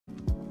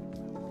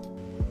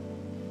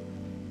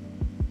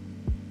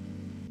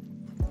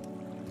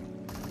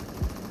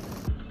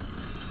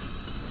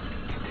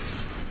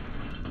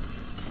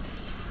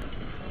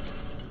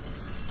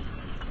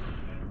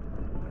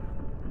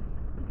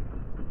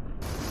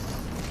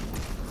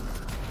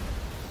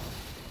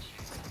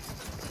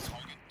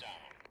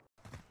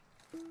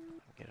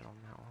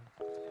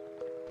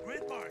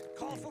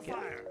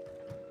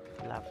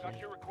Lovely.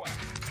 Got your request.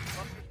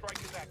 Cluster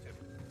strike is active.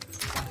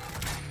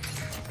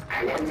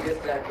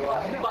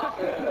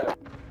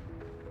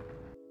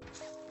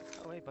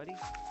 Oh, hey, buddy. Hey,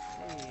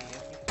 I'm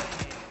your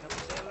friend. Come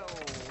say hello.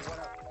 What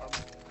up?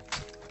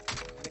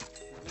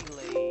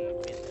 Melee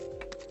Min.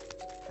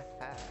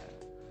 Haha.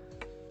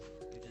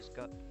 You just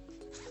got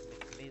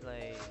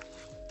melee.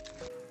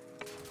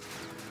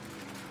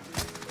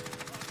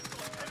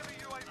 Enemy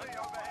UAV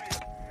overhead.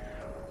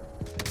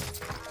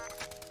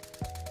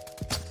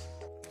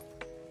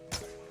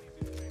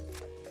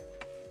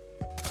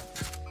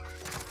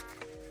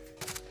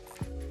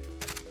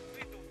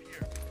 Lethal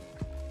here.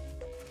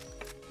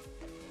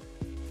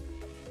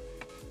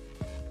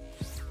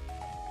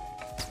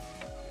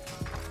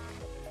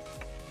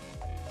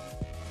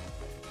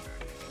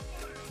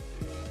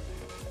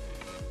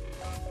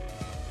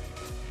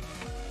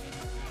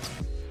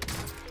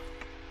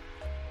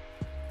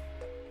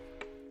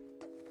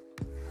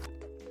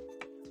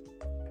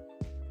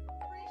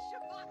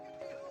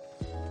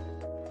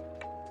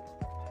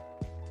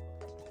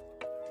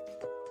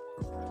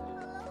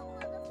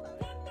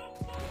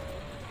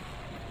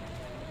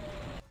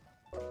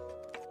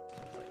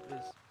 Like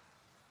this.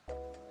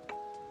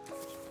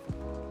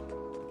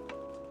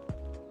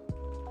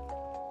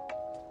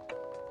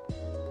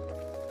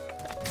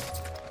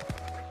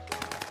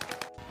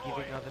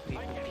 Giving other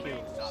people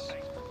kills.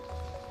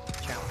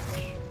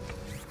 Challenge.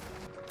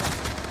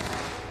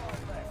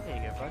 There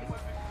you go, buddy.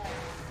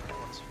 That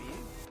one's for you.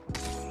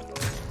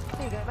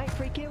 There you go, mate.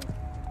 Free kill.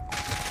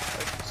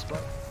 Open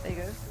spot. There you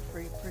go.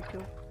 Free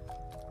kill.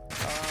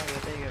 Oh yeah,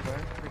 there you go, bro.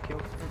 Free kill.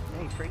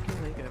 Hey, free kill.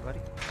 There you go, buddy.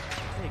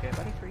 There you go,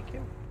 buddy. Free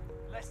kill.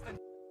 Less than.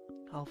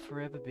 I'll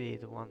forever be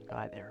the one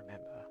guy they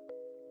remember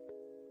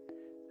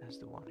as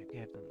the one who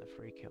gave them the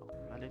free kill.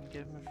 I didn't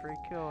give him a free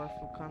kill. I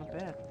feel kind of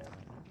bad now.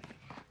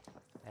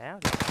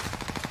 Howdy.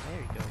 There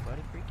you go,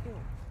 buddy. Free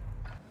kill.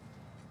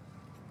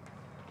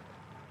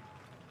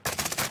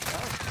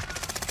 Oh,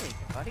 there you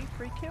go, buddy.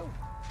 Free kill.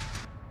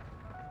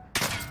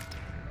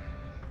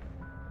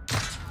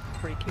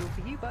 Free kill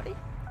for you, buddy.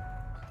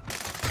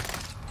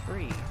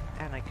 Free.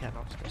 And I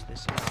cannot stress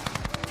this enough.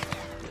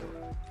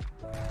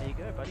 There you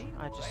go, buddy.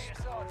 I just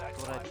thought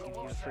I'd give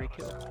you a free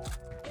kill.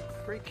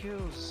 Free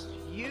kills.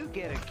 You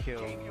get a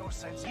kill. You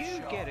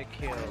get a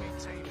kill.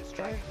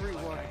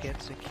 Everyone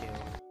gets a kill.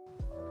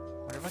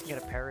 Wonder if I can get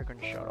a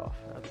Peregrine shot off.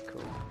 That'd be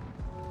cool.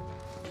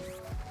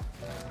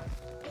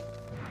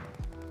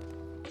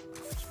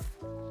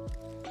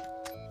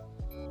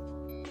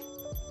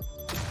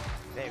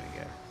 There we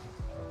go.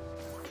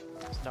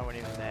 There's no one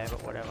even there,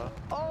 but whatever.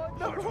 Oh,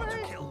 no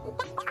way!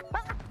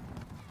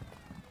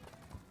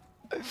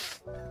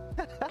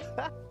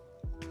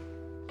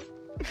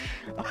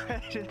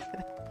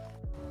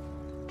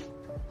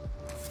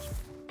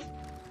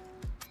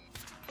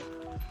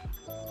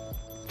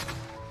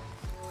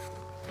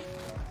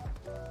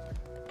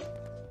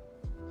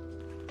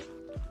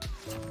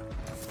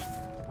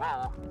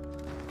 Wow.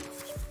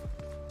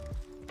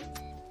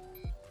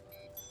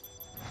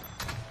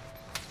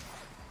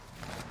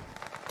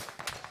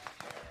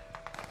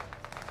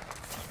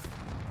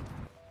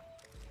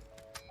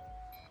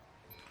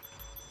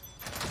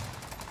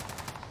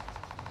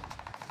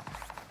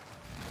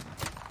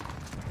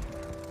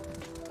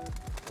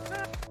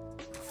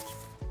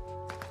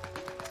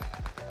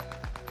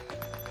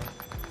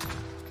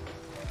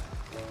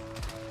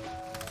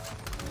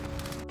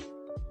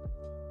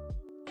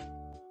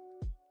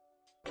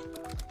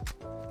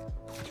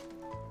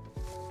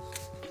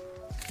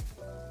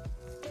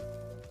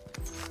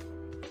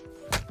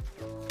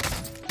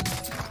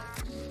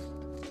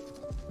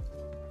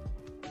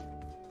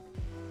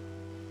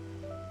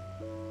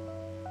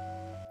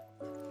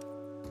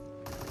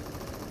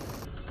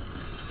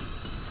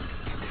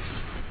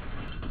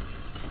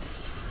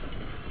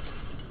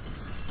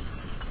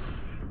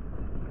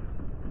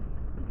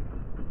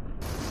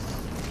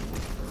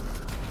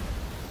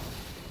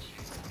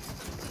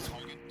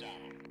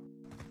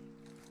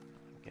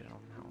 Get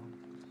on that one.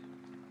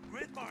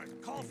 Grid mark,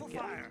 call for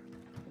Get fire.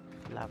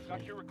 Lovely.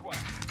 Got your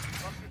request.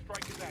 Cluster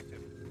strike is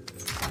active.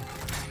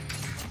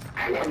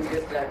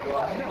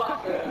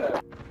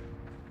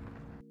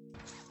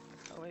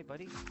 Oh, hey,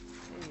 buddy. Hey,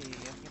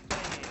 I'm your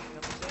friend.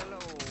 Come say hello.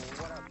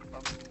 What up?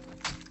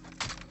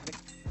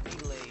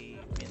 Melee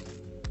Min.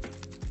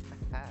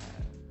 Haha.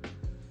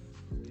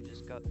 You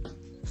just got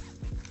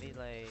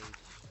melee.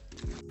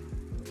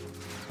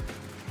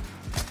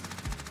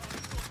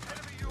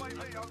 Enemy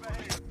UAV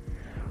overhead.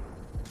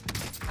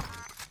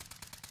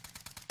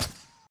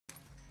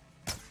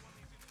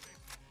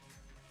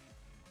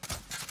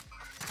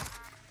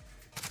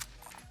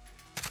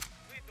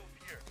 Lethal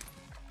here.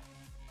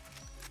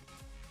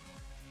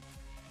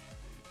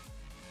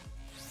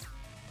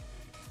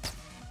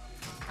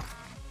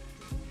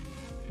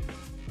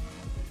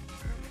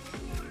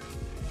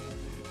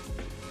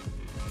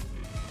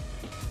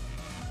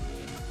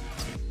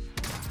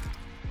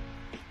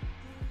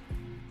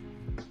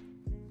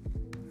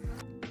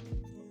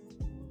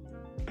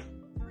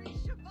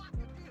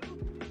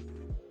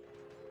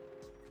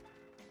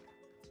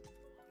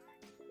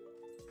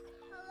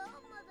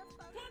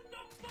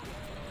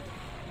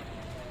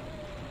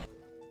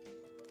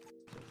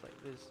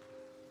 this.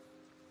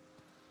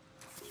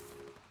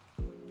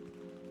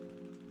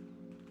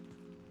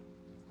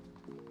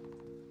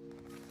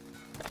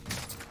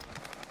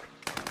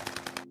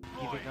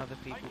 Giving other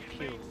people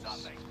kills.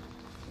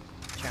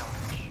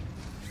 Challenge.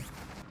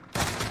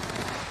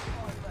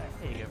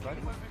 There you go,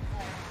 buddy.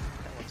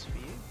 That one's for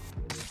you.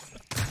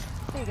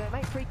 There you go,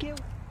 mate. Free kill.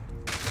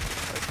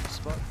 Open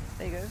spot.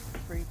 There you go.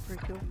 Free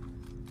kill.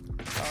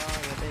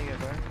 Oh yeah, there you go,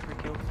 bro. Free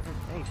kill.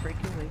 Hey, free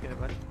kill. There you go,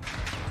 buddy.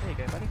 There you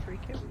go, buddy. Free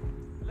kill.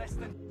 Less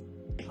than.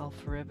 I'll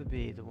forever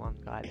be the one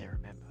guy they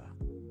remember.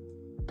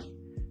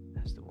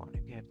 As the one who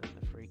gave them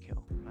the free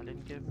kill. I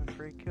didn't give them a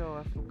free kill.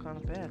 I feel kind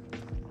of bad.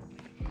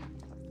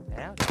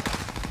 Now,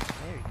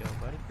 there you go,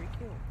 buddy. Free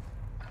kill.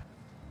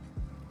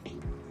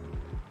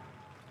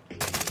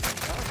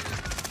 Oh,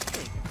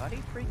 there you go,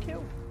 buddy. Free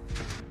kill.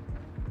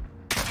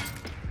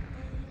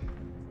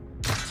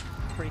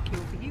 Free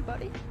kill for you,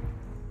 buddy.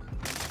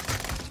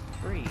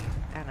 Free,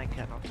 and I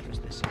cannot stress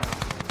this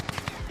enough.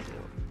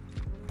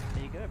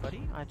 There you go,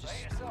 buddy. I just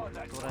thought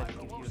I'd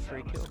give you a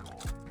free kill.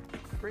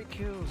 Free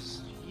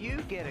kills.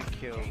 You get a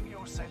kill.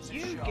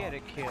 You get a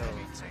kill.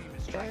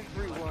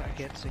 Everyone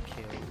gets a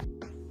kill.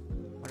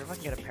 Wonder if I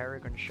can get a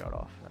Peregrine shot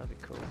off. That'd be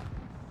cool.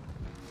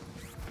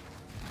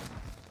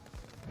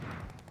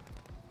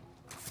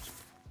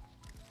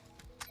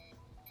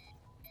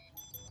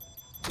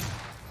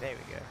 There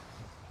we go.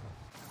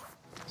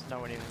 There's no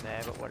one even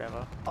there, but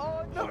whatever.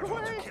 Oh, no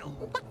way!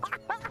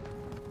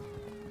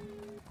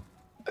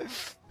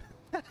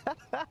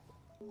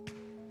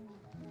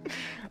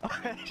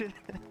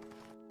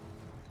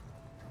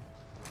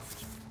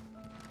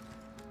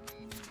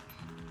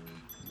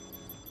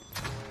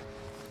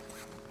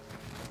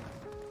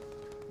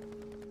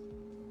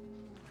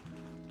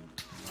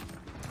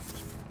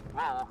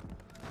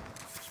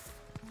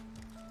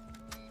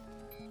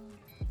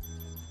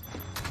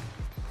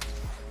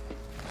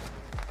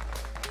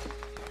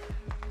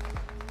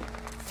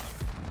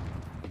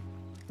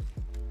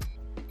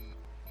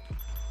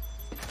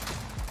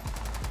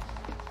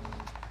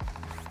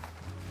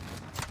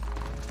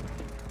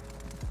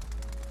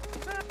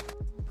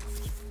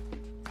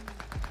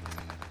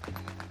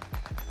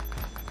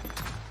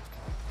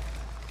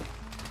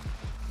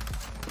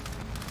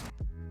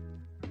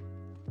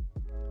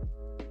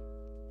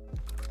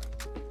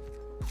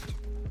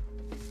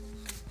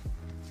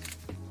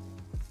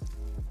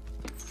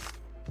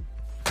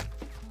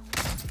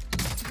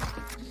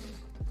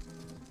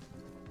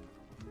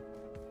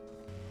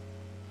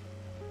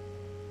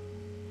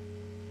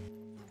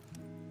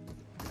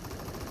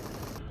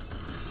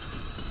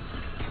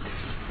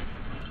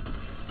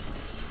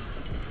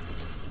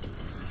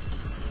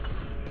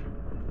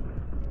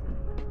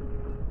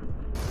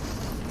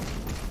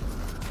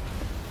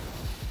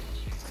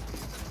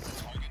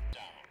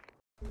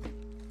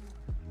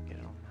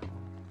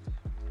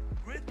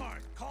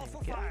 Call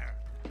for fire.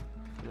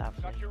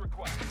 Lovely. Got your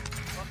request.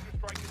 Cluster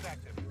strike is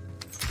active.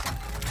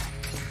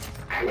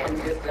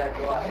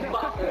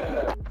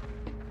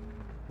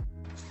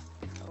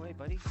 Oh, hey,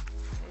 buddy.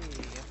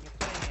 Hey, I'm your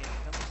fan.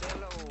 Come say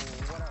hello.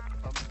 What up?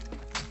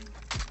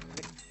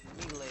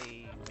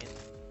 McMelee.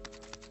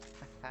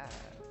 Haha.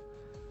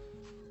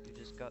 You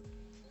just got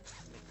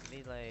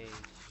McMelee.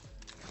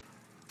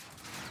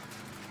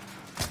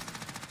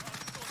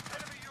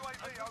 Enemy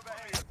UAV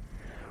overhead.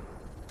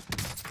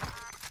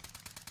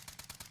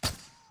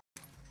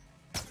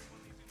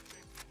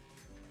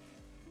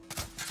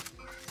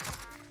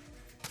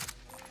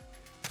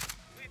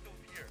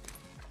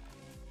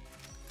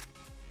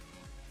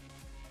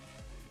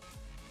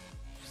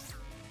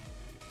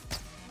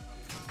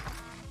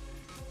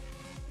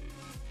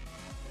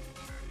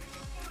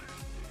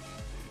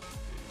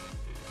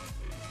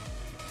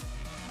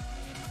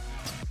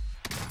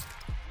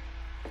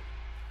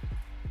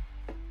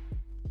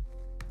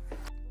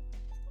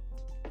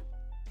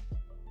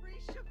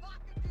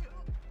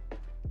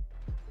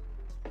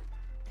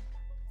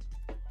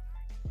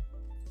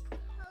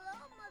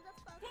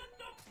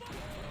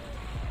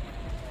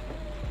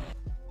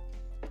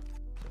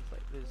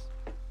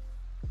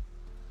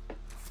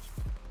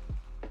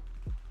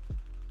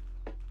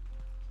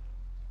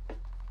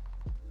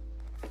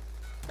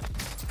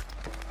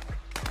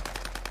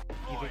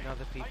 Giving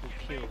other people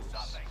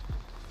kills.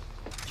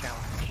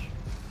 Challenge.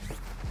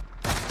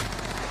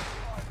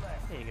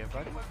 There you go,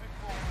 buddy.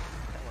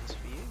 That one's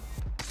for you.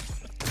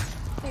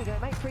 There you go,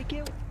 mate. Free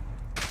kill.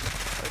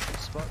 Open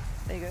spot.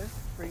 There you go.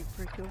 Free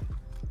kill.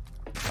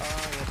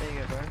 Oh yeah, there you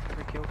go, bro.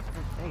 Free kill.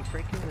 Hey,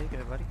 free kill. There you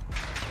go, buddy.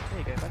 There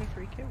you go, buddy.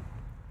 Free kill.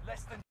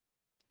 Less than.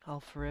 I'll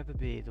forever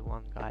be the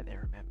one guy they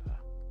remember.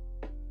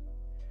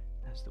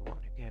 As the one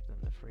who gave them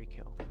the free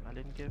kill. I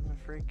didn't give them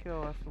a free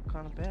kill. I feel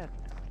kind of bad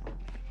now.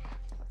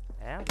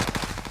 Ouch.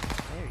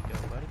 There you go,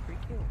 buddy. Free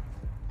kill.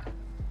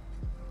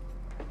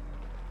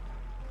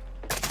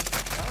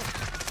 Oh,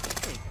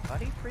 hey,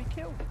 buddy. Free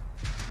kill.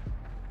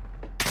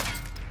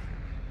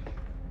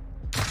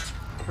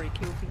 Free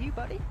kill for you,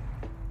 buddy.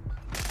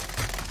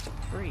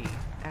 Free,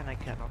 and I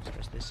cannot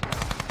stress this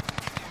enough.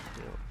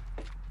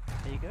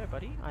 There you go,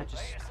 buddy. I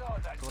just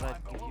thought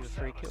I'd give you a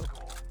free kill.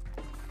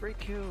 Free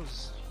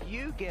kills.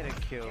 You get a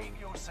kill. Keep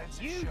your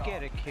senses You sharp.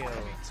 get a kill.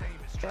 Enemy team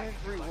is tracking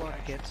your Everyone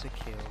location. gets a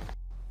kill.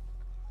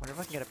 Wonder if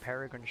I can get a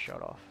Peregrine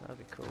shot off. That'd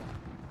be cool.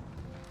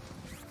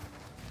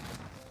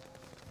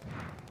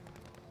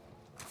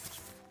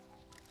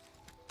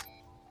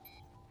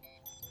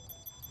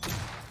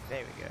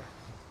 There we go.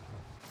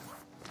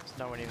 There's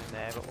no one even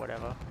there, but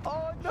whatever.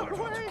 Oh, no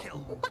way!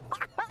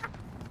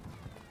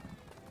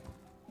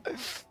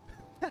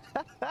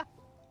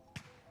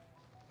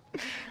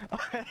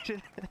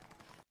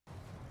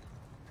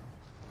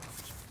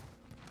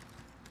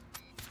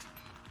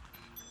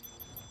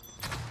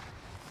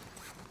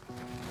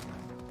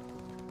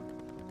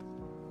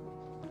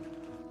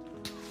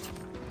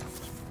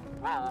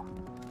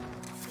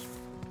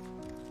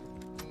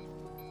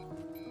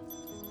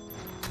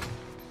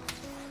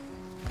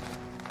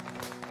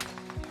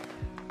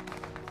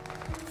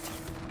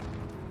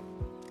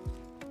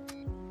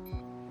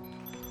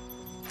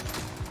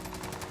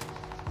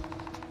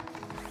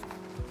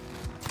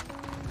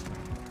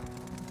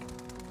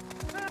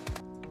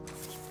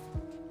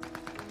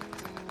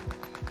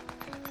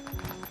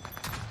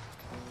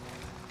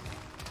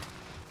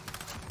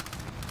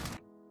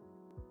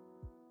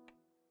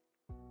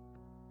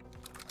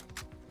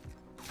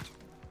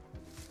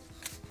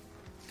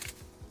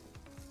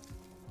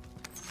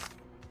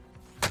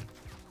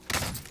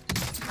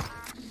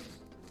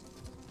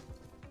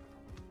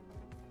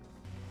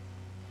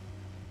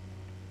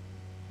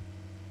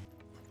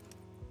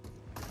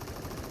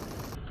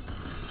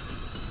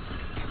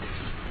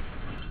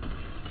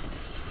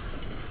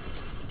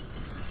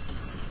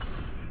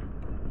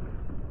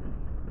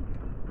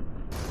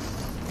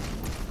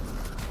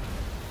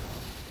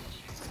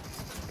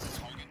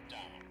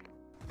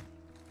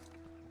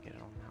 Get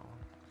on that one.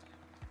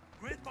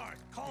 Grid mark.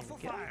 Call for There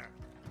we go. fire.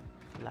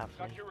 Lovely.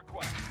 Got your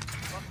request.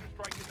 Cluster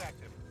strike is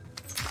active.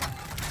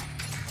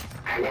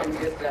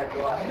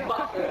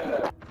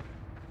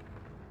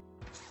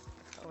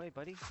 Oh, hey,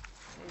 buddy. Hey,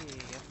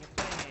 I'm your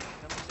fan.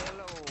 I'm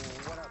Zello.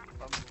 What up?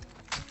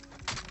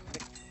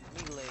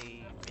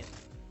 Melee Min.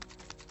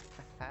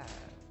 Haha.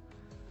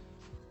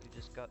 You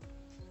just got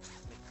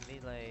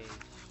melee.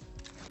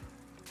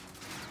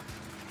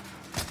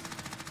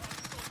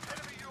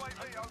 Enemy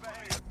UAV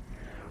overhead.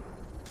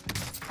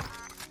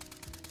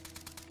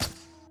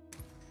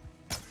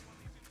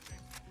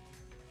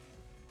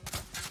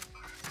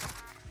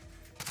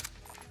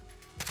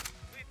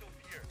 Lethal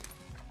here.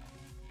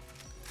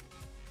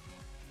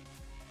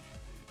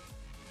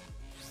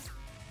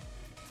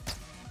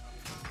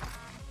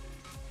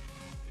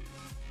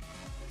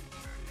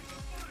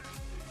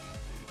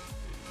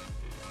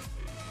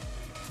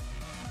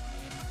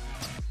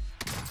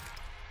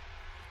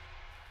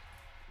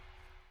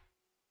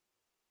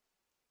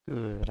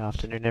 Good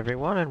afternoon,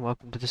 everyone, and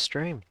welcome to the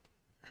stream.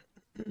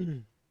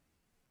 Hope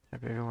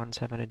everyone's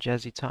having a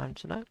jazzy time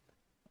tonight.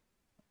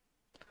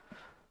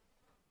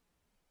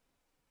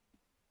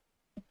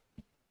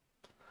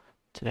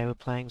 Today we're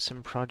playing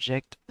some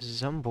Project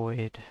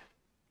Zomboid.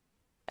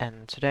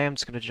 And today I'm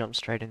just going to jump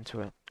straight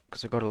into it,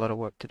 because I've got a lot of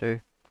work to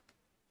do.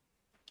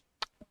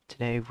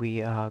 Today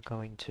we are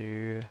going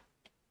to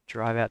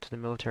drive out to the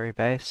military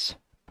base,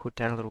 put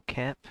down a little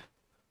camp,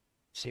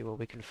 see what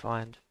we can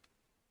find.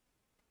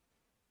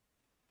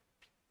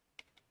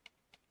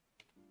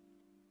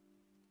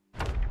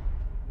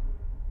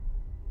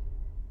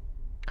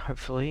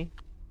 Hopefully,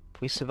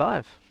 we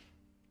survive.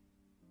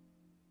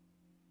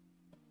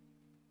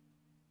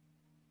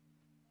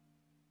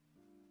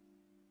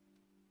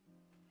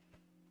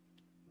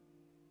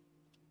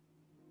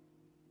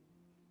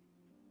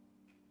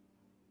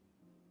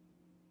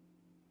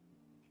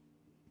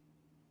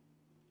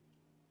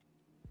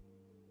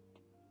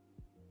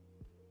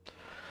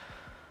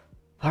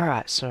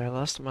 Alright, so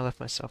last time I left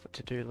myself a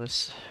to-do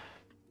list.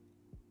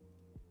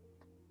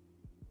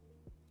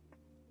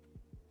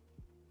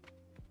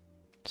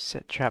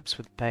 Set traps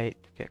with bait,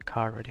 get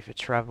car ready for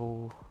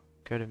travel,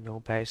 go to mill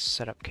base,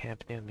 set up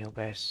camp near mill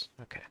base.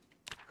 Okay.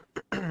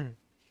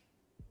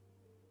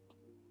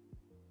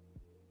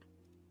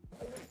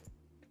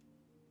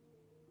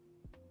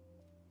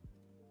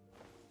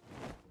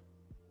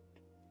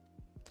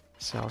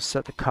 So I'll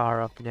set the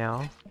car up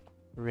now,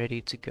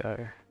 ready to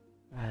go,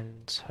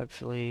 and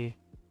hopefully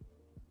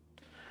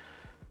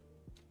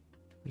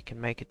we can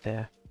make it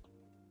there.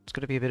 It's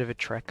going to be a bit of a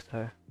trek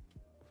though.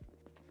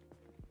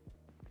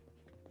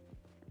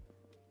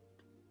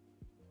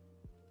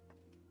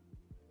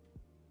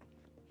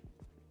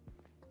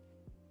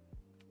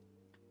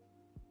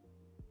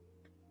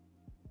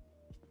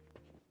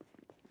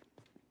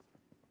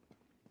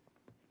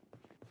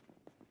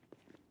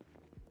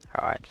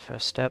 Alright,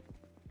 first step,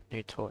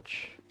 new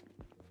torch.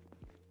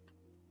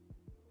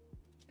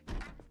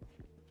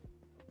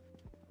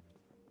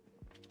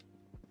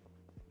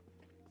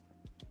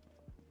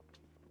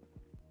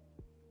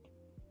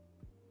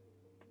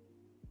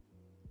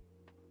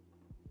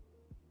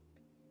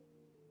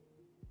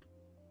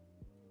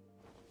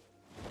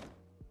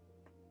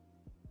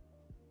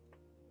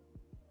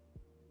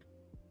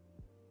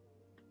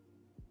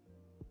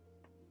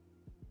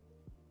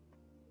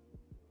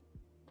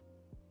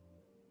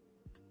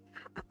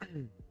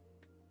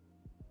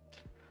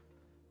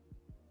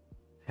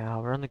 Yeah,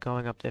 we're only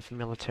going up there for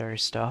military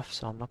stuff,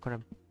 so I'm not going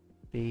to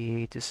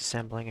be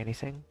disassembling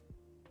anything.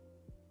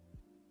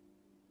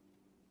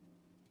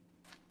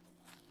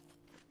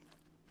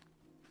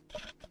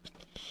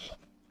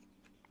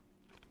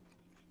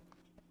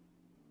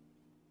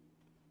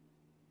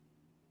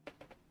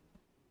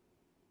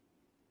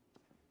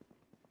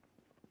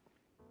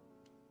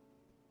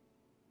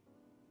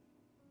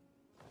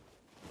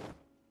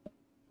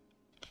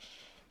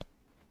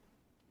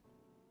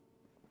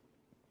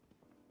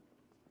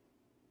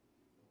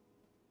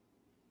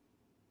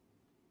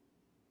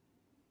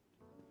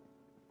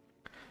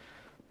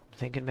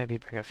 I'm thinking maybe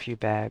bring a few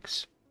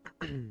bags.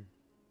 And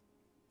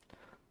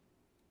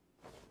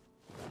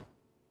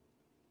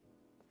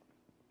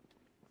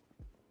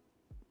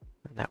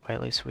that way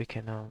at least we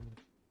can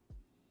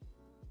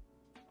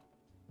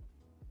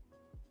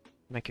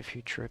make a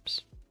few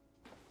trips.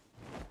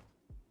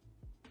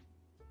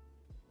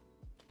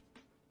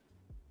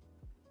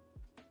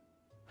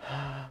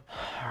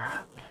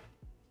 Alright.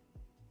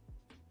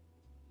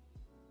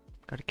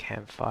 Got a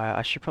campfire.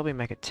 I should probably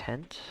make a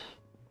tent.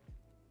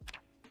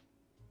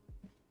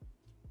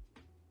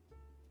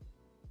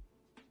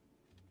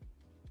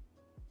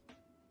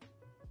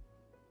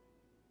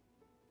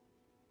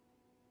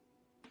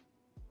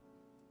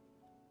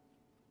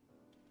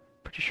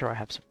 Pretty sure I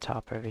have some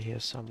tarp over here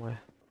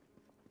somewhere.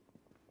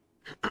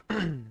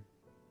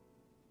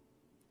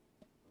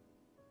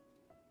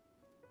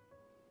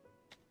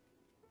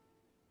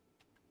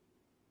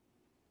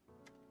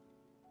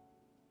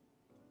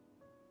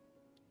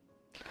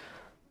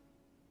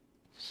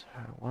 So,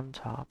 one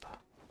tarp.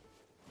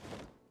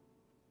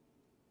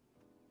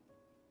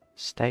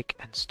 Steak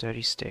and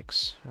sturdy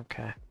sticks.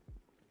 Okay.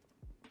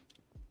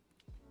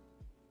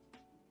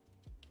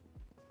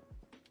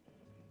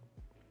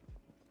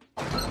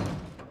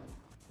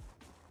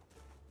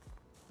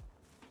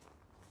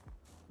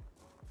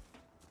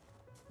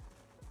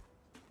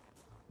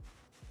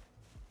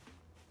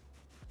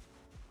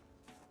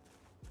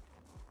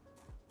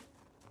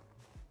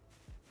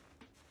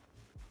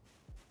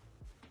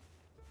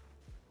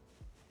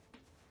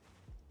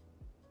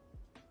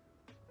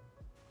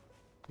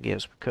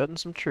 Yes, we're cutting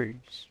some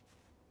trees.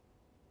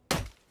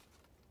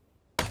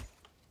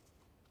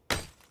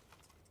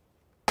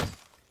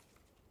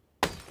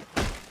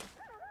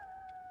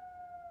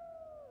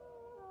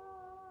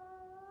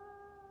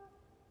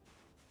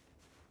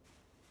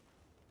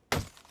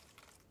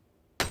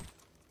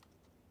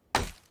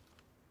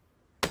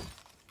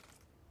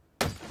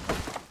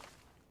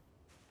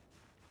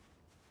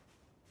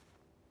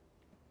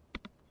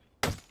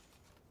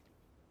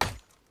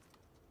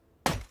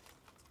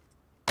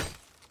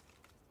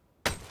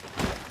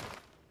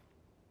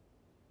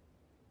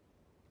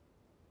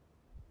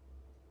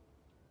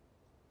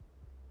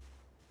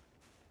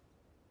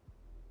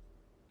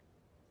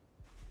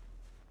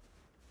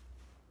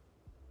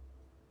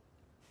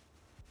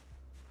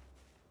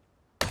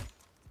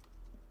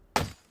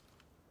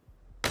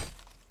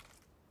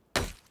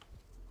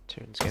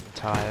 Tune's getting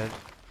tired.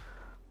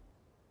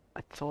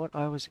 I thought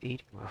I was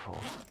eating before.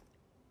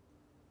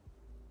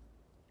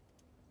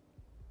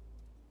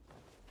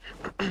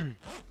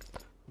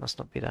 Must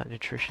not be that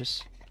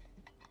nutritious.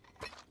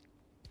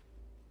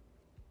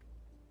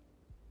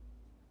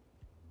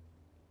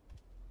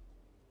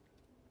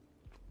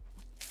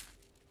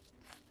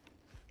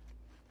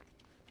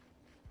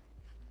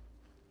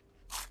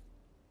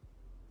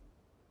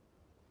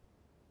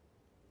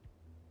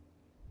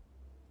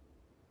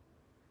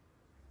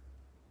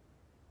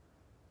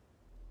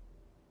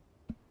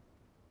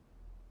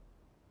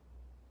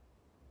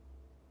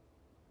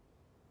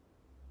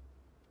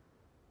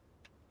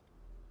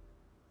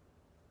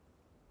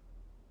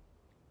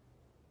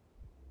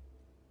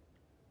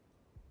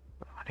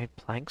 I need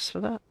planks for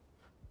that?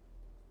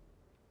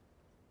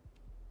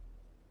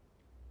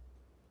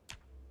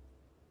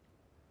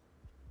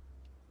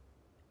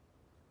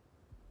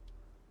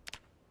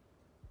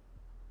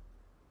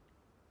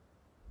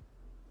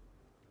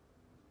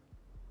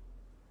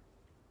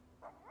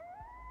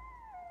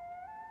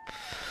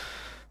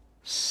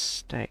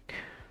 Steak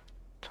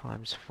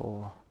times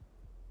 4.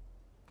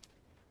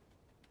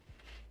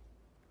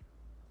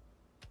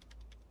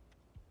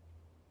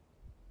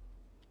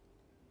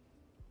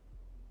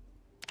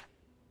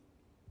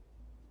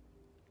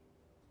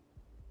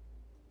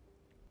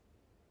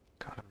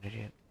 God, I'm an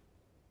idiot.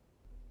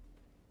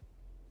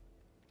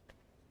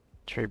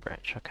 Tree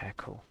branch, okay,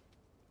 cool.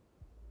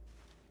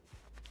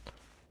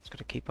 Just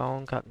gotta keep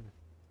on cutting.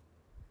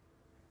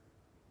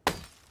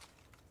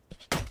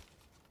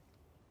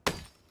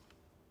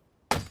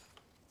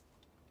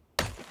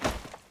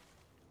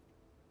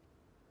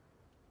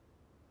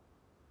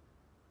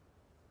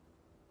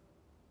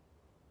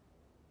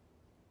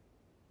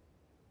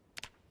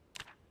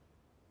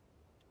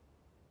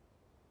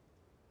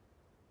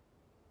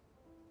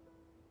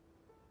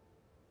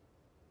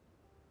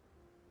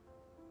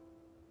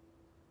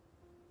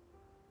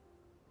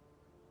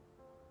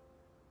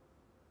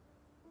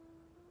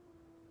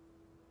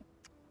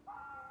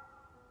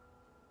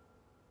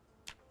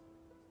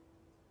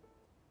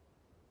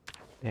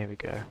 There we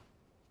go.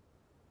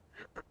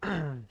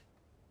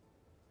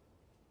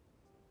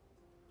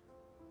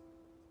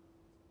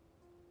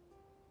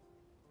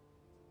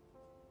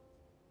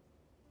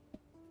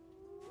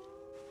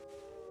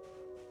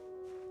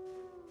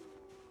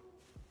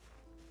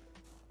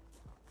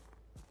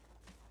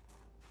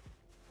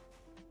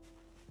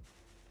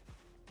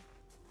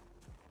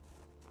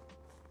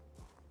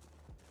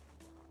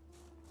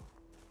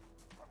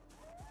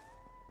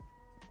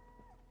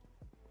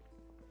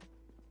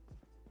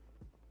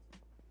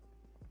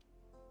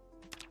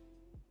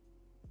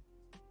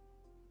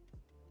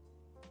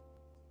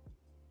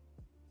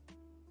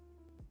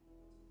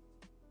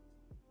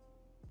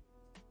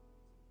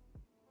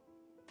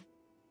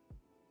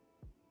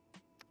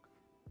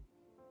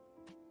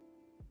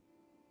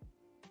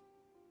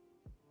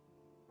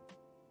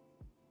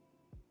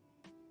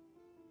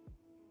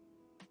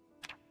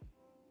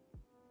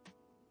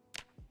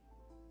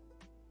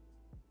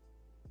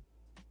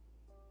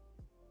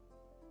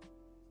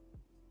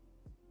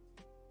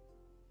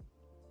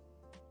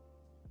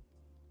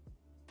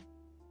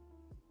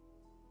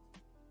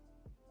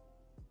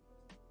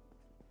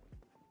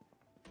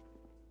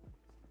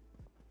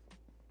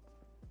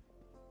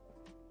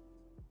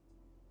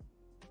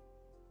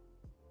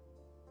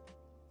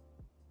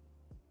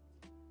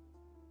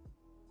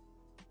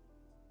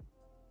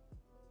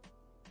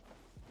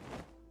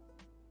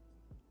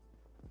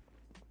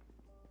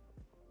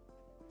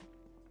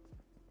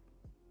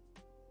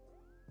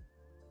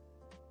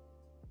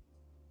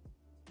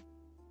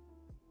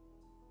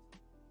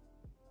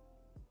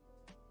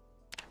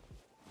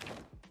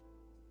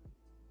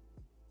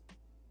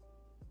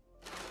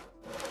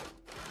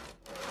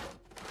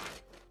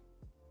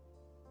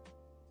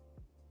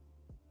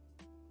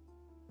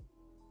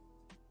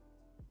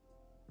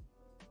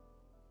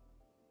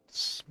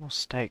 More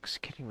steaks,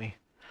 kidding me.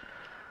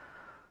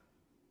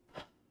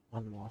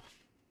 One more.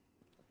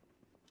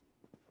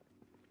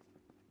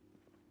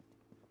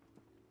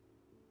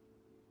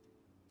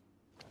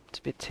 It's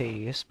a bit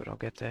tedious, but I'll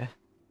get there.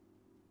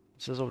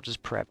 This is all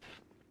just prep.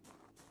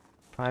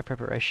 Prior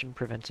preparation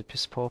prevents a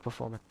piss poor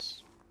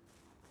performance.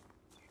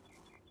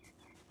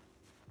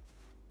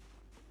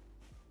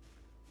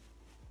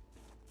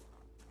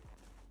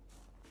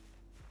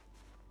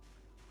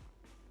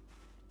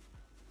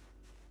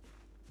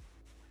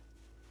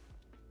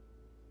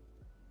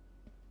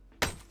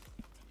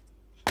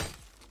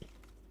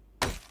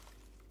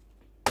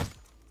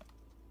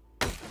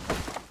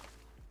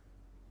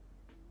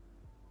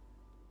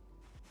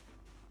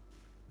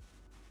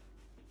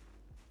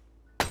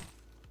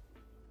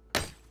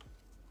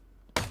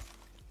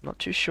 Not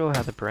too sure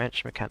how the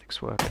branch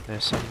mechanics work.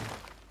 There's some...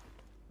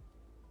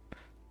 I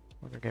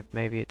wonder,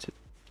 maybe it's a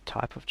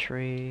type of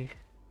tree.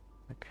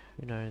 Like,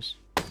 who knows?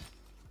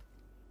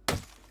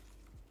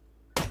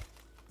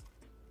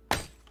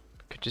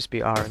 Could just be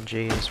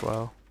RNG as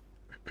well.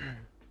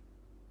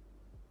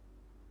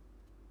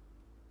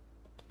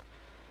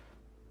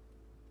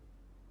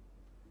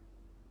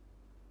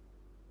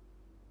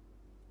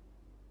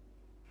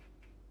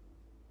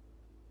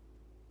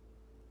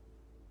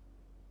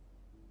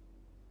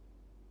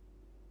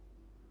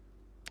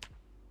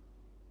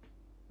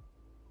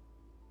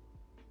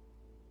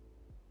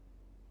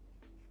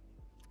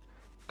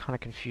 Kind of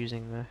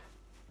confusing though.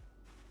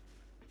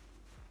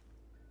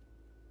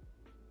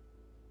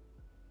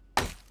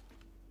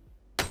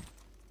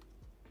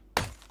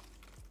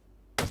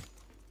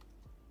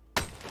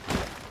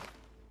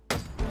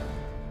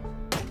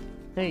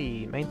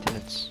 Hey,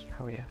 maintenance,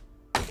 how are you?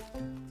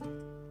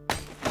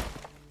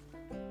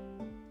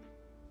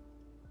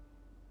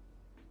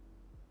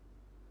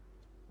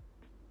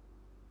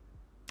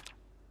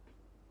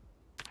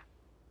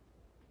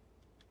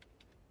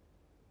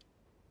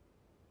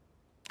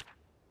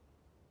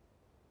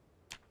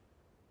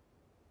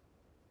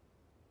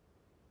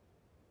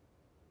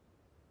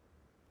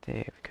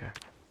 There we go.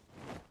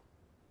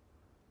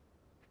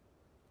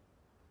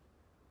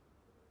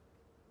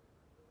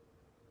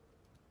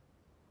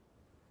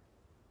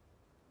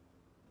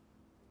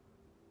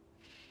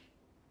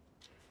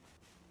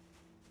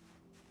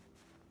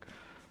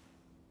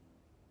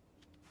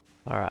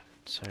 Alright,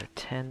 so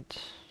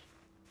tent.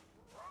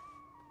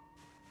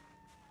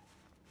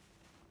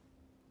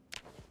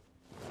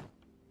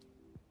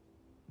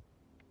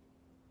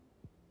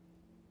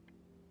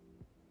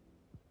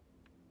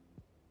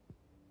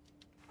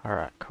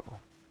 Alright, cool.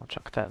 I'll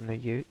chuck that in the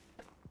ute.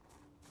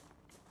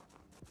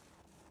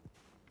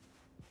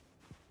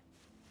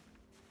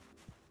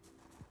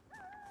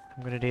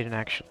 I'm gonna need an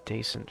actual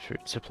decent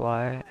food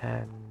supply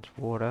and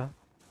water.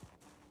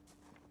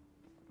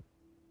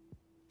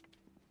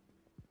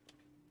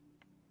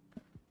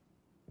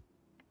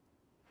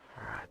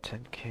 Alright,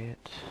 tent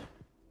kit.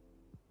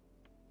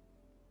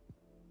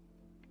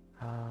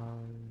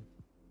 I'm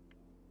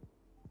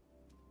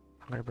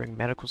gonna bring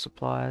medical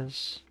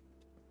supplies.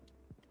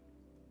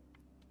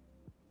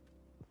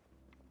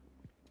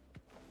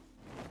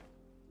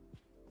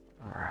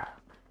 Alright.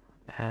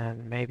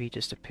 And maybe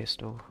just a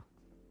pistol.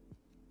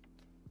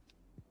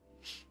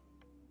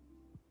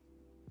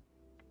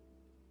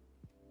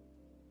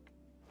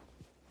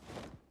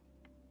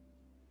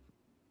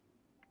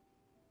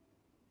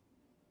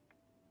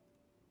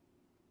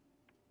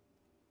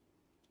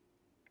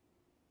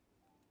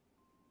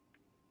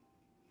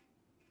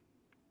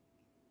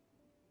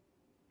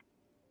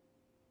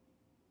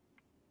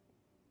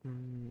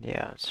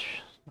 Yeah, that's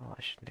all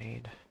I should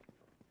need.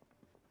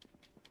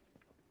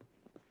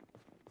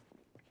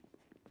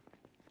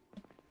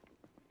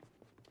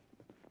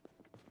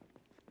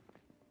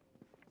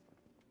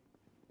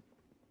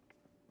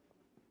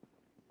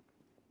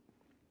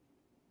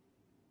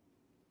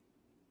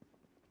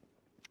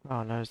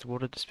 Oh no, it's the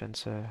water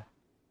dispenser.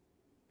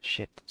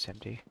 Shit, it's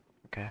empty.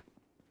 Okay.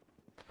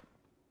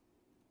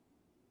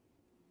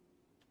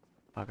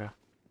 Bugger.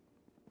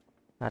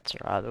 That's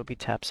alright, there'll be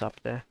taps up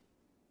there.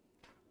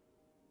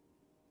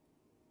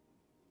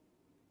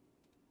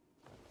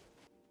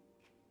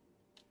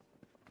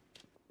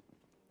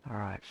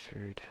 Alright,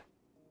 food.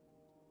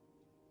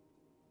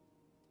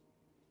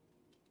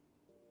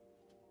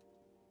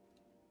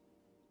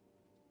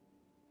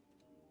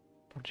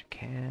 Bunch of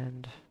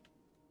canned.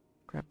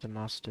 Grab the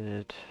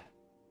mustard.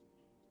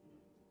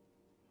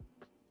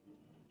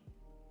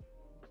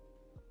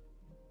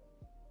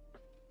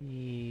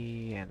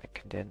 Yeah, and the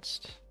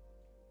condensed.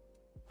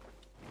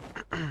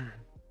 I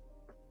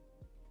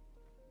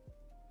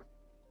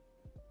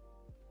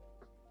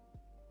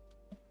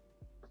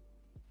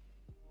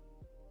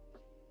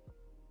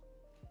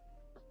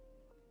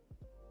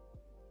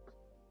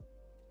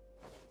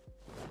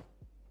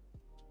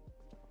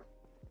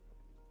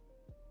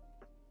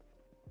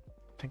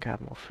think I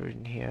have more food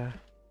in here.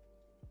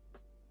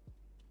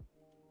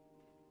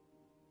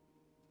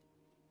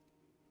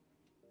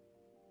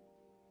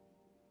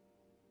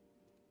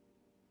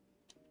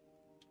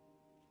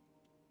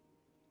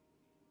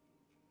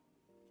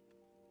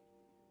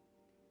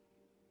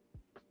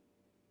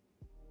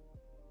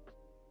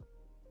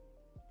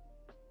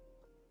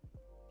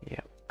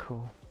 Yep,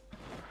 cool.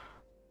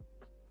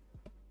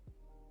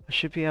 I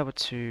should be able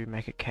to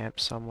make a camp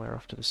somewhere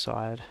off to the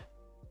side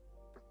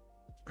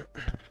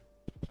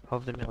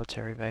of the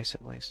military base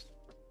at least.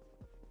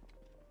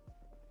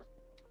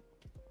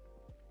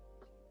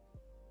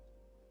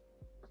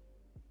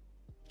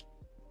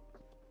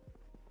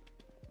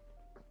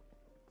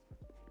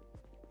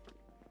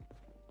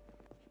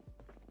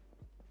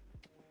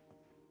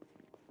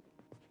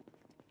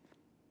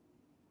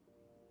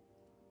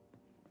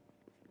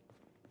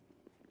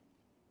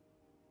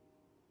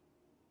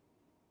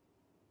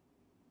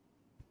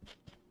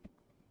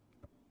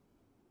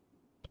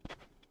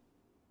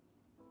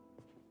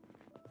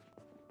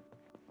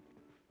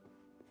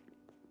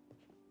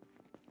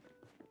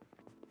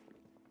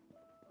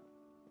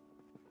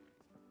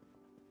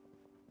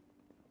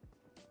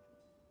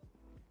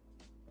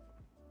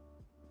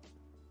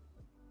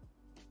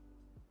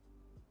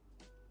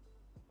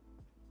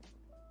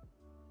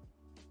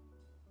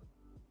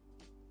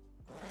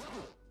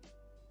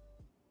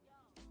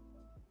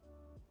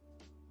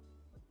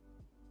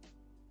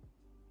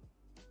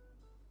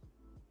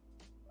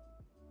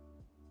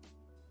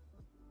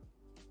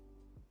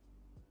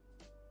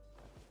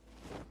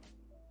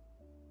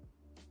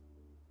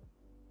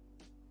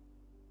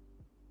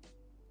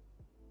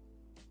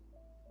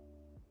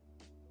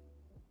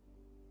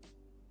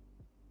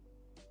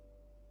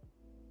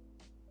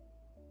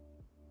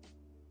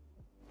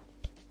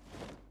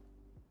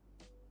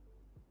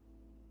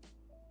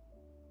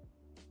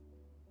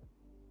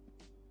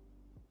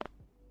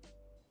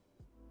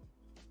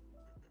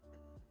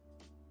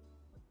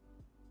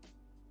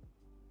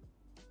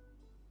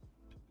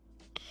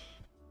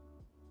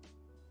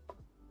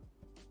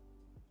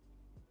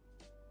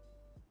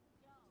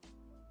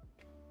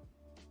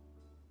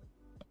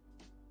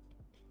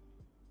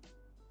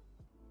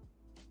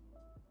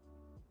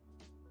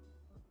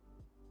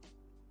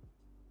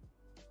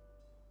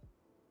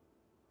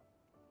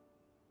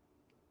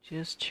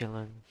 Just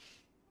chillin'.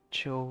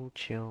 Chill,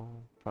 chill.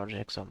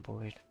 Projects on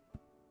board.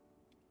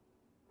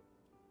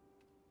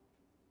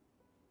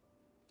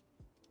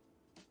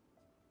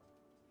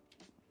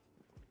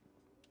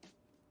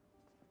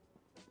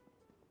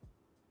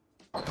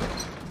 Alright,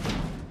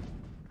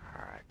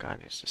 guy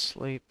needs to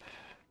sleep.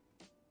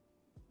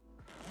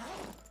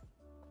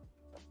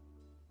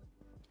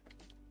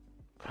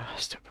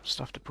 Still got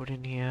stuff to put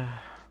in here.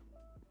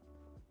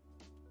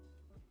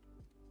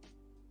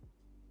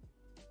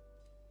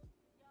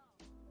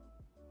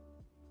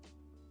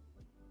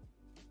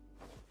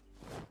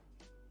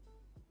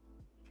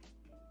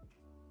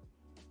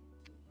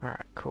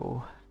 Alright,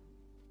 cool.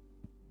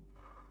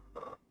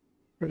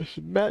 There's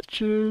some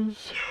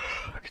matches.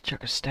 I could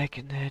chuck a steak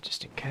in there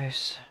just in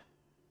case.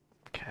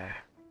 Okay.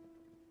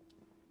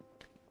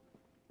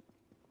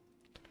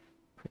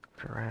 Quick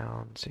look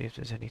around, see if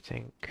there's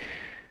anything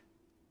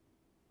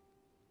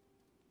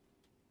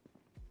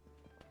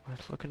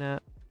worth looking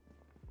at.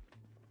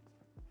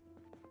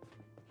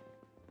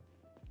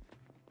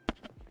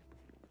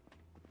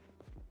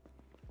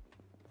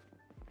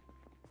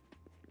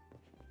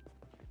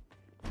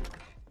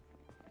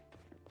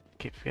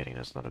 Keep forgetting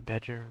that's not a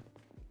bedroom.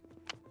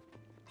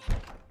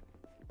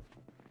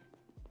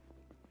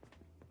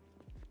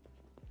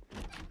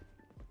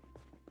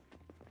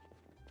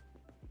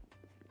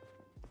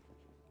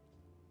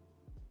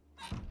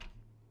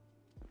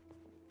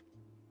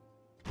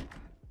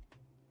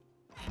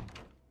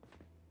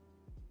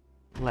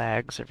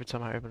 lags every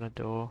time I open a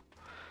door.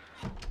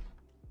 There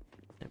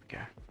we go.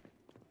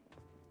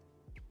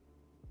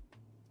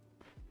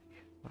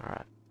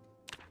 Alright.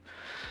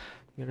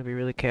 You gotta be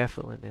really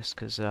careful in this,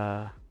 because, you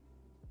don't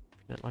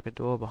like a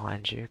door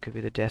behind you, it could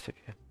be the death of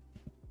you.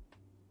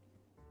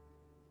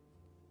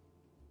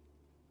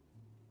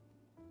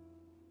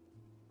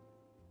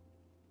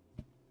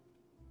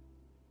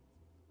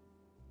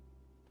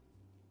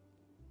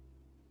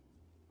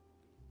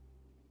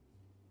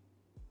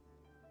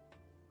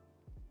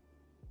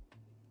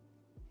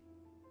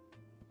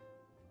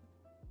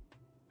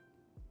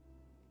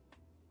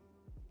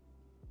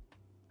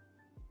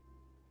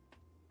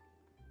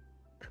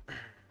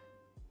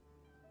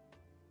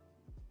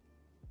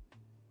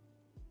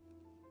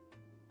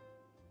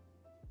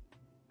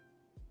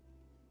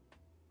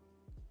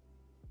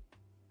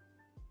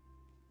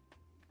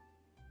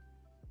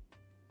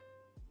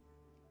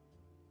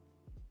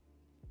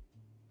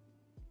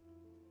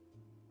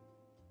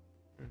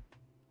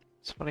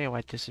 It's funny how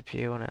I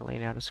disappear when I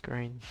lean out of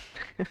screen.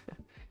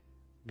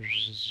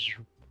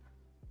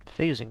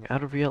 Phasing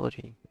out of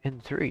reality in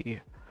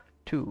 3,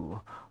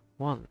 2,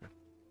 1.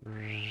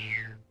 Alright,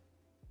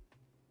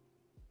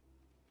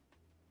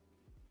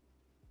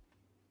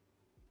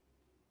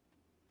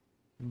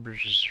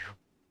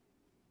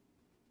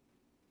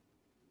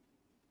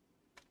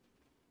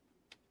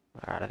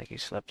 I think he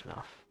slept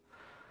enough.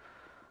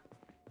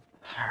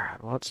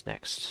 Alright, what's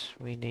next?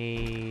 We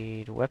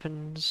need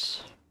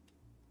weapons.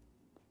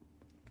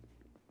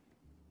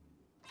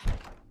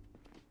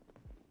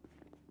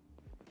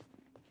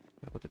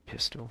 With a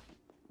pistol.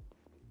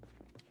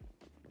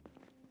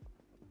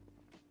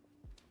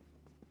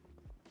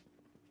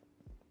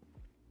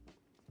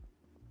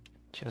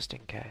 Just in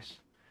case.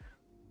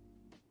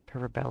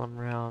 Parabellum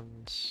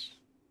rounds.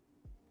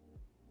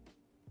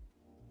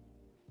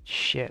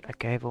 Shit, I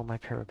gave all my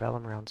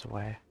parabellum rounds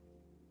away.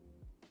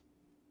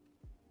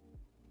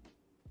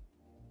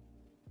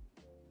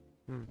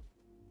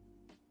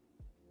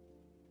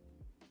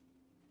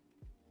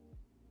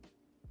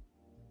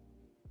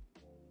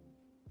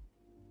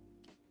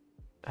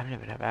 I don't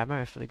even have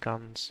ammo for the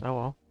guns. Oh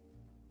well.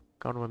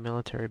 Gone to a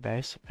military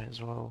base, may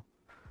as well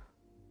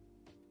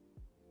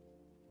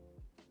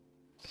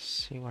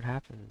see what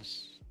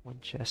happens.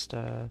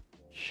 Winchester,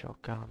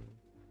 shotgun.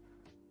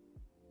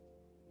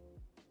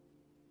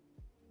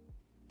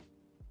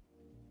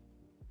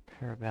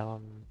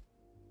 Parabellum,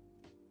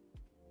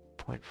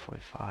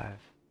 .45.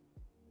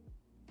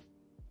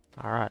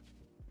 Alright.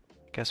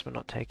 Guess we're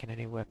not taking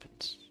any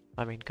weapons.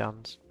 I mean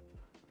guns.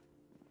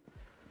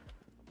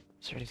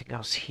 Is there anything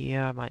else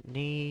here I might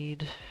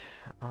need?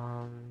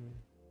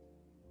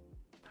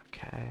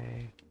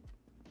 Okay.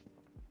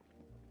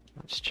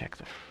 Let's check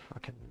the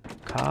fucking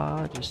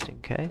car just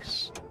in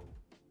case.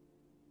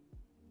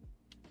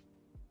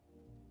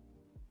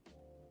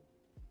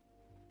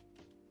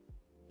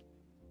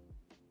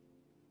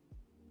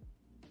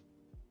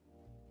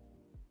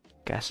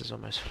 Gas is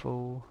almost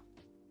full.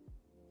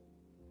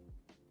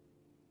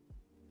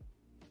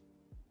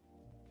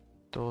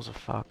 Doors are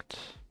fucked.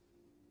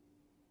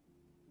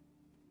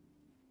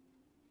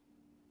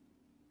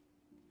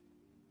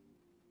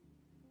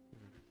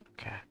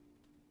 Okay.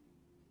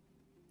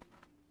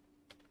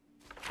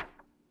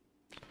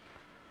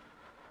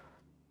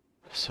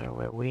 So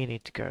where we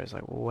need to go is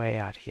like way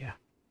out here.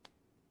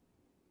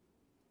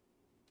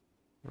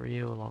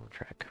 Real long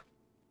trek.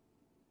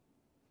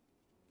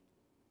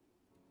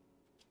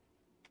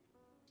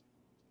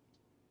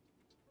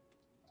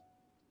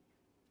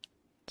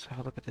 Let's have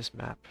a look at this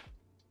map.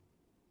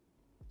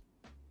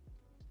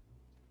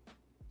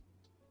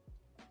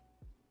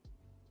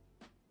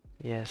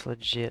 Yeah, it's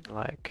legit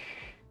like...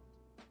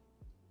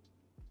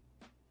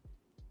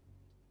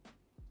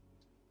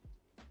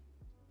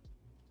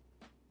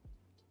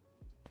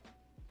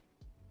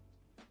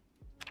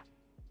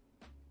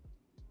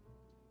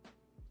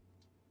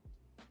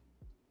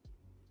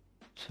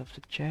 So if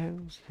the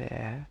jail's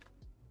there,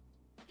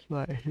 it's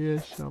like here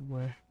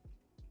somewhere.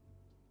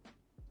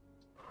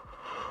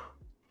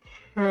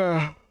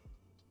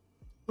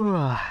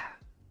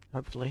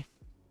 Hopefully.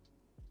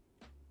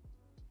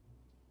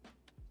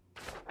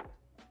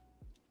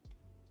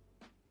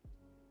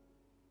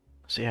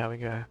 See how we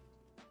go.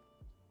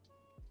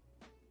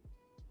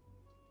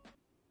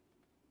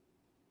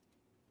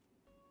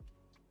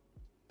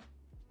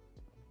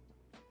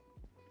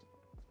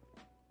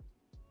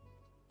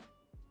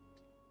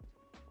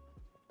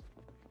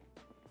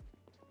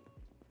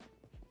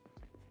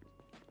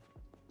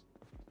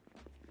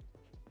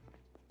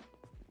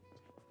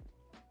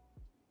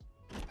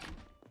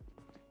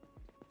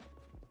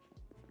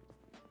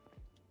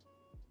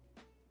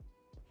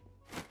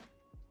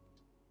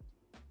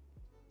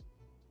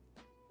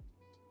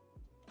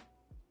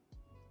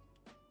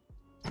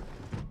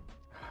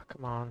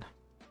 Come on.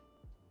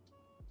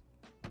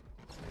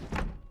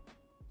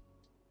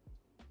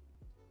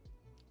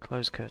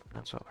 Closed curtain,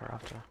 that's what we're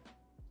after.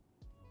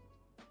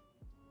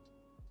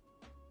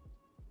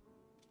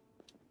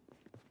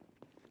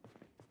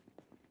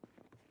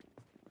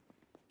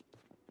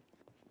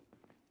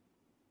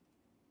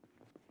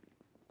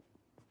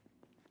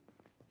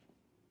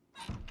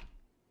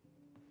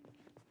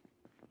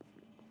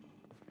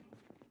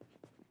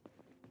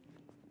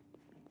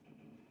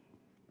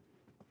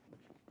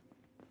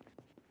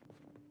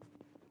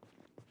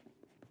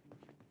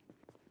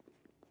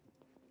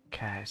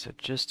 Okay, so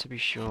just to be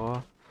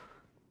sure,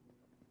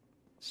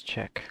 let's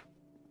check.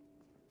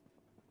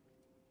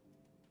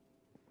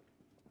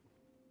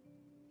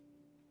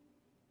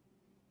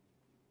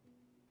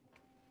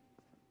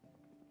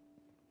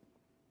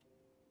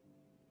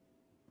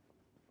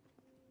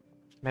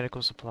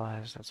 Medical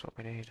supplies, that's what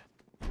we need.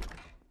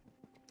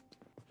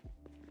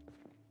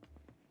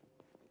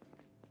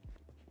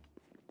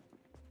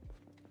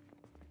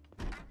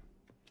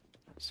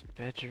 That's the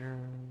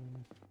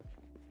bedroom.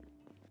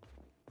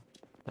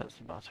 That's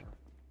the bathroom.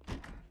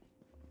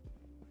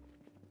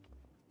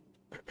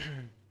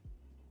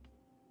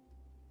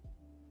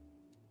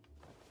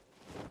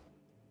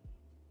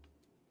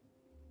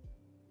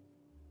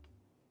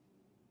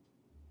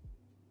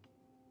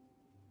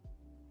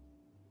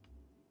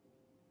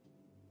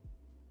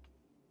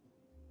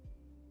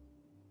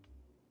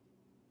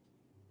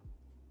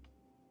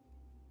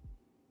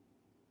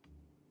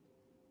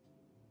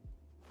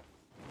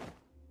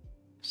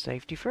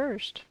 Safety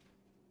first.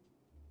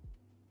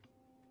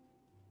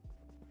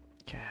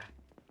 Okay.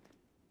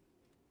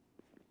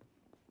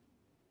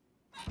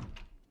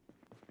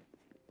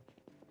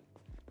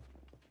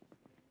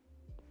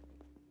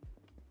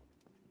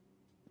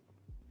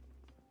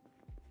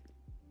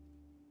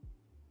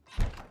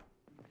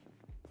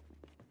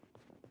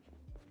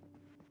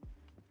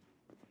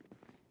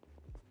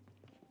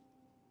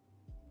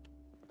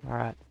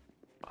 Alright,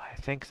 I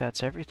think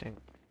that's everything.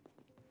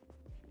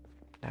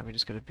 Now we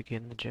just gotta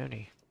begin the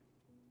journey.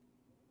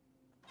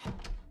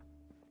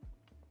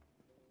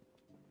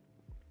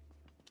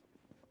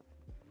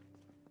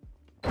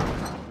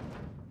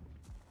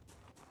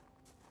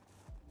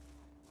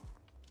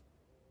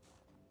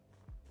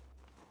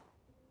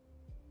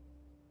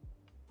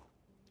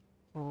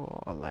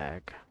 Oh, a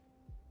lag.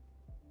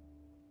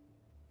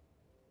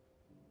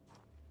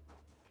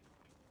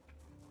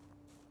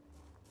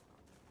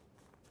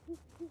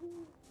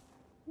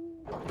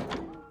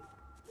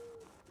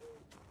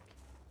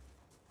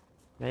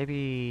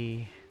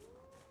 Maybe...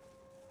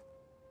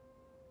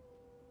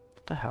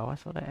 What the hell? I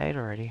thought I ate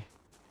already.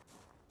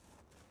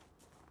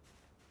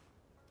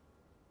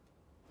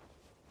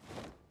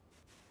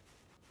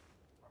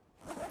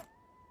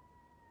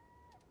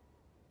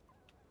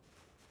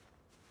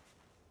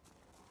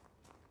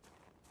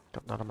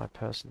 Got none of my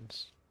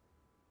persons.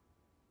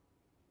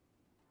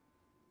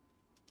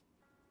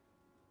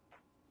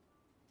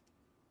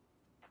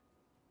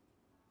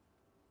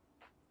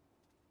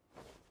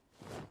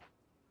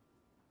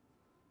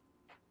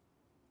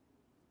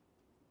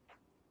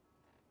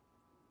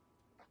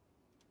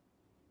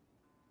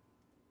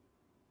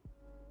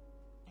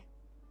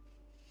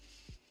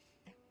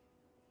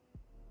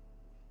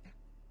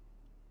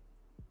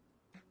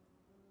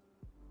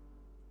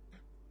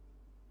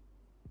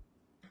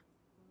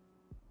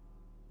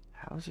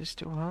 How is he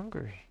still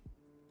hungry?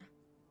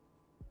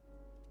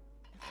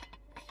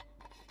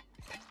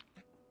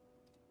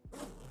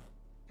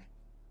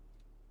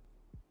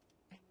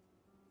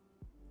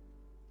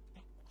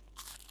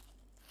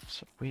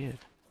 So weird.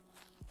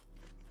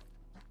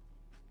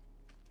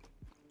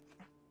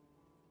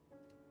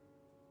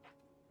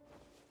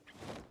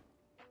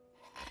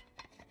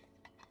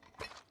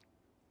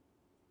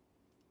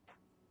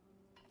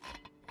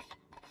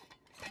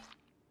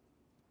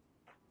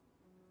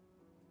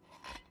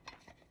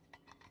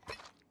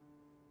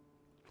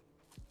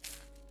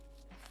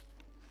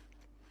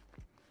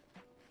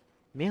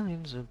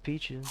 Millions of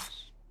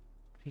peaches.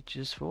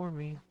 Peaches for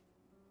me.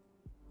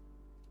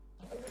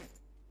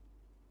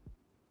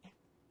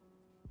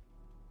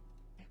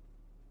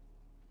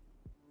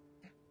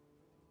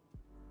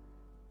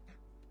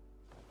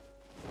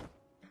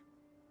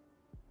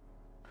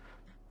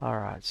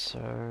 Alright, so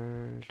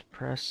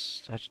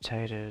depressed,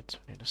 agitated,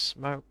 we need to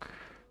smoke.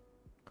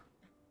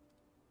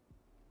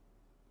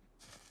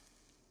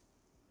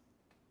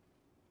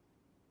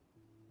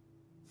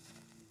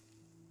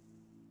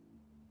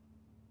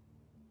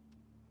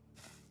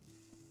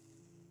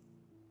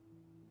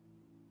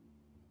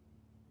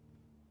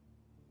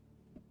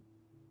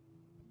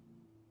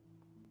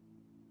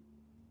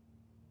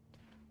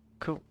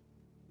 Cool.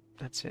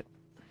 That's it.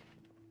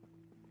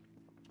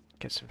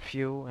 Get some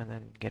fuel and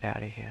then get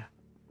out of here.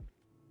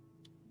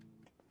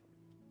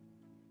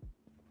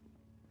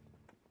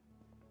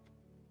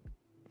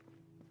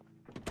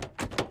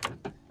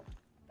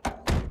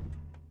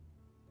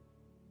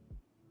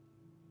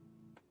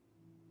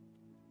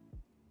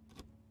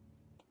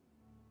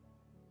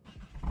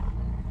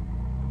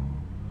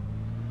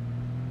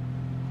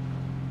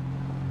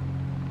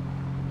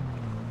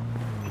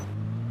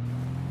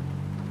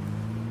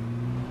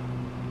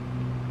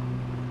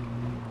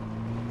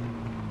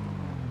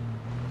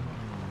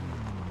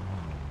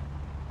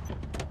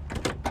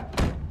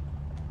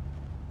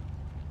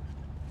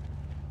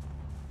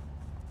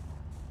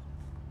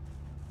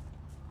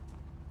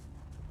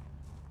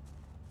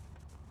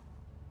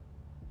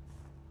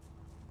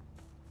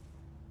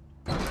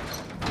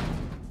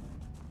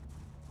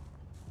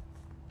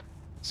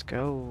 Let's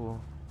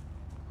go.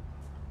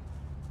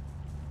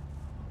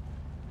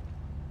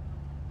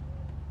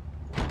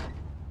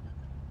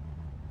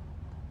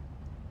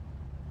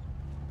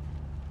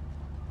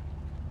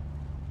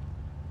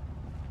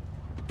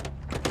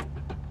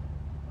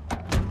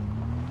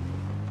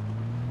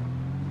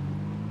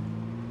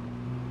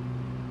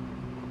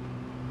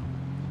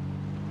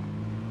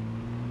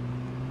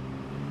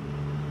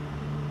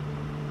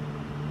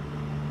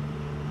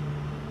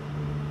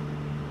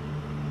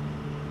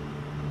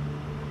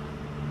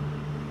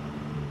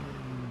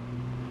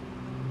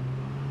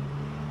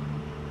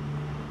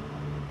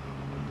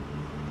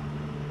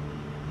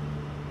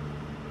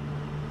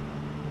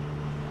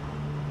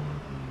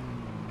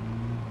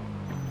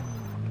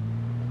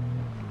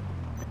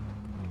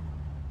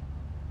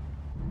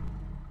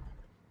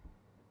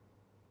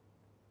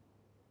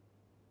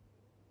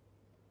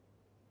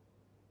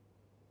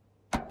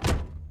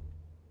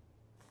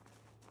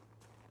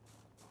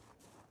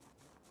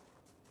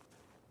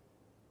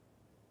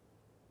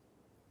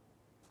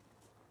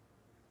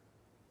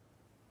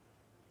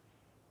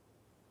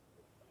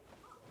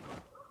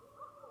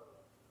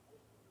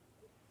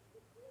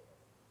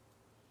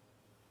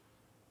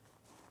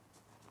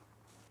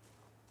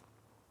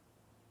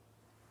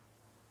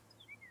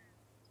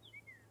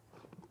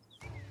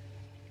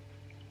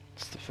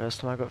 It's the first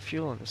time I got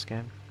fuel in this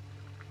game.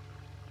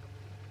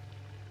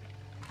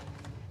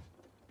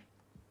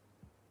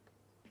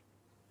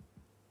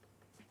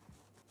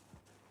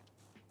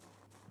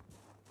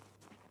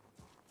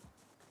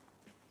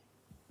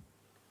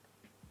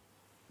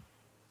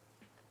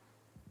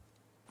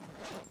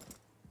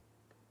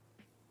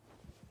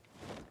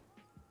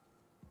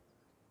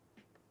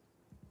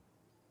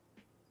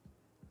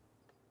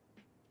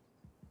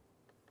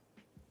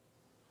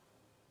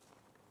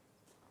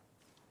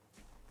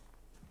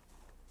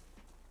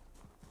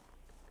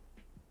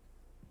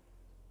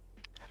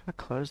 How do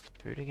I close the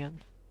boot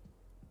again?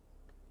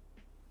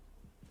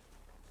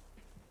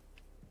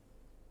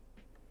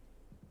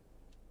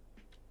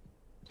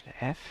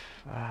 F?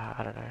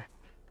 I don't know.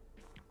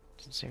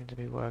 Doesn't seem to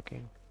be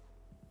working.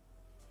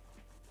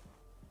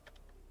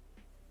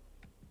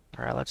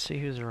 Alright, let's see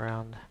who's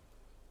around.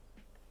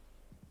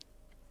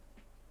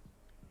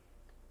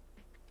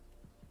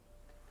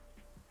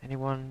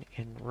 Anyone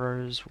in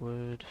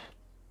Rosewood?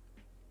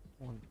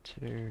 1,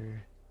 2...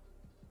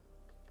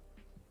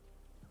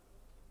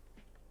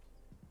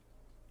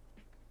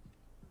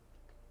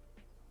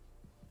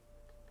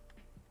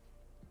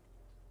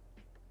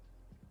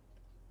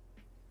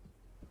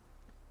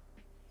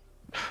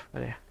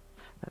 But yeah,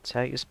 that's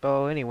how you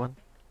spell anyone.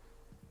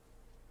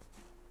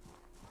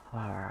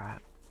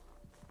 Alright.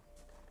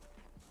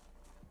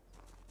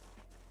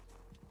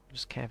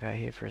 Just camp out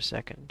here for a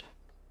second.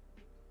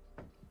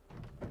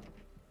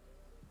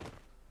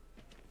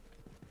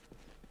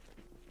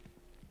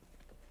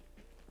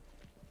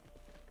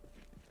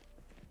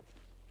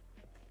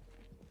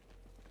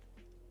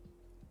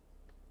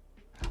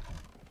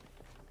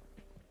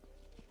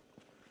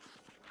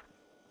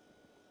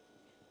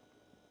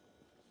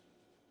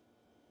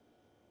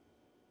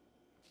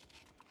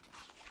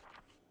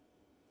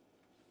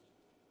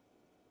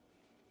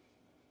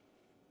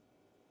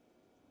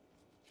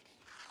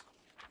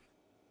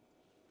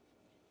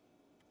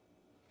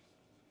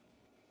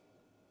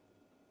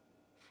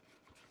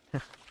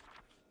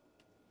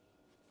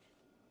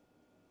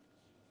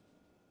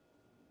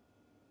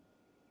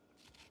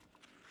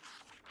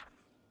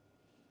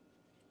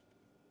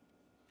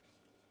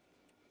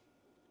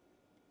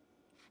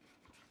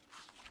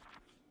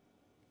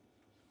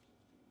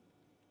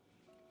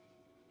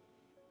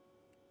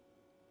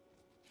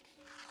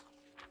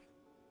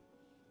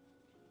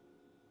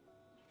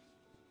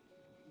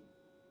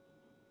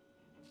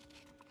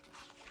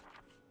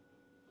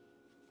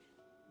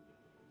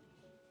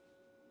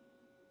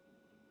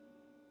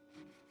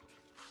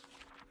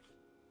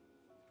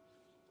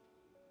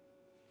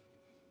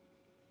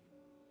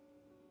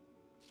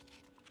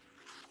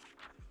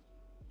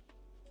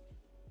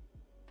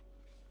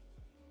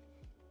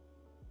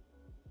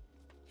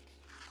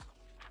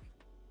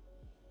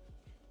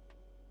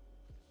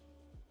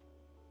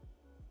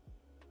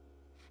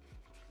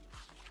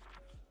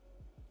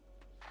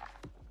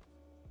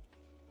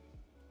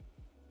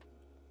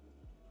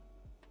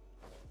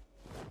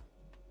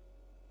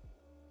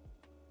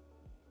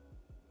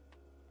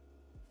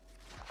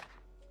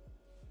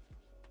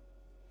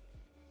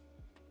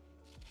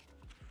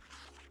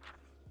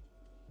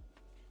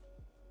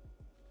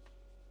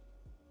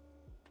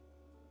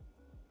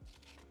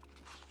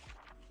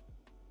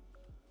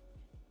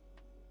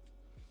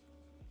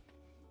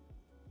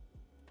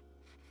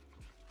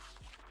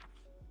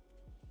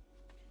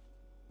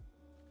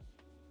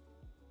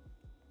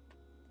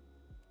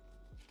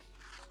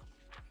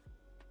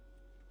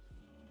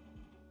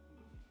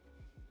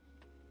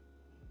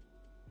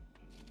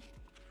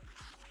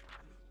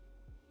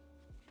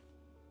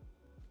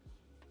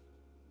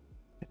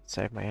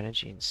 Save my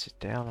energy and sit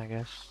down, I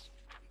guess.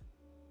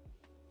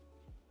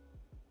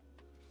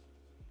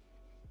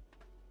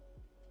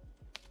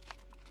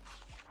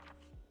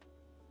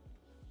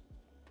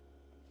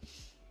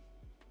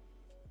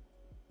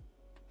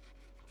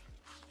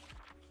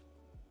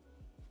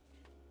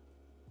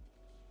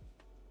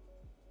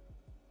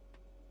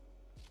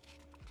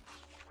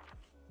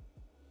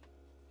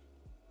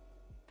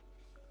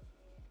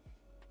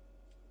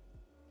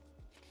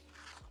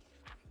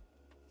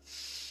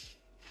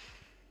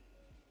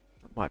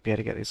 Might be able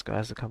to get these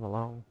guys to come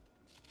along.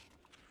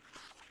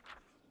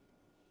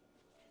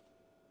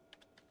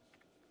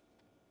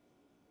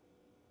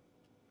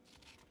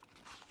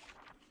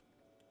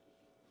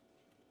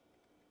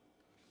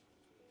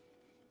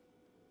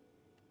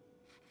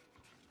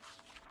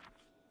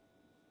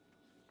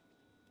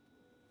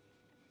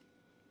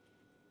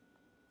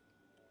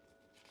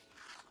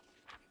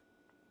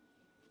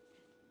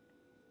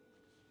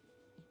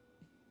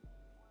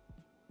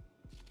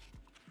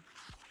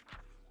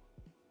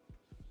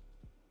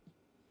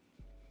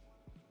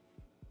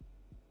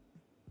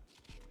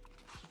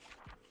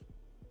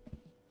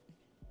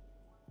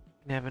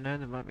 Never know,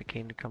 they might be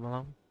keen to come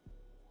along.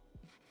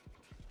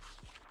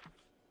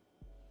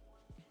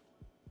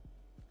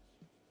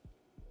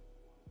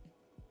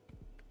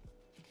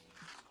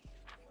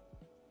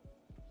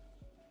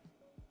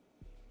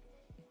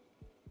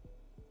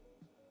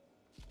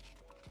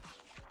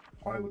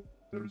 Pilot,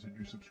 there is a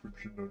new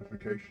subscription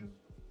notification.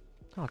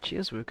 Oh,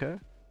 cheers, Wuko.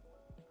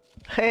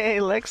 Hey,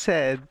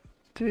 Lexhead!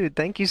 Dude,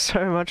 thank you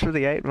so much for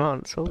the 8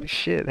 months. Holy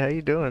shit, how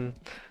you doing?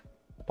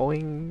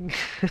 Boing.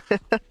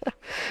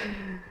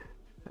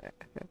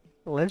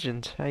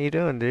 Legend, how you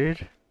doing,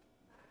 dude?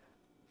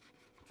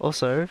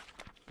 Also,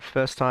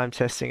 first time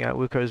testing out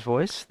Wuko's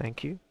voice.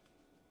 Thank you.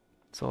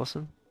 It's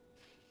awesome.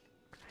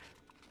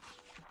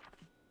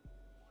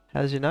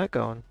 How's your night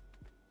going?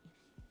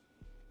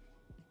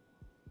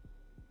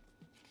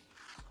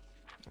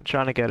 I'm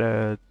trying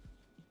to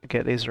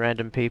get these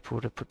random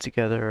people to put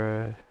together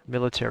a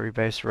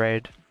military-based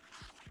raid.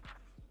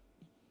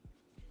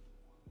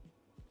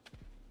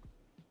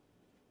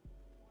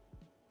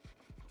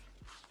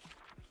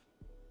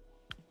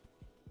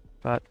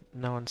 But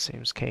no one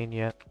seems keen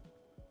yet.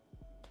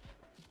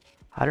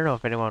 I don't know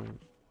if anyone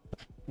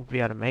will be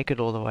able to make it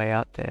all the way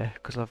out there,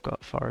 because I've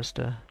got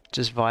Forrester.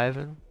 Just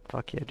vibing.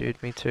 Fuck yeah,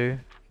 dude, me too.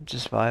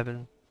 Just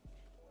vibing.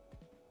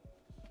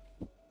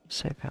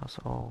 Safe house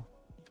all.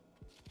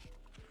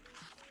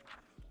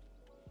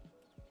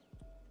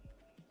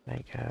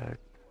 Make a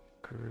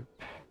group.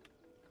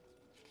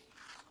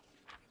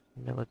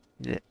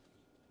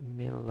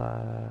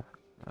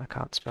 I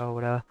can't spell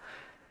whatever.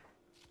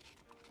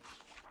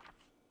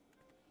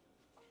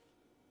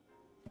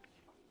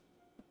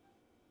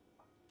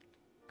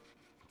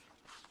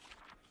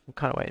 I'm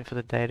kind of waiting for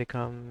the day to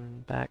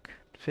come back.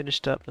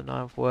 Finished up the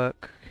night of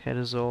work. Head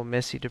is all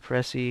messy,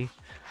 depressy.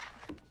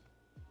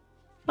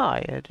 Oh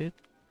yeah, dude.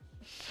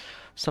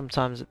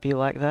 Sometimes it be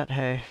like that,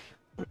 hey.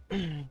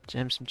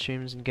 Jam some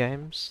tunes and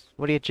games.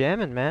 What are you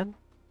jamming, man?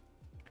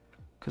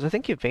 Because I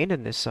think you've been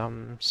in this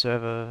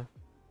server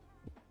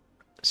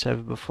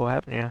before,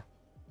 haven't you?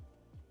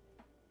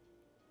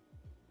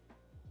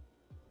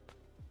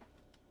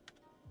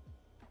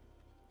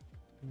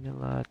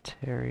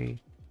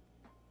 Military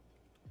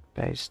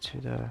base to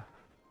the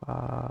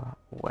far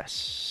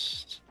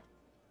west.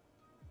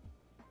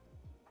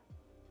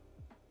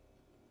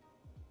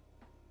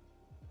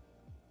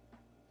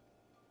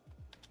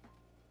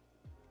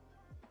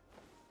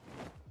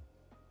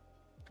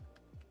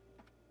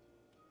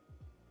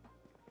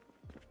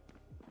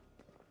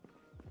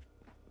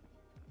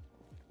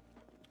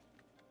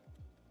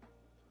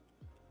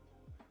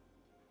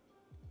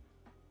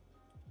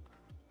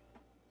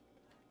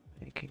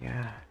 Making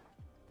a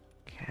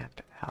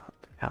camp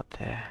out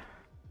there.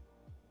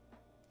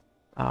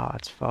 Ah,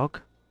 it's fog.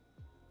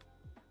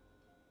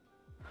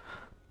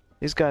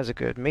 These guys are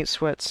good. Meat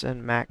Sweats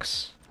and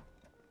Max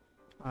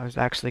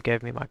actually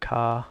gave me my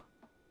car.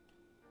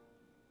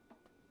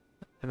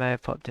 They may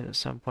have popped in at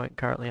some point.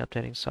 Currently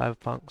updating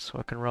Cyberpunk so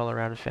I can roll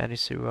around in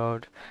Fantasy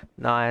World.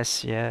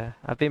 Nice, yeah.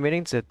 I've been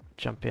meaning to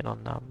jump in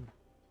on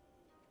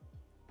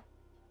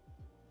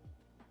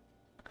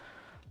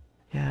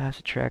yeah, it's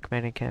a track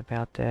main camp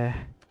out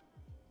there.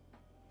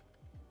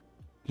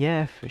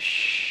 Yeah, for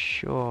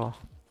sure.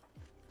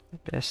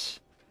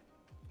 Best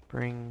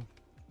bring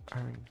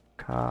own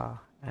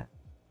car and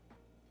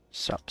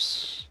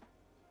sups.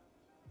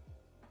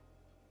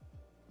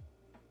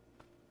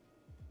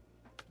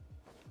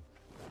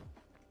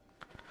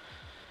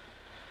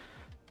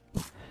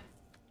 Through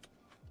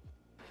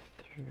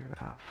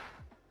our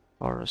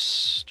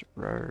forest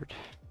road.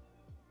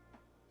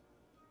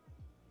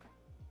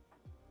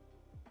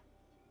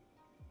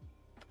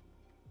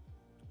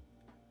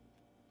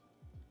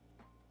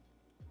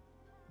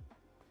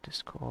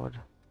 Discord.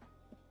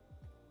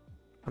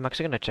 I'm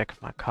actually gonna check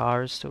if my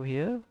car is still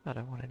here. I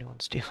don't want anyone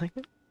stealing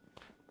it.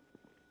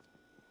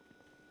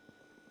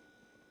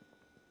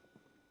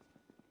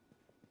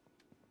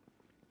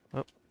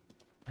 Oh,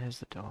 there's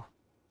the door.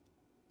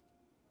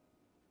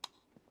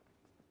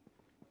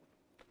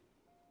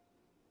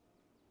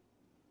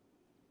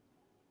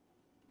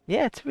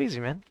 Yeah, too easy,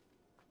 man.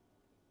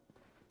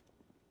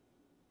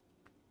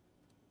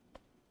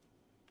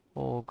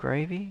 All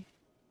gravy.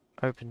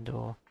 Open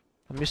door.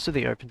 I'm used to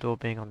the open door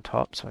being on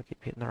top, so I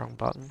keep hitting the wrong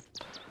button.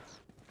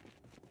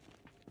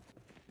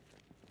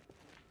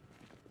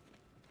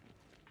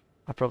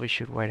 I probably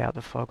should wait out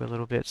the fog a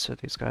little bit, so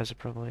these guys are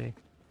probably...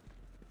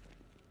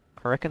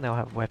 I reckon they'll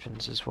have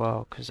weapons as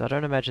well, because I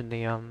don't imagine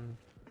the, I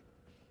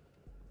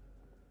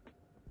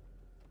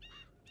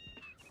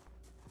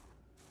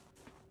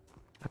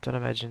don't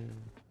imagine...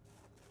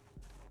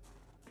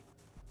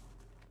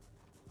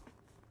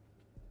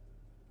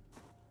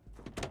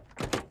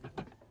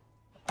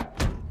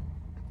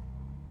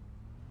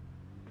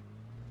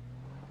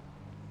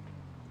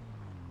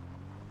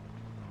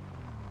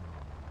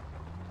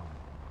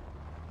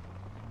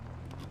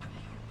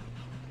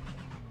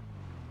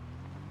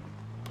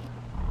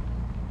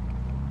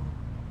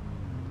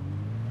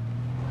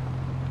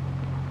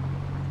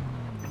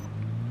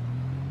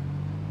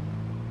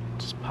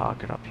 Just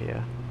park it up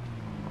here.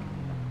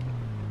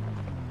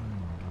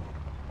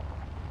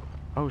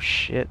 Oh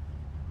shit.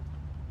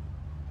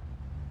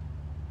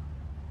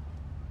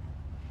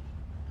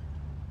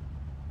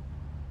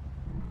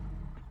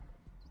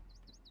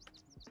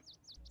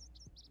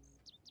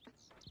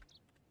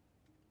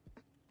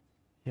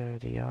 Yo,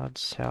 the yard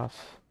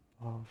south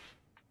of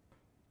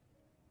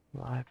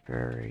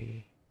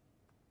Library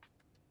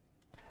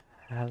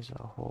has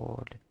a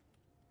horde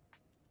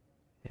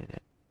in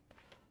it.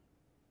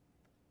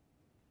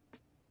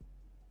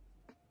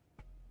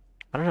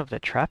 I don't know if they're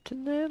trapped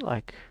in there,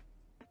 like...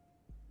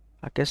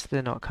 I guess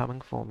they're not coming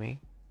for me.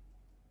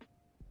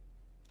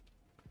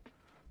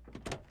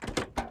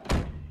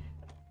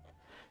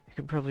 You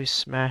can probably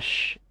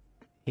smash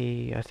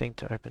E, I think,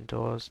 to open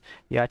doors.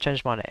 Yeah, I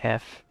changed mine to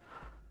F.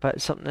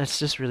 But something that's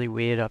just really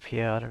weird up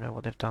here. I don't know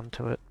what they've done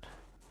to it.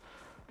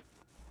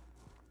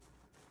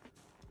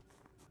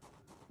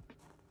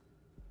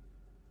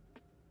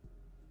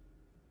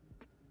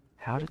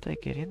 How did they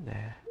get in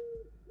there?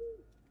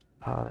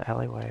 Oh, the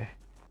alleyway.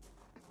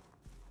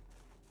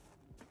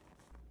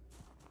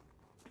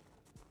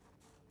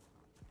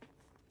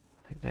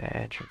 I think the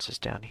entrance is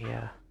down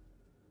here.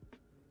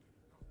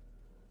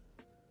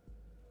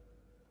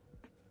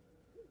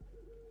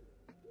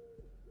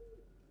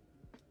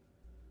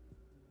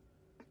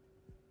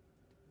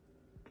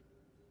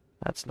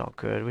 That's not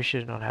good. We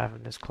should not have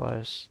him this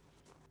close.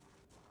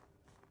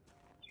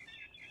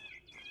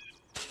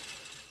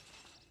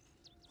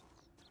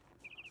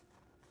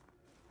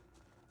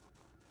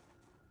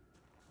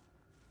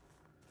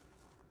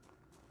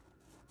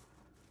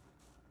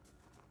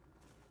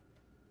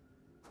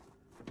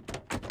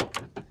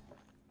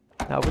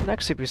 Now, I wouldn't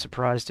actually be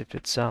surprised if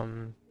it's,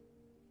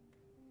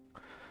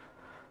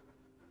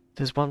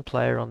 there's one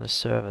player on this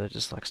server that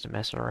just likes to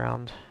mess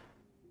around.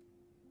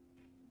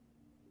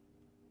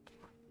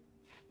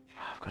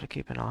 I've got to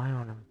keep an eye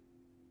on him.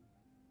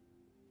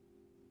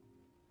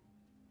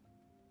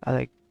 I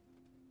think...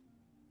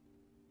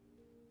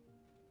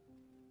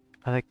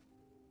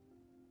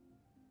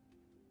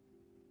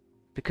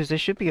 Because there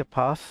should be a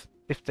path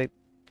if they...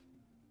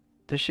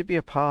 There should be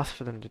a path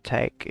for them to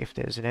take if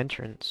there's an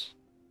entrance.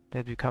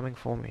 They'd be coming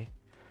for me.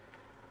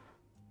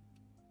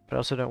 But I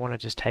also don't want to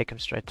just take him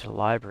straight to the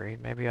library.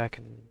 Maybe I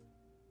can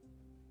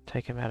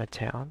take him out of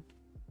town.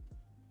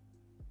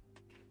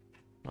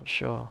 Not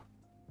sure.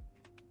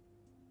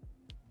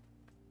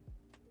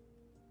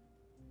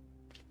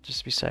 Just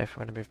to be safe,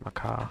 I'm going to move my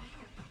car.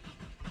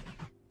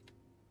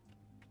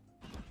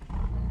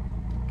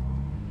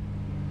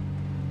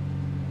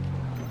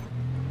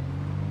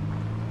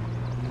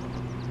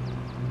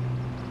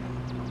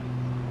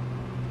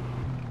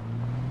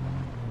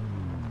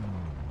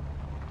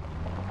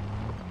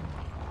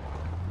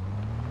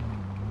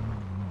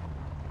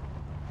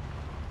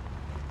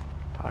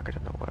 Park it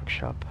in the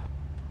workshop.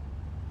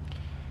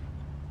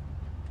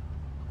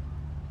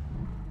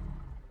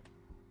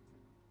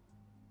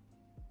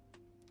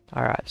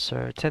 Alright,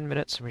 so 10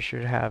 minutes and we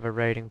should have a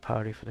raiding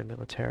party for the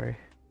military.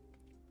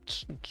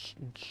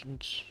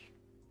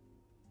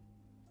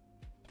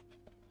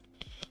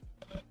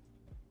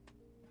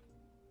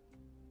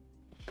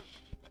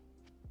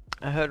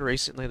 I heard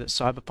recently that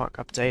Cyberpunk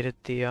updated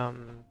the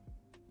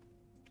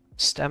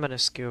stamina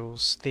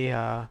skills,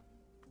 the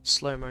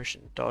slow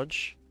motion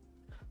dodge.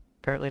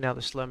 Apparently now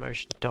the slow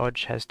motion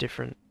dodge has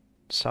different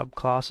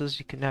subclasses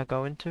you can now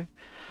go into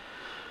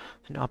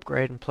and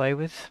upgrade and play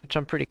with, which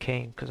I'm pretty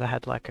keen because I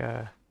had like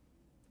a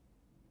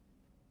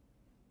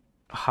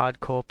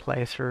hardcore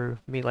playthrough,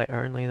 melee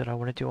only, that I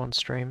want to do on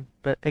stream,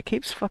 but it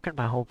keeps fucking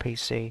my whole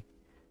PC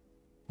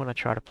when I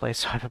try to play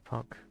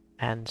Cyberpunk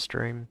and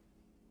stream.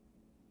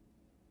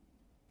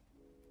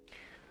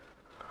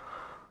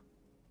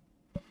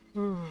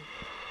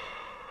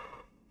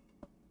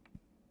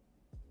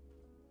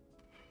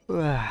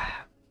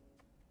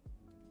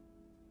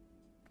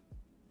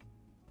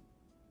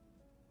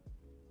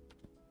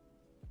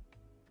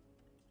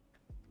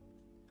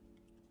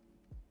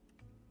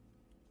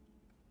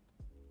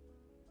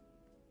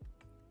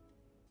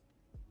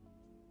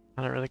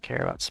 I don't really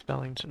care about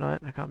spelling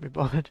tonight, I can't be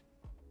bothered.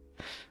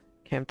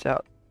 Camped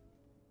out.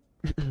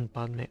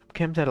 Pardon me. I'm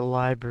camped at a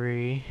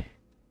library.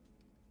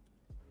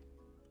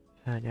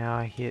 And now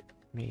I hit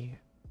me.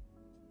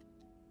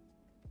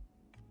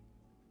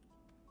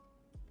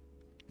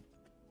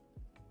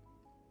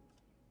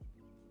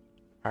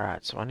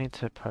 Alright, so I need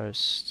to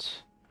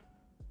post...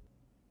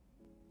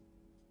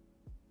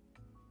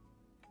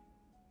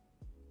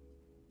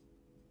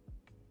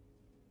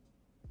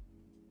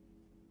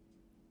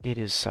 It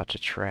is such a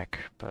trek,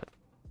 but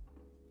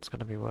it's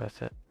gonna be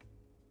worth it.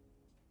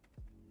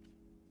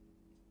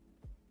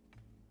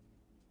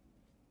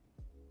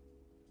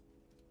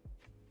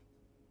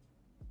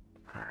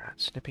 Alright,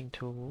 snipping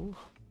tool.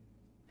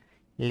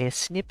 Let's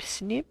snip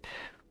snip.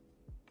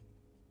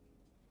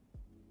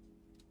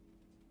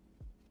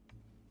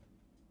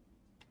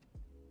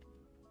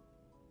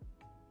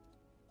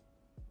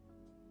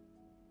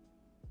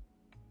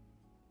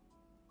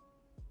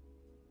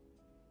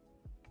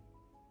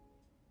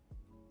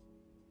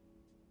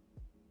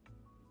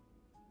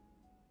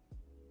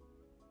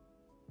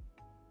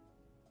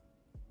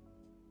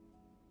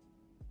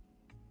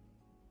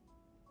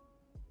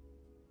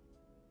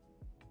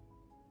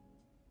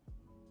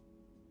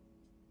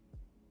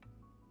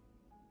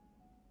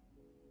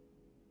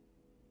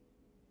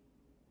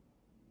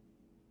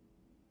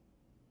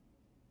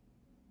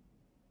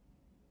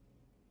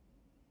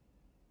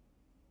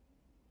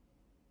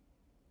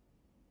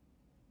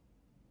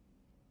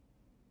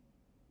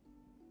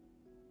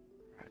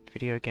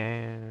 Video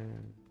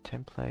game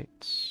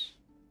templates.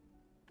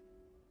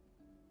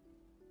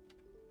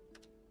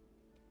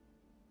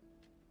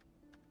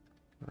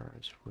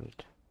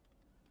 Rosewood.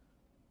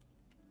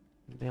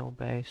 Mill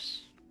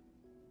base.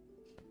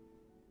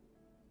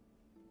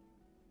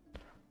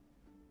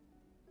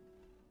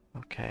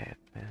 Okay,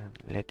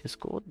 let is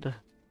good.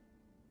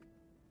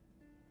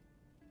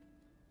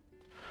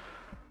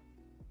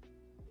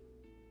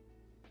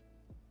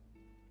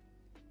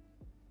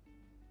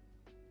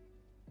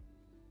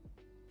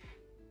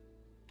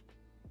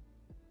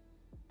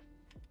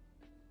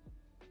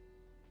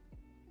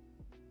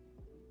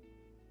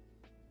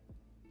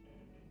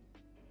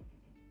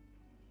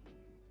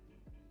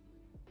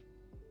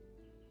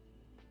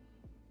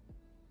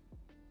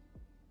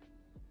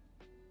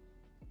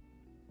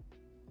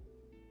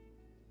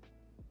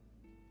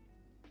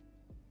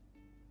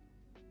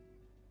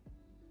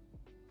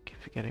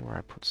 Keep forgetting where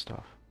I put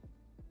stuff.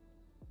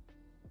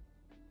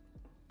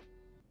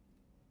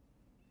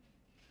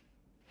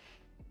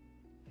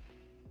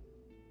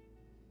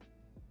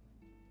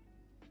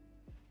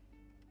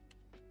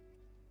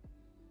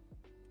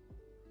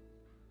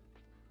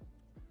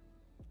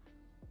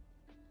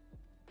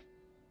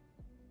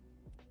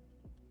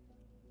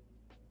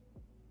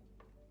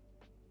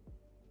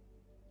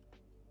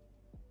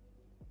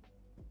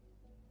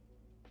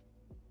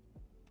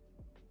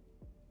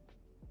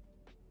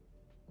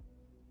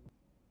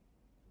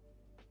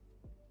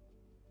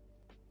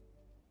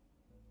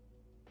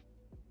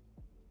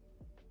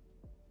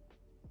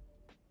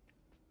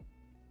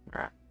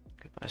 Alright,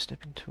 goodbye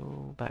stepping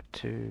tool, back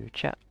to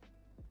chat.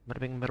 Bada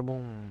bing bada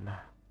boom.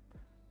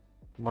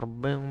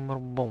 Bada bing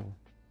bada boom.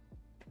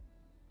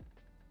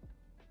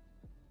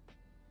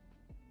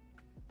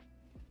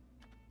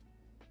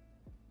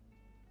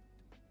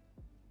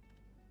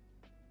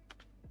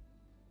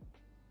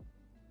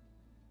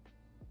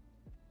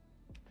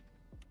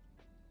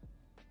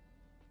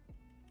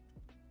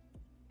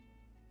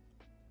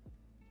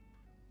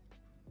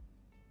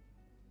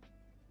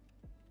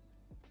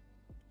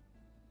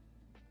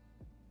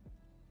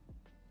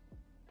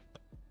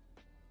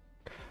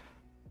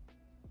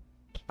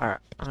 Alright,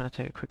 I'm gonna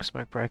take a quick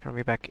smoke break and I'll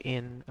be back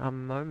in a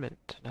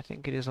moment. I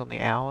think it is on the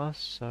hour,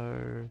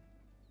 so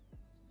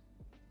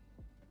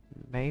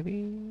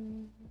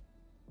maybe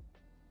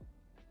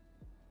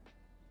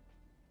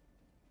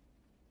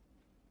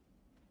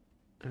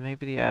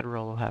the ad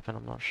roll will happen,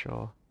 I'm not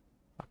sure.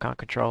 I can't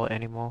control it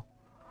anymore.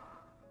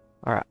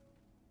 Alright,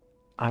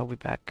 I'll be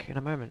back in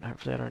a moment.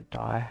 Hopefully I don't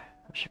die.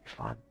 I should be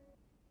fine.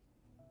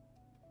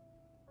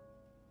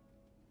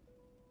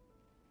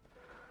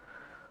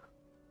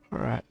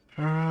 Alright,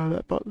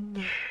 that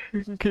button.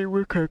 You can keep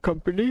with her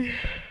company.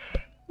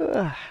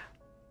 Where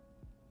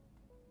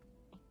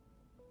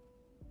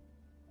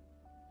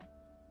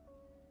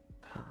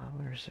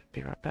is it?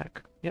 Be right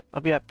back. Yep,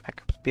 I'll be right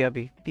back.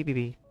 BRB.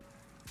 BBB.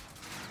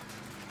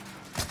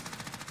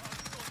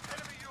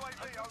 Enemy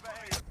UAV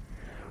overhead.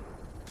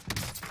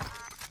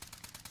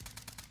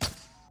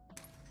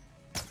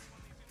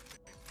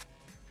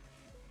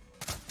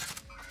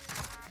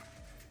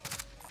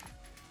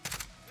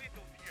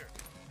 Lethal here.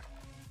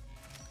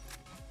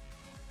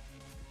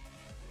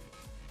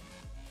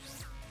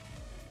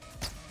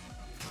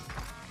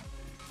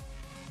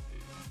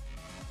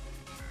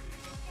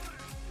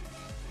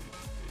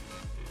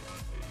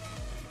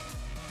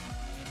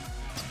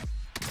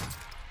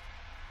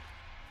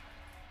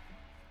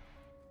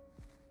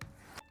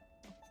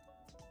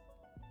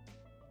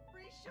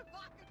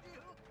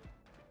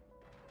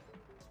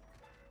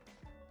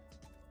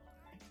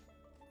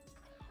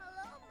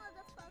 Hello,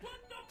 motherfucker.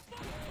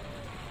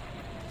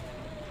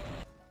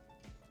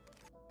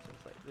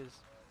 Stuff like this.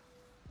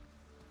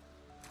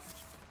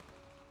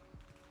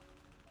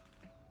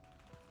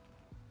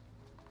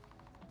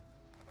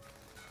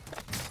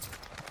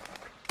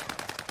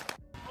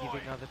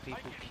 Giving other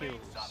people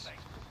kills.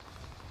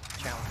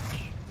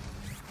 Challenge.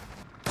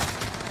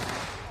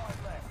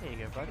 There you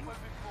go, buddy.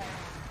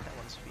 That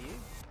one's for you.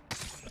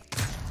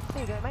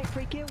 There you go, mate.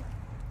 Free kill.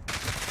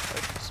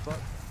 Open spot.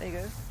 There you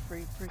go.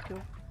 Free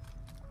kill.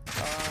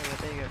 Oh yeah,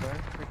 there you go, bro.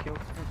 Free kill.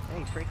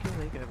 Hey, free kill.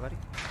 There you go, buddy.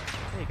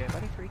 There you go,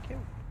 buddy. Free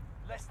kill.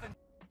 Less than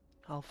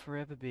I'll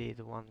forever be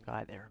the one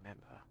guy they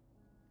remember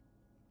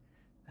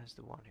as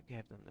the one who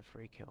gave them the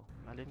free kill.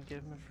 I didn't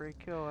give him a free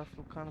kill. I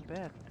feel kind of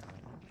bad now.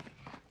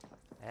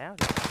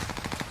 Howdy.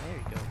 There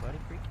you go, buddy.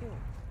 Free kill.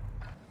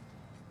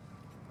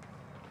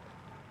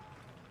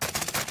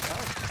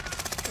 Oh,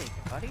 there you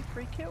go, buddy.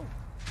 Free kill.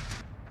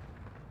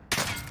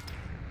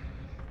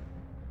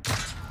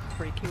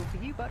 Free kill for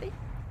you, buddy.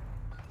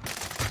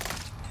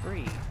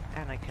 Free,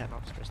 and I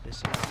cannot stress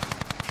this enough.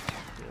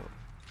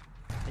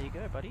 There you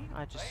go, buddy.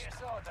 I just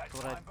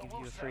thought I'd give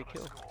you a free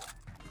kill.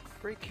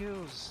 Free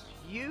kills.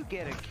 You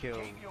get a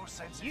kill.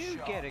 You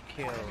get a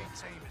kill.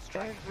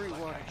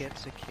 Everyone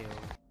gets a kill.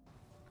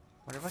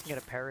 Wonder if I can get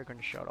a Peregrine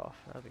shot off.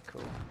 That'd be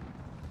cool.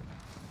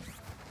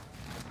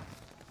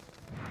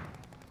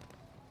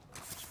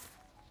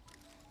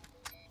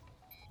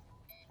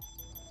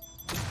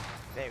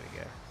 There we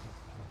go.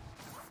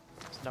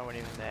 There's no one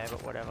even there,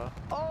 but whatever.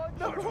 Oh,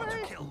 no Hard one to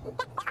way! kill.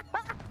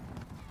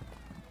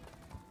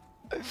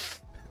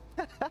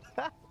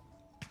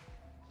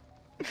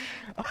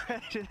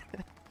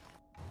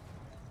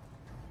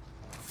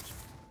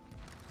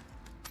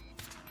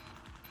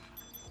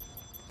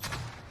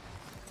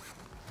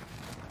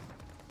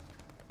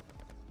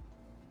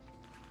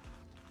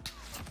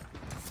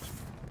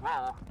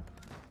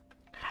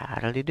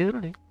 Howdy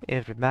doodly,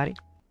 everybody.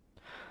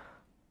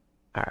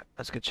 Alright,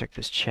 let's go check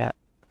this chat.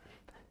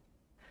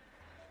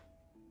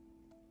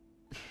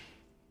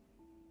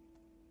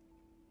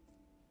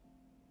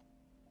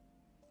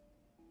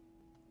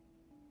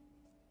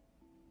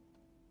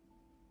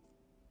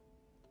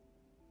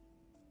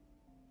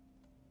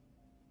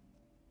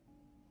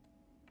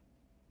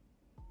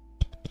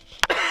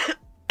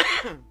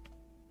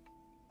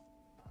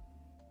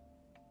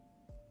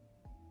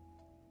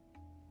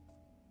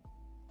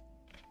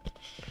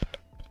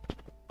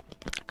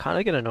 Kind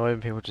of get annoyed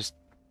when people just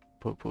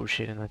put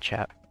bullshit in the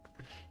chat.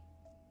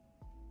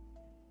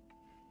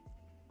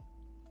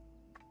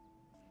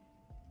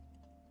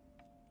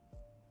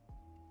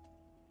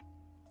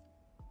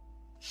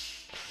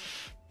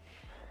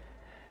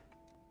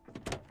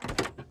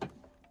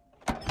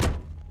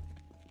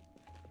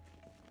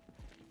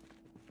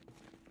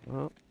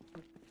 Well.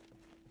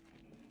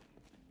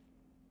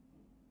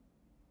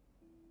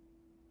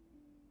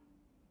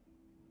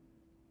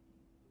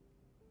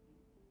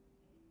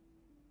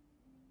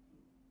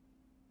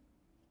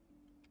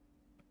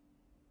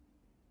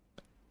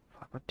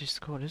 What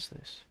Discord is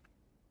this?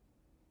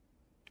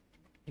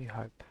 You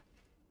hope.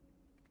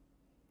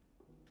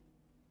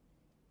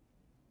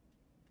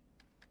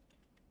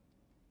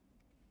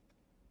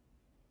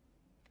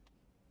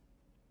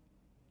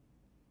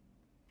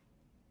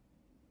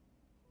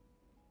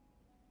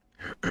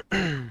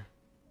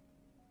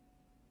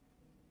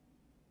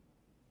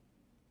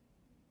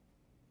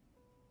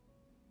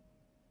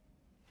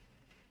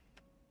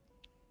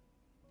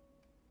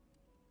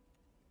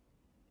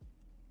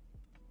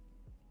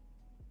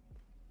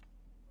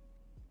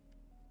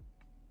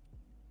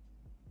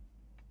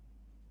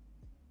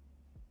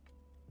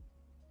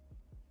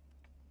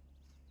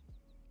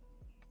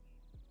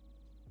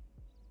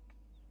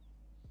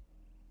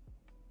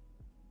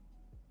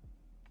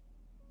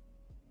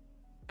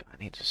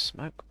 I need to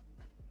smoke.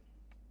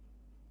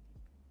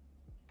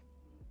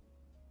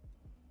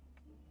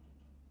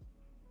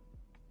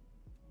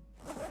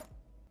 There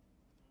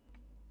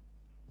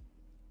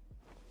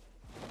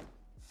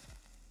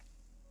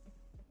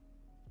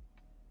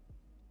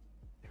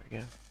we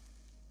go.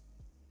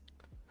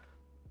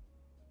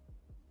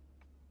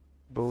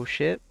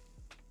 Bullshit.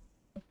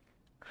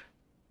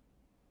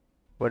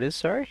 What is,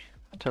 sorry?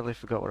 I totally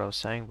forgot what I was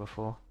saying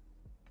before.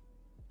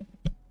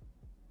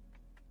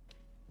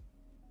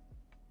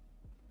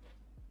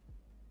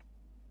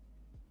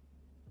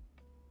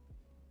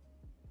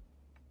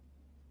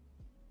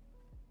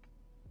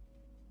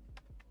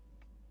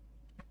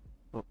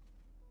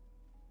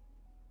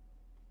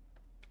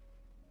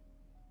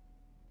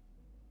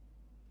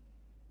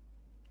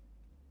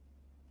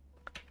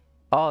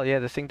 Oh yeah,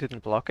 the thing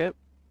didn't block it.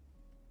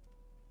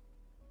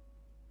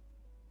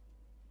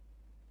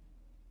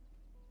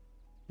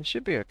 It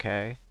should be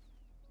okay.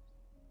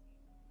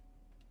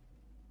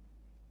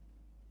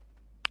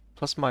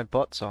 Plus my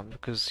bot's on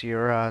because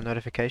your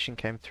notification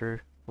came through.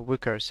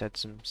 Wiko said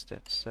some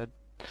steps, said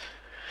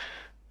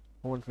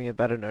warned me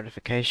about a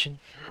notification.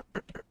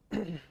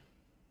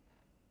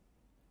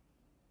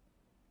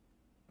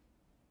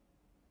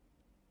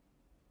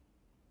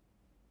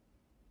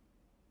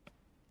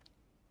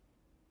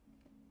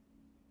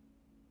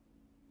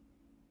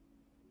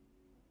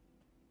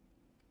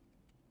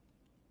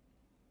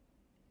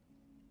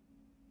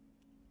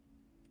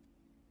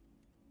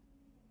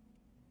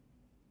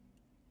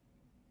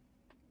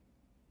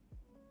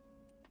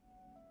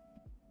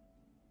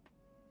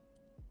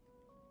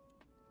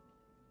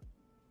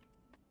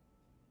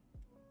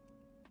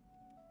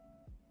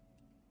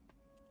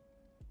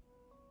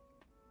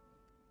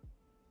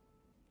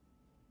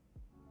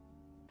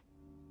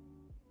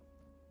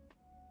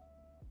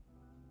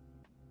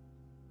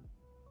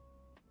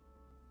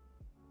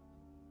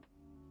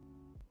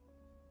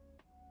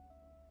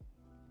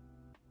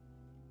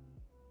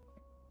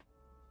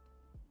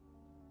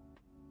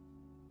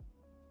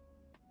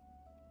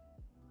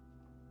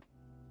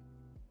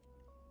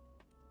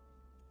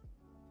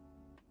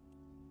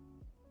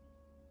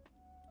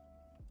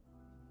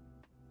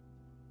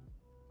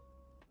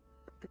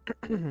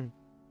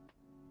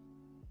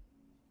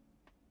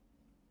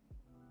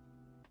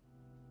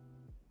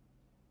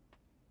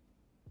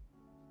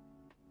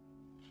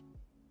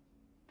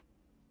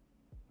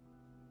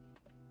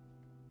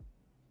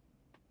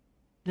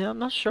 Yeah, I'm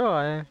not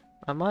sure.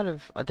 I might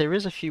have. There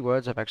is a few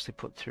words I've actually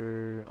put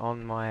through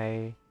on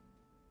my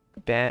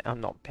ban.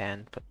 I'm not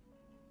banned, but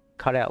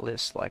cut out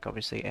list, like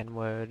obviously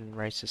N-word and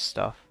racist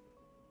stuff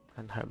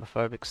and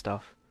homophobic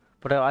stuff.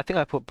 But I think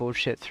I put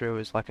bullshit through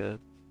as like a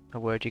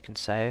word you can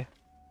say.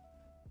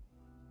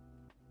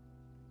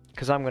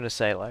 Because I'm gonna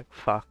say like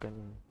fuck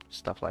and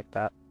stuff like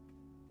that.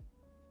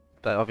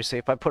 But obviously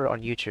if I put it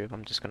on YouTube,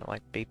 I'm just gonna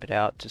like beep it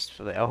out just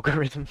for the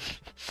algorithm.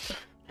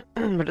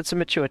 But it's a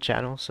mature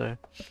channel, so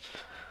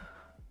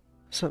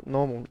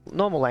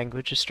normal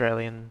language,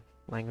 Australian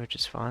language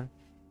is fine.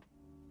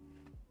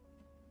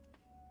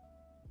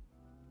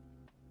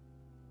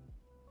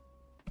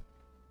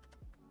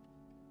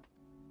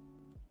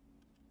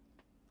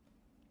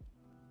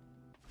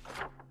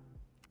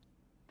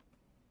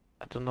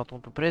 I do not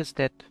want to press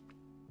that.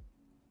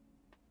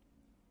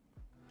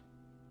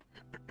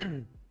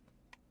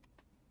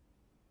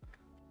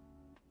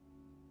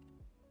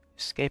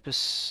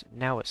 Escapus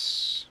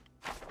Nowis.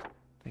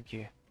 Thank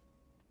you.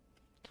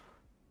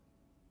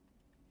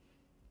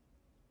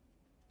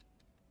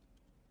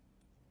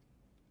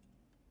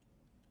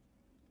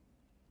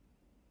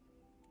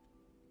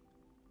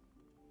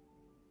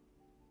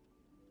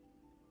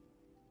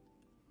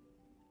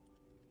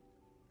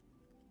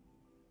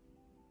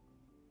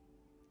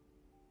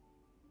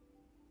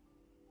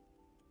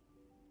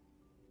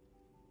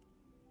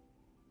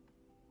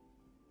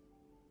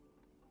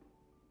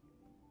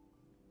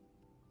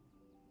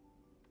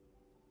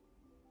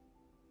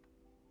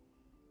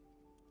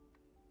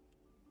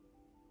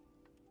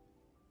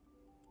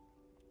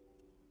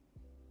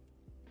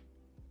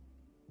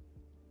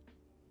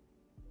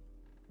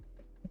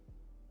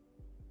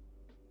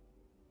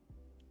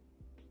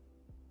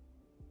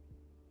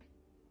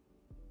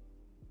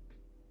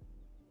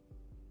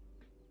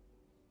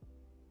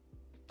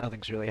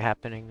 Nothing's really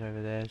happening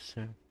over there,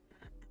 so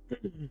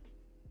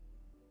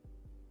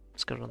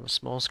let's go on the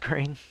small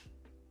screen.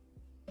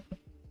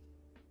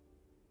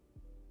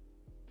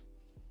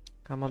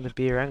 I'm on the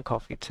beer and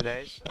coffee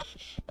today, so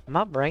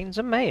my brain's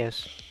a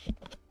mess.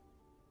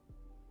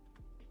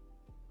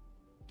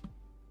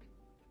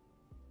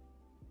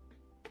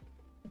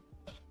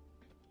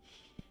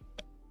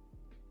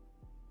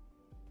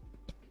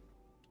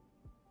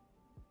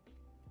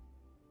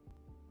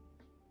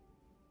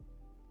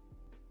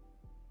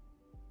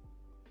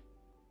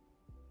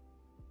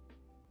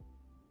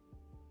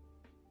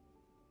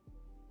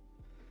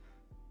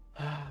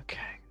 Okay,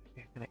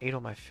 I'm gonna eat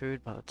all my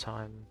food by the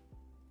time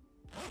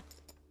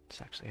this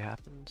actually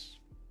happens.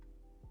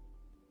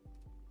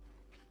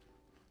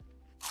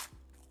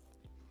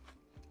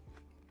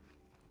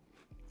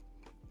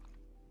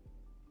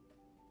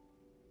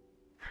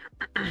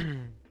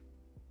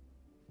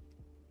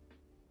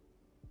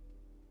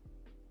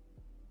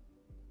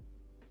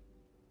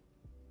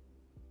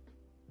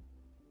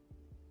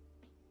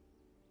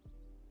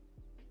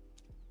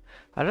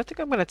 I don't think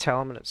I'm gonna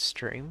tell him when it's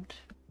streamed.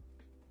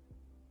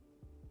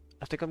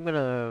 I think I'm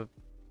gonna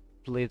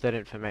leave that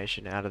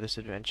information out of this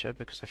adventure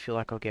because I feel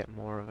like I'll get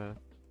more of a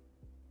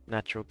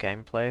natural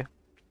gameplay.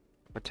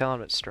 If I tell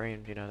them it's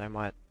streamed, you know, they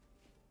might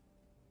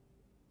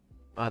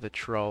either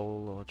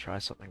troll or try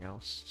something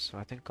else. So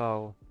I think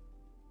I'll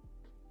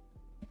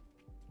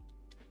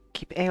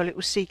keep our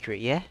little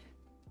secret, yeah?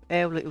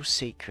 Our little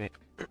secret.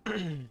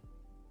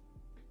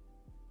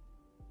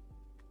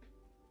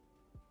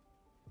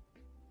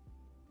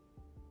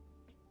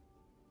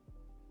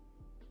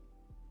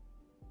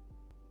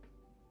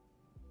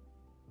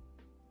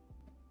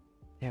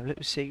 Our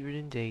little secret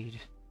indeed.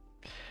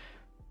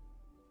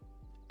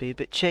 Be a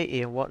bit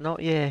cheaty and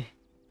whatnot, yeah.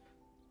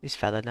 This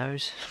fella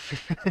knows.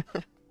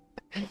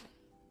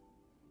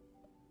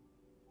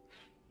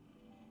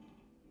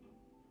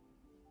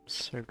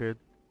 So good.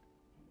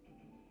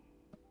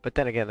 But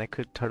then again, they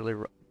could totally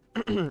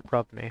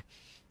rob me.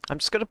 I'm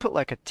just gonna put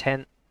like a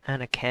tent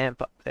and a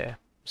camp up there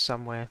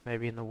somewhere,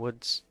 maybe in the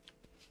woods.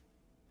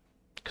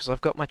 Because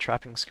I've got my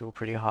trapping skill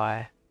pretty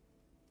high.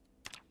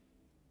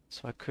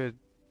 So I could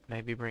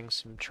maybe bring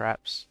some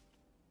traps.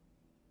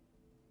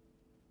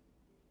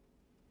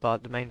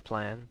 But the main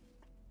plan,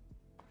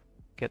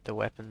 get the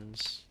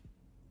weapons,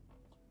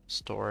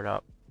 store it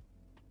up.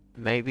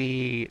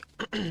 Maybe,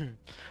 I'm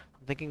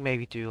thinking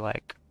maybe do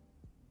like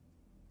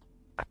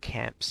a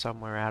camp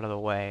somewhere out of the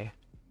way.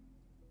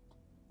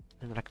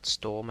 And then I can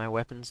store my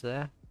weapons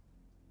there.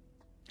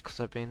 Because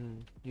I've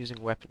been using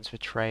weapons for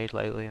trade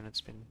lately and it's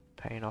been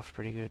paying off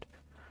pretty good.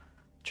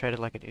 Traded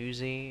like an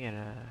Uzi and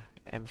a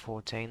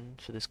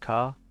M14 for this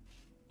car.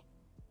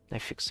 They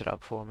fixed it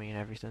up for me and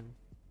everything.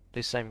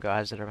 These same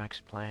guys that I'm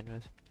actually playing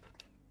with.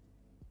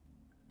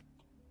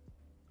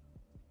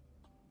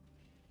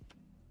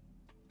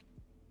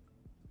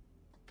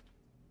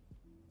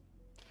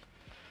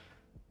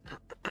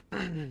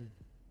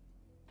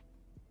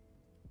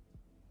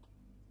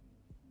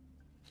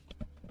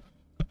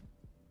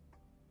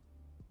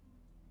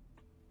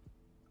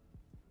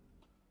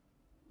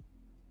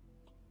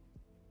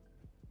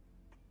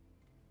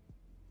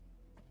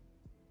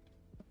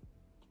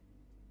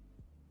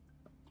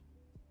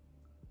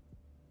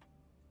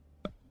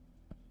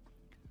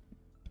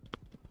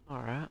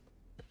 Alright.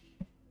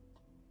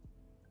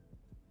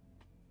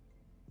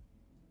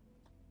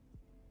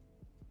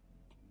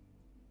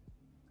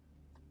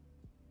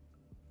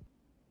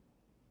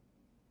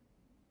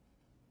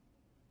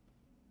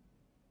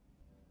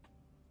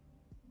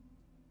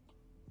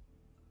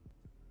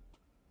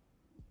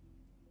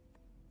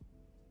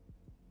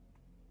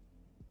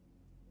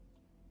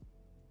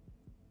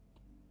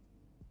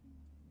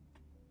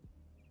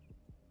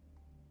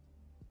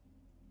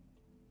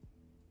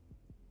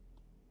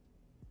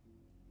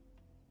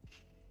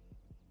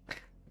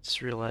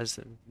 just realized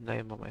the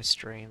name of my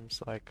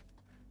streams, like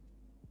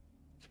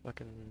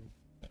fucking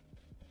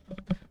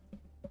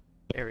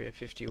Area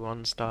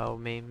 51 style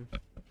meme.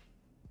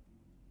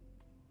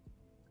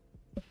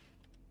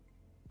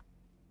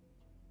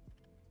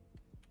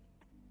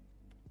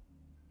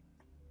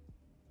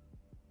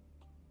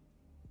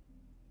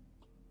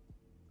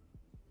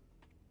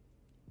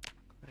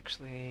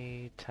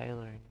 Actually,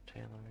 tailoring.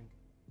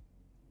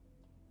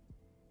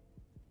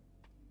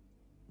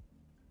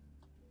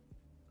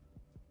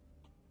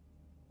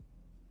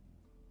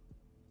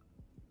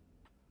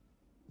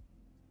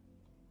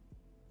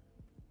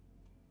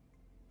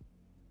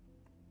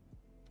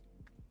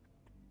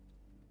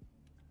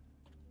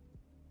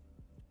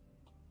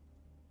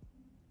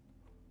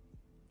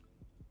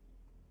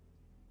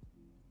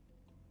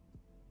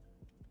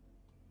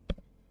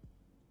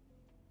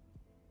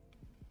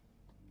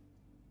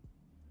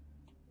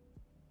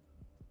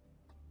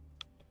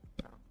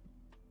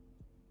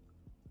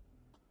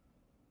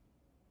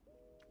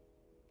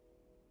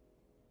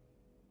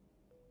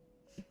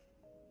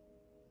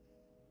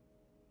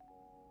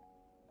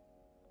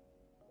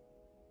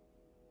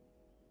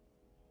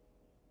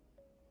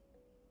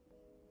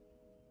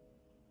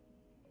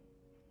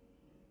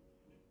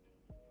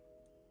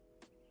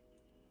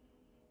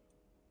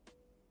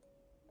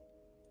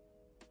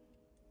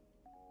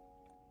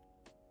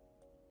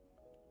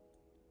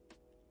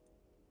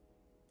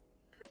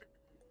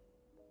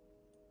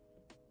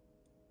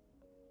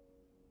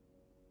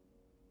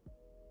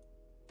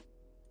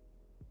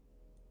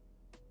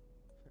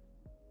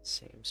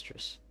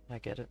 Seamstress, I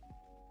get it.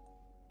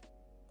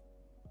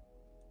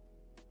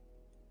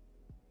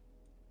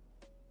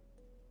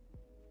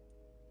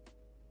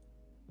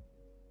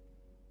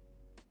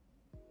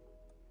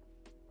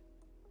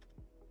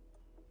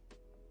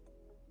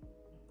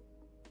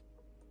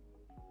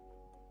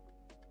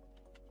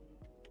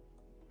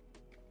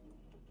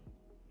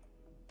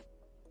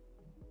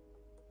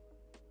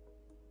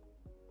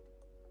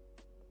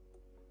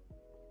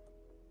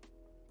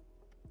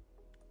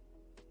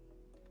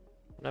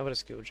 I know what a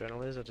skill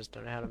journal is, I just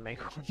don't know how to make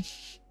one.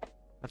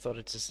 I thought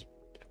it just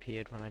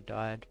appeared when I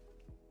died.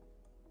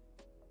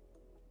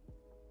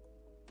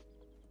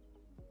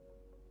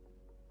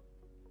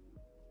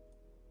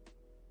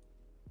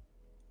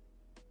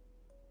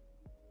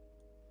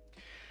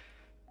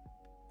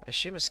 I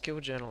assume a skill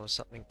journal is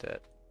something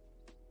that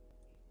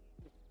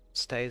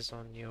stays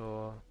on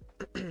your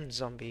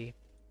zombie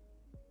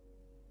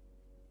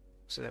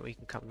so that we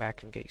can come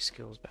back and get your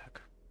skills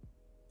back.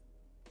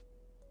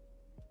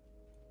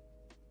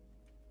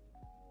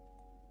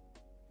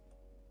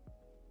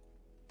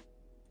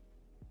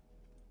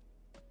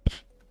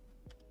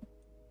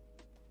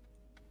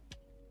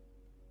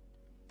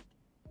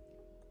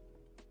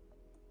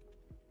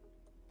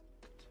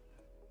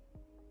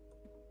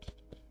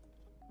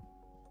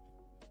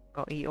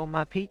 I'll eat all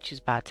my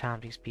peaches by the time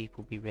these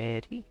people be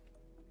ready.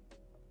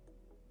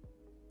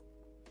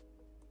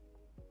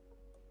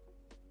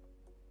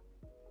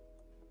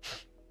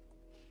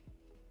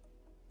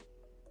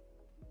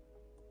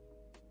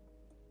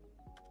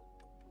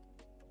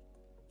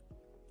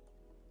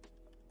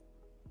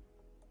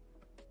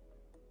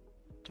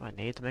 Do I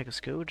need to make a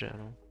skill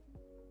journal?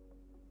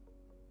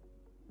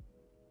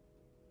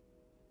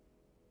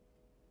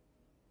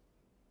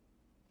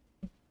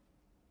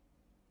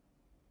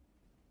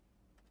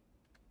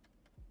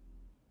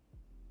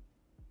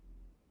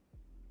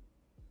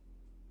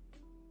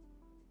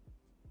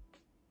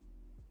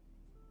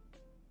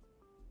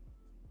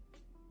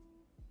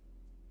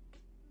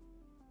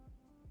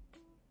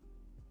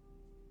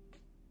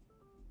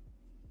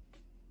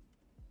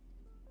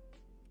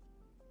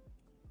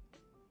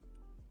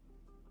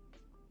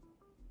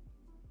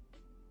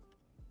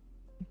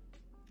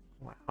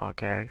 Wow,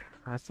 okay,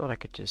 I thought I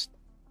could just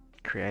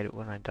create it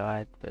when I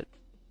died, but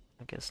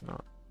I guess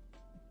not.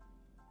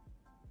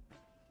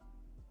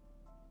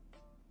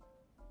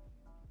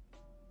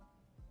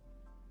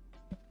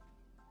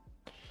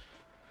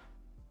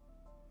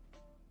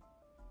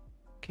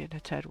 Getting a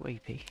tad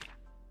weepy.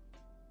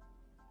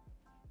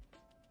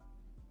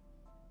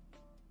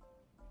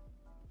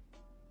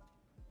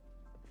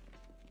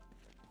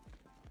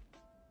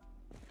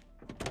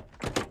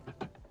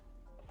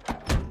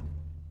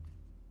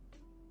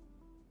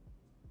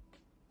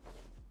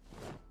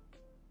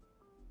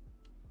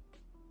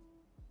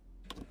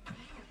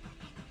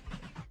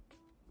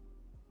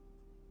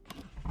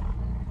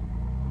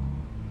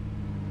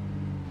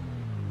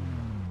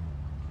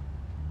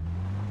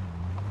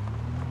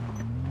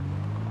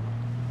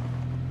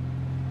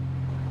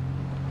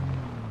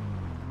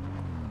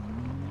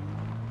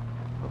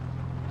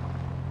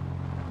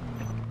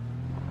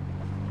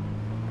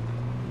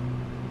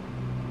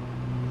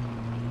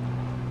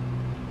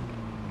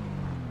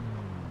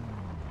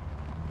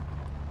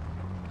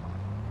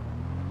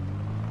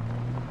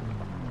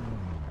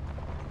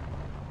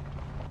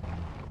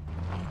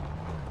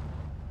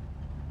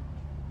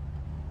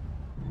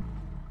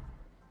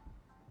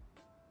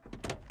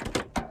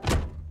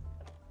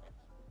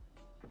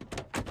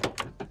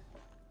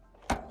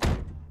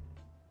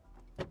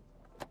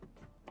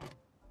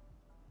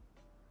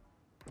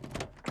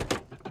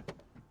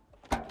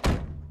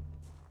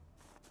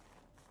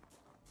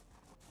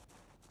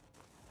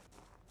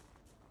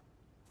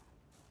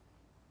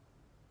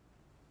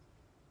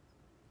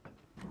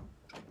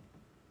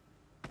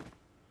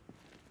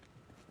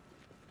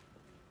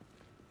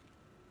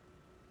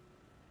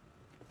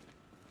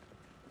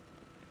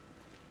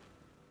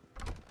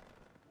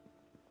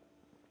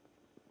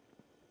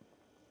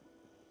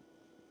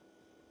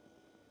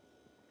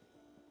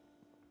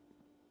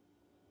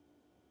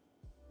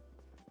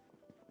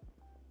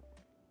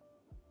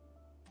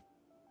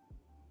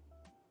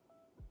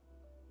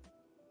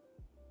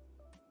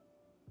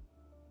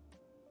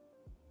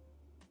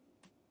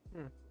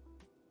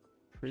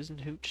 Prison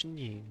Hooch and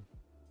you.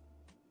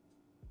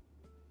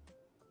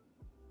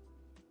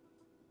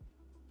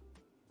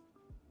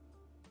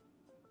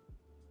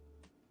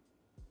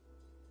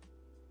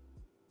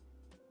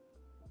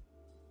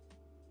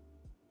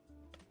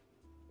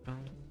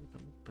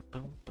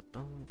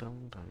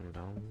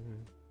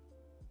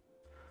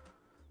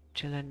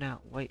 Chilling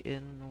out,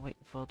 waiting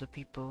for the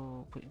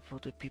people,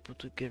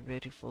 to get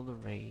ready for the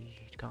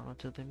raid. Going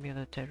to the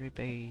military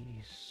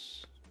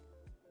base.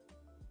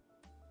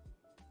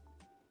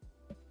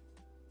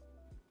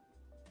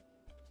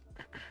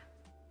 I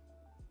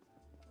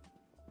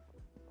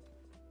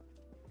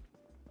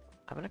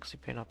haven't actually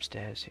been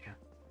upstairs here.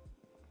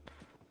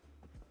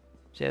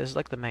 So yeah, this is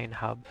like the main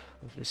hub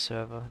of this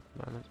server at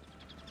the moment.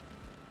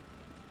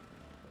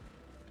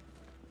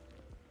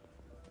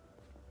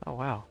 Oh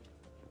wow.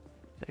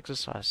 The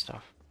exercise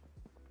stuff.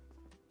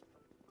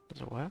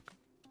 Does it work?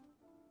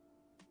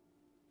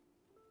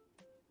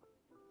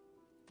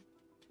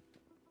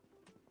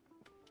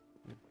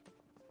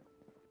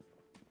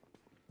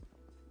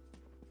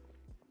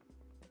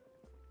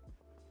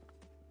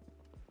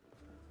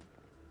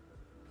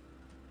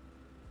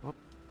 Whoop.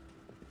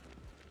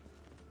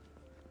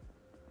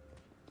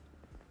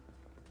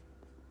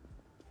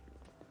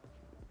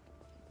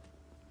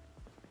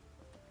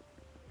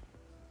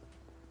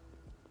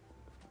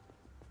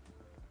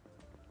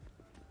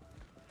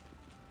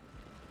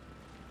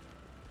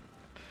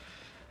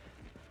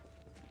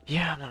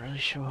 Yeah, I'm not really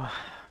sure.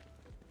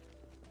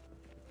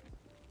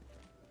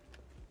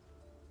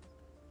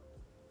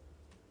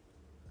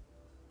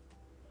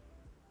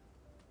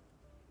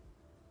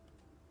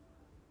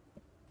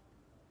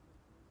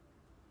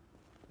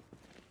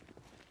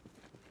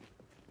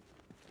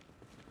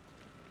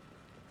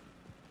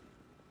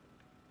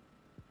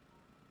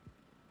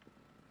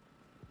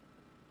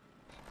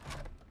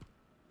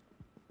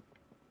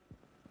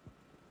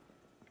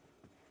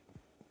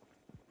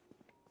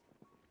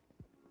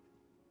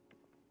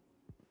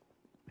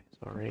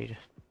 So read.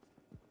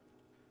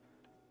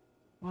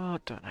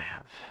 What don't I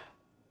have?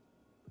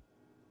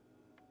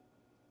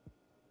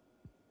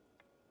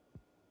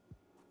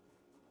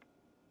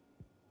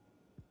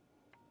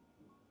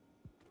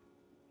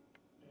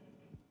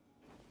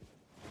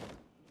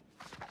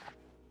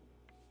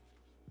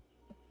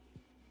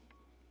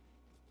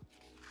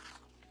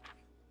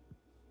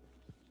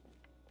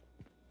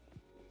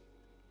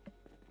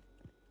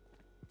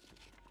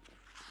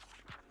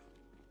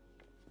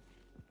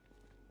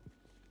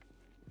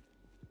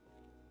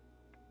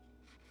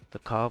 The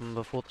calm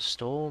before the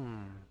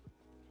storm.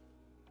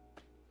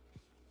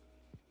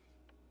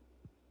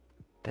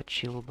 The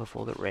chill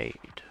before the raid.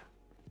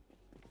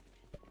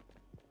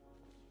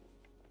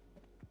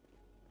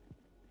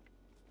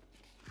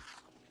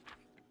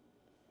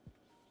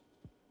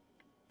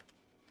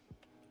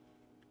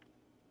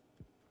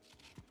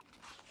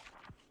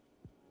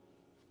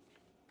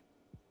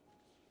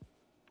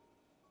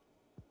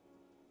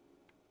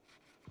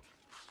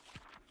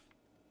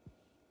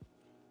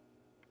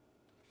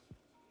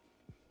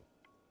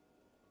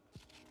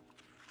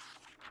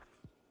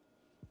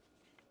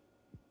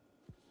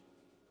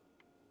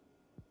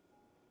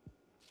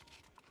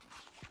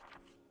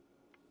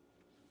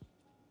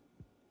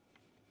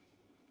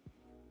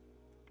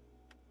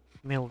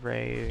 Mill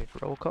raid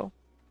roll call.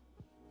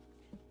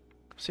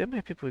 See how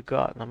many people we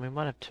got, and we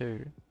might have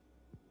two.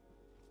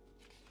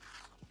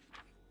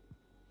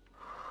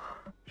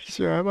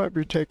 So I might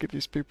be taking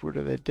these people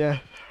to their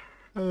death,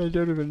 and they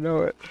don't even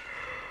know it.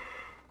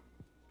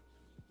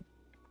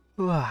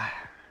 Why?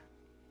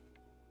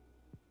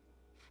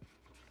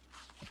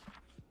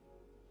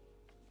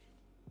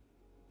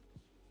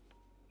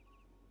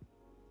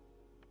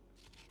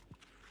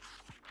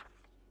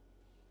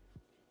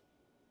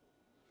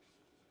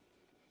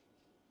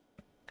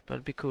 But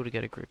it'd be cool to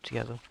get a group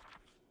together.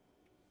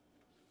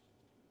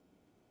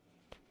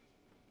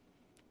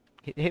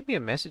 Hit me a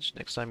message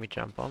next time you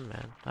jump on,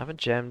 man. I haven't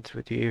jammed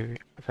with you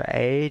for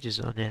ages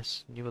on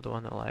this. You were the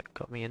one that like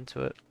got me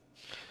into it.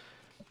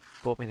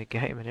 Bought me the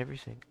game and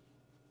everything.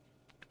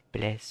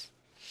 Bless.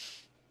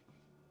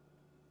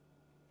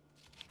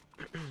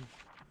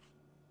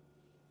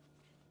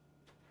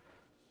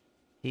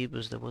 He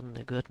was the one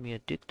that got me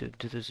addicted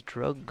to this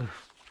drug.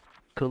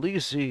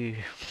 Khaleesi.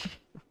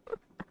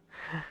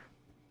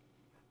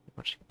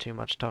 Watching too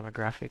much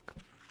tomographic.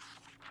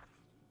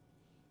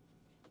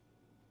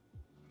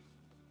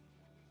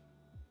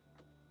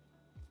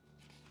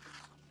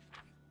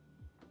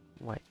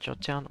 Wait, jot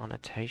down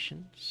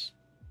annotations?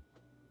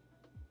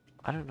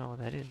 I don't know what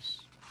that is.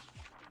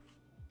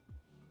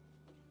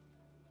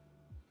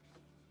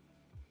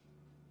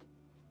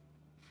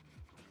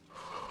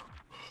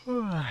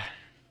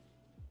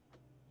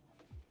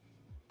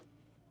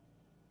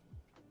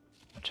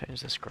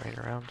 Change this grade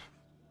around.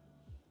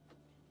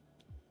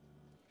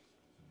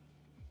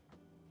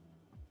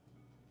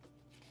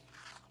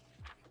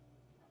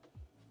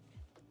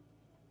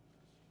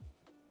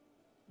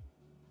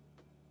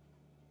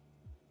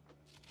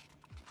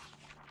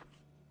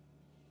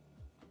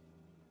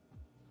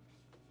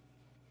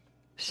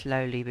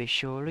 Slowly but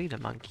surely, the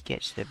monkey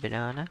gets the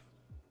banana.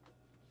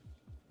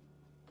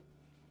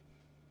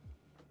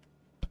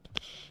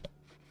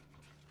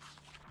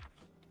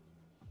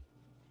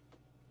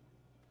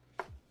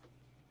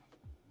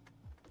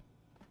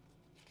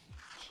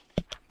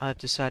 I've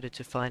decided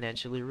to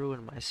financially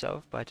ruin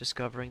myself by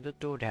discovering that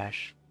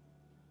DoorDash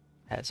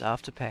has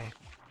Afterpay.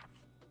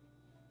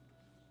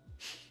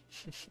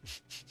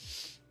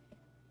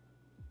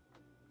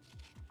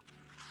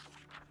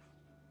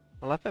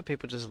 I love how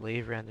people just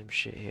leave random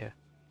shit here.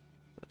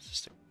 It's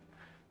just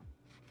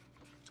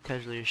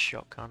casually a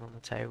shotgun on the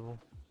table.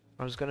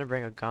 I was gonna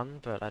bring a gun,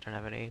 but I don't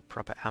have any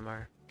proper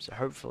ammo. So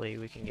hopefully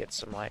we can get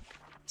some like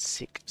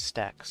sick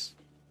stacks,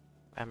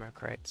 ammo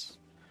crates.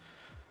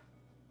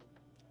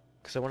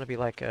 Because I want to be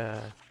like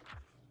a...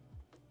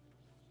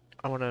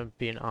 I want to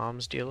be an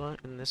arms dealer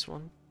in this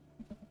one.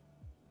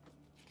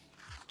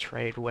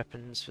 Trade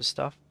weapons for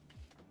stuff.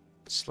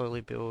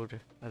 Slowly build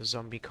a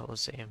zombie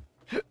coliseum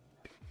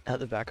at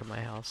the back of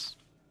my house.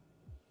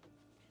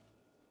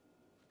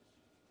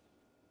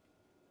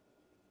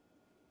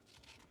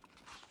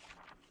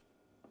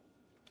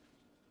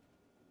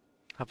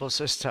 I've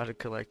also started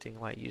collecting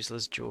like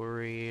useless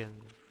jewelry and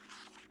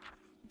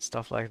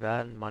stuff like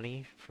that, and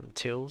money from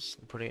tills,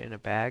 and putting it in a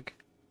bag.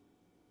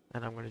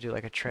 And I'm gonna do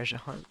like a treasure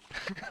hunt.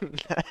 And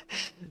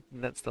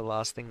that's the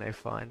last thing they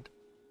find.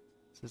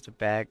 It's just a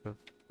bag of,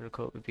 what do you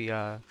call it, would be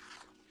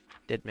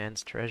dead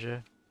man's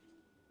treasure.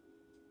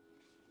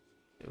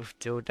 With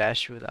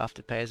DoorDash with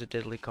Afterpay as a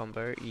deadly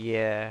combo.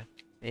 Yeah,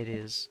 it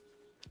is.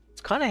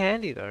 It's kind of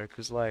handy though,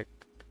 because like,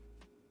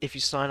 if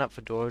you sign up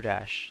for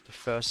DoorDash, the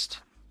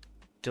first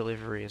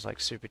delivery is like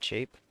super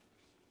cheap.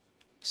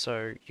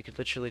 So you could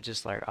literally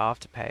just like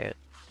Afterpay it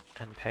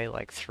and pay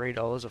like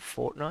 $3 a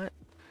fortnight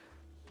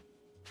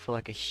for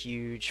like a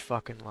huge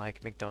fucking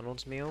like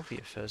McDonald's meal for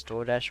your first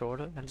DoorDash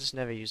order, and just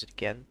never use it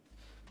again.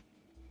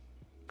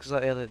 Because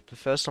like the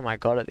first time I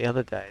got it the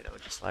other day, they were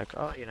just like,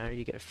 oh, you know,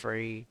 you get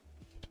free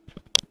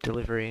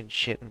delivery and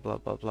shit and blah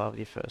blah blah with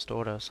your first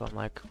order. So I'm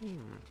like,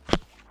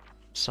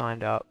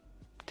 signed up,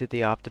 did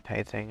the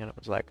Afterpay thing, and it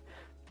was like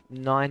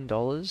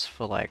 $9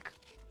 for like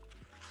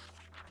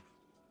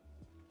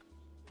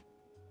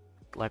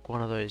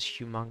one of those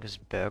humongous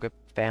burger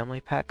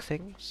family pack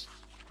things.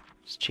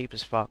 It's cheap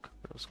as fuck,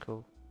 but it was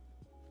cool.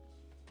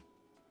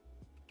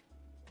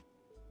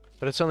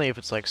 But it's only if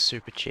it's like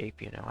super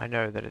cheap, you know. I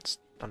know that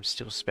I'm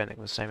still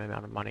spending the same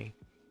amount of money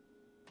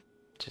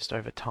just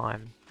over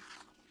time.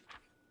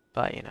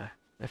 But, you know,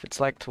 if it's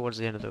like towards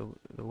the end of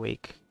the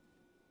week,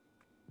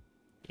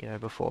 you know,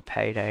 before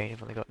payday, and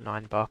you've only got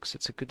 $9,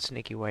 it's a good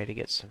sneaky way to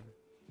get some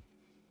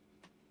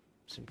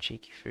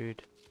cheeky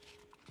food.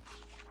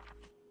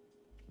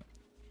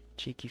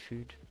 Cheeky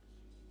food.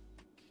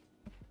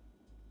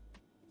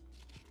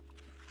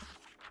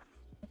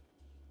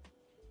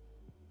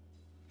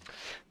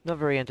 Not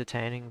very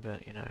entertaining,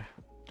 but you know,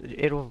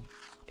 it'll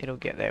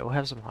get there. We'll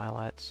have some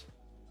highlights.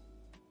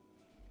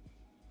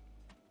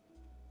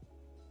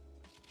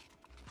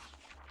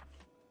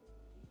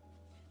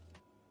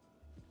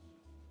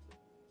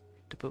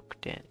 The book,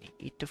 Danny.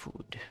 Eat the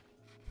food.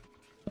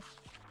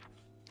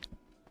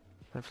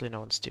 Hopefully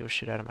no one steals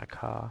shit out of my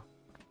car.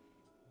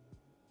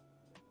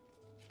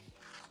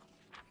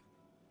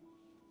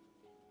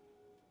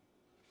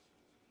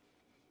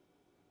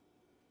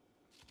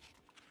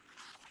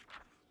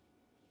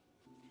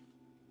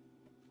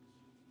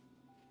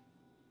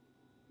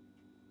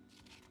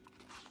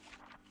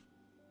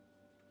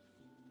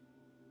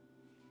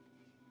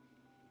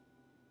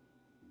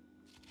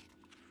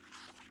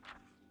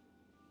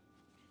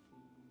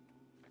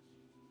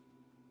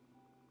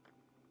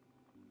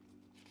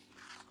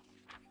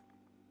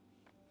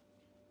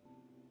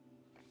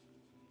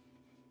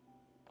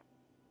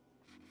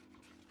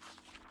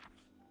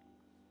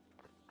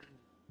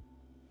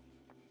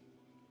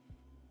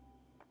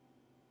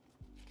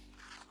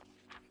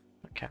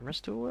 Camera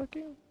still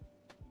working?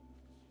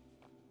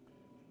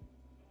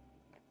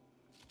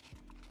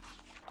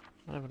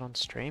 I don't have it on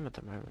stream at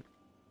the moment.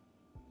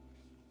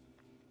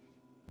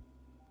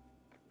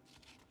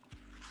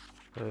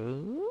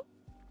 Oh?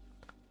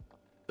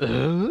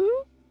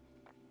 Oh?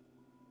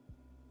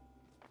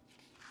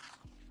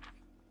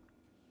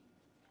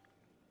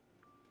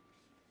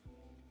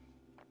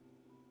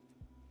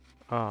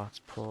 Oh, it's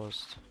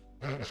paused.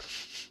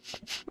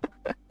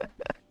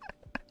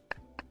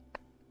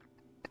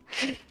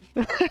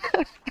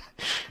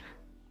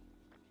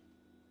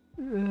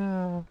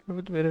 It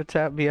would have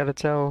been be able to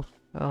tell.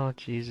 Oh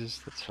Jesus,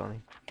 that's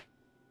funny.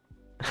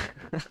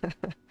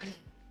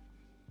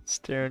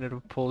 Staring at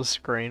a paused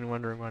screen,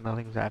 wondering why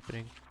nothing's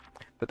happening.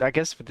 But I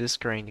guess for this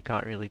screen, you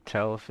can't really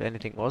tell if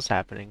anything was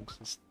happening, 'cause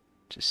it's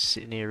just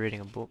sitting here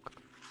reading a book.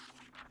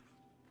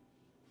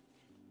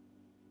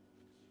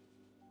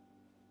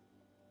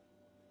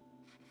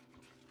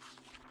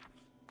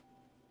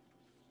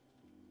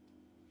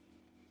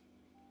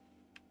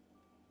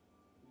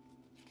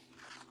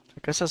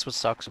 I guess that's what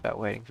sucks about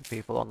waiting for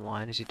people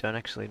online, is you don't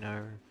actually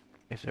know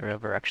if they're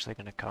ever actually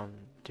going to come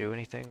do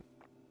anything.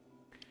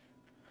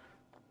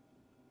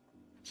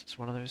 It's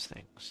one of those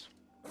things.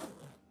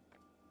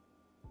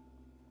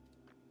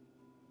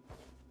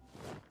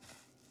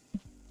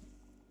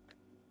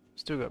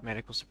 Still got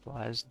medical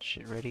supplies and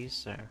shit ready,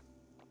 so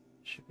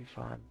should be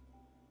fine.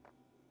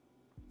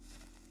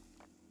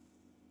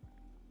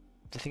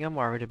 The thing I'm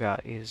worried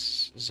about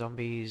is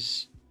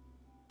zombies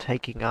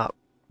taking up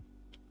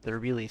the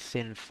really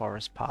thin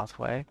forest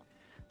pathway.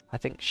 I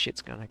think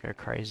shit's gonna go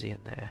crazy in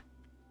there.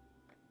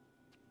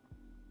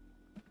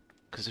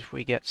 Because if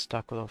we get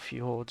stuck with a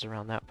few hordes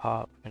around that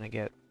part, we're gonna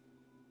get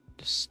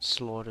just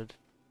slaughtered.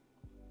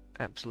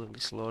 Absolutely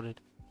slaughtered.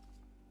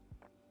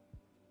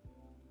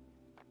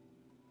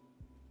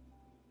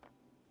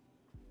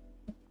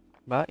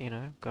 But, you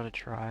know, gotta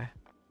try.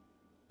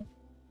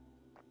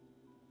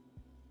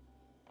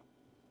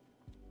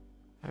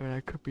 I mean,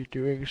 I could be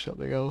doing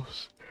something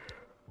else.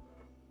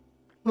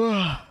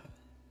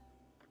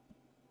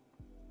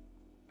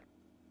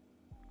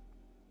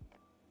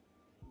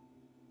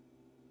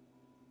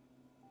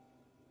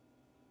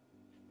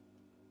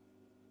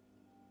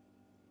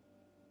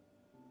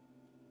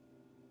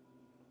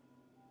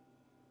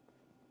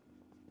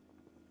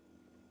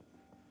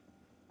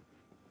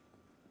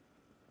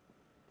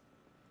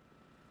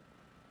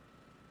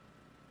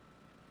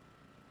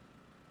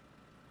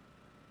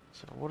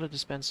 So water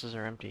dispensers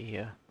are empty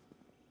here.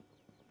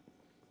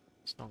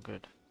 It's not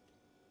good.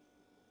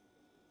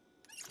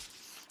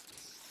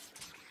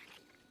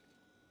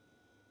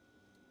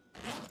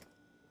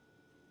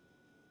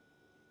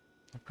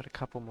 I put a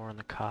couple more in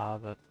the car,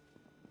 but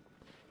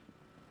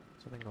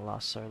something to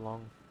last so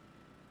long.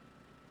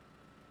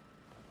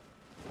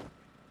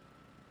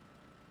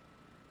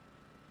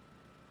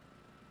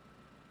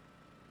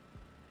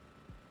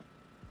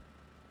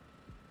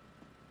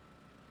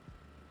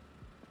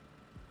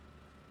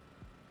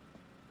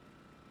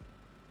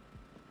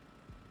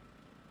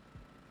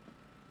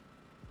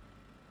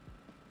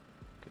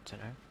 Good to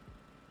know.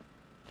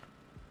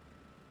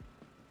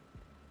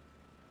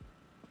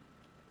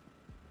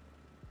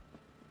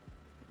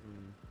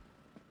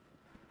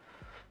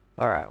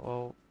 Alright,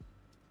 well,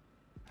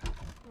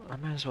 I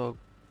might as well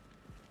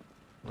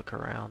look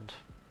around.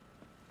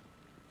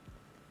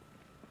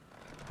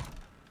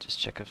 Just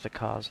check if the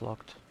car's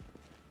locked.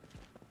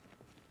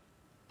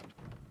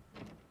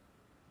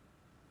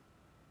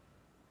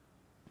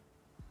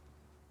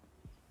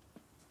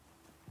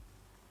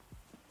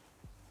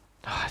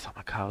 Oh, I thought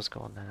my car was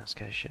gone then, that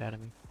scared the shit out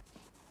of me.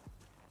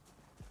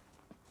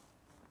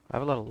 I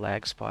have a lot of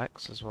lag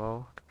spikes as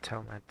well. I can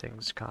tell my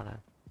thing's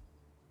kinda...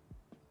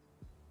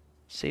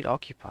 Seat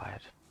occupied.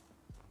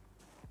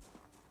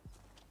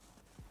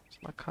 It's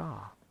my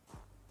car.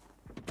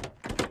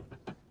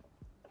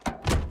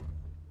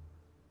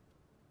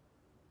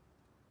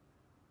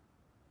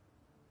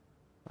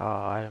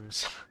 Oh,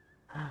 items.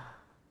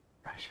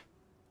 Right.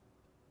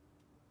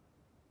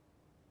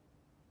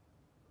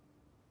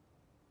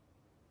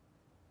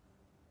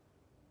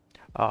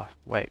 Oh,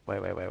 wait. I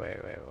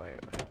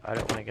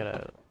don't want to get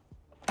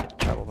in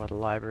trouble by the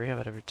library. I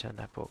better return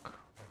that book.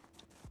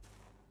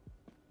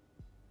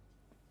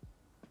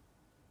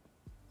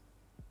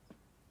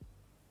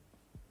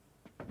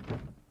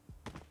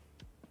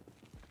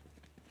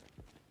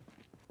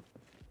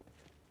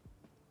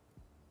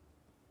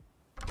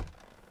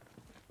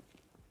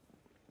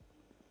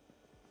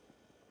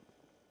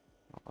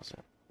 What was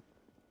it?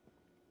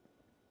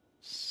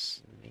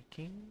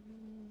 Sneaking?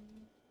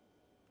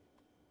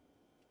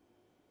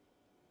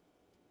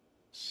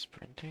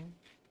 Sprinting?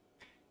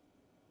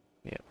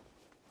 Yep.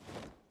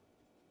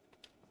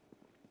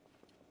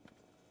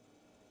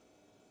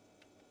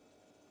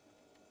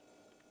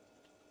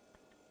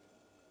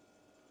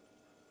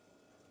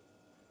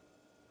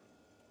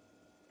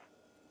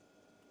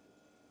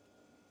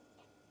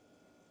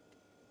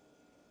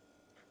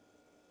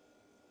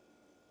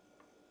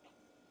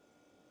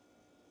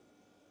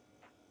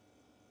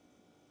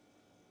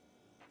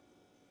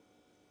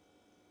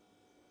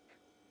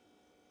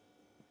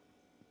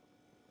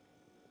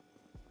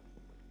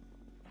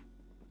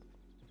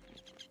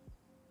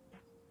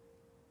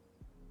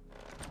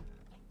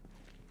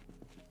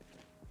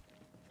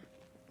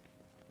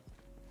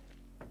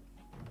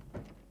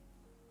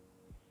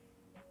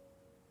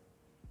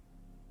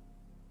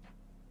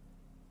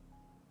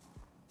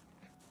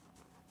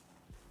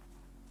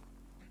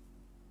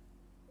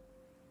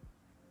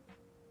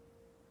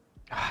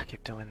 Ah, I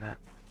keep doing that.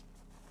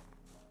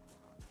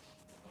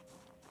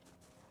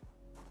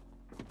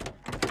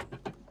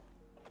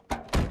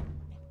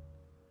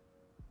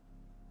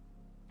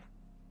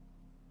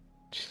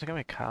 Just look how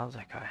many cars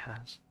that guy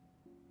has.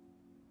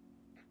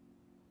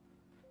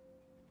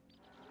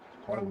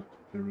 Pilot,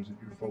 there is a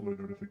new follow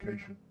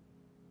notification.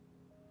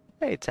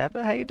 Hey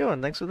Tapper, how you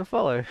doing? Thanks for the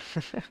follow.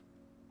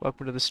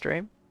 Welcome to the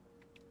stream.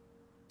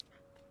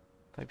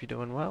 Hope you're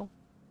doing well.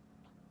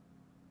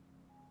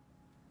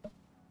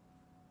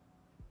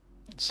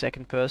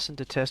 Second person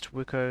to test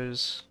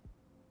Wiko's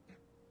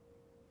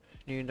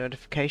new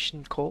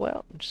notification call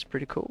out, which is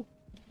pretty cool.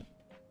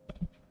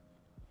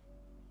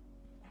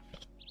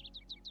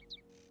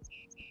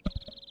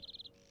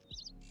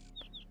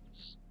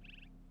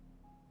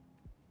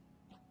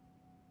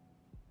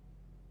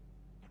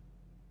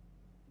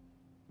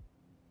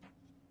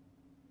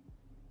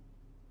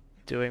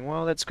 doing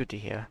well. That's good to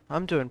hear.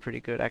 I'm doing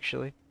pretty good,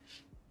 actually.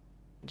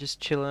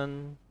 Just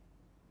chilling,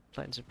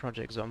 playing some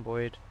Project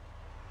Zomboid.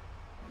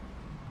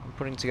 I'm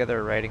putting together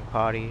a raiding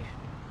party.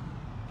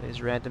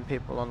 There's random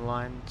people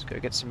online to go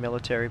get some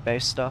military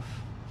base stuff.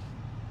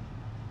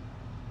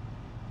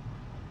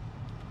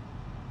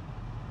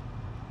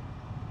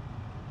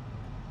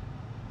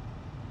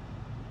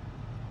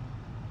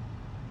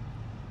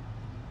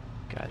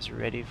 Guys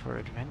ready for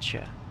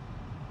adventure?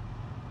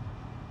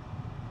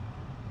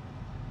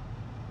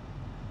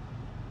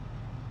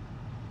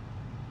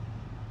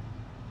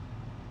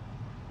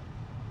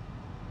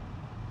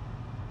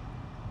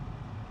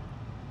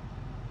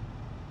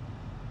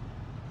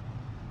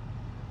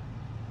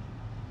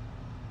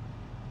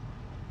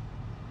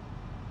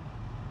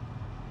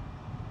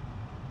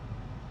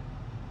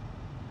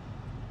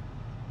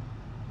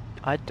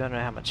 I don't know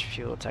how much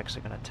fuel it's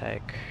actually going to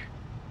take.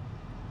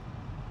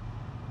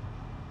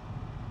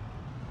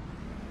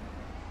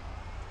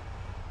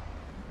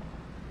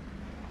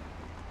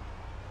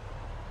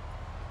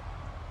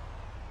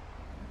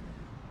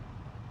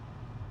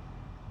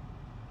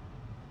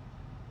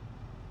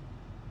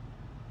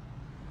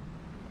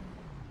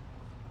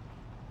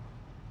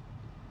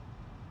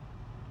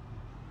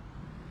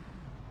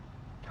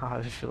 Oh, I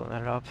was filling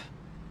that up.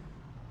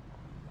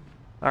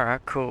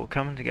 Alright, cool.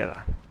 Coming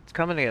together. It's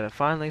coming together.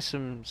 Finally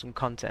some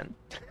content.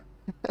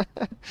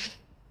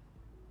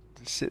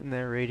 Just sitting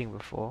there reading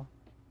before.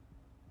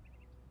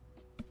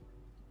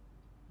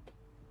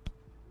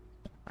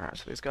 Alright,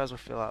 so these guys will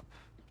fill up.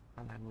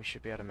 And then we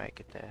should be able to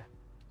make it there.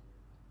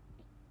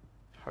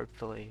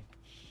 Hopefully.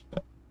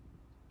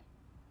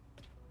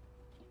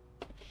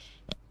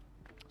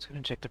 Let's go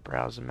and check the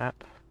browser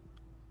map.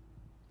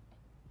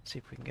 See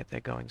if we can get there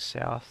going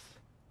south.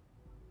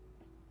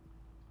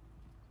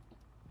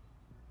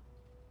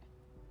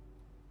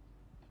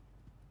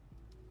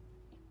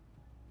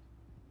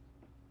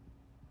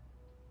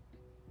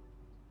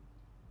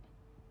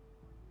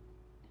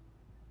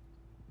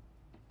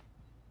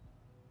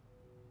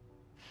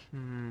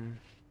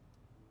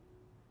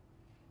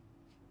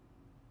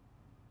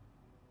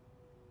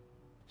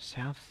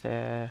 South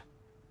there.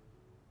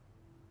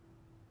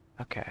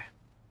 Okay.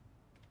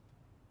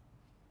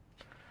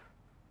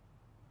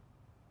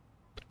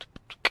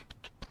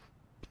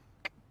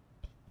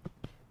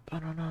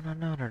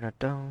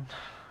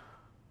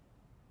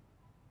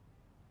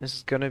 This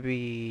is gonna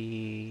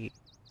be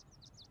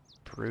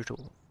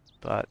brutal,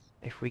 but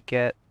if we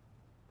get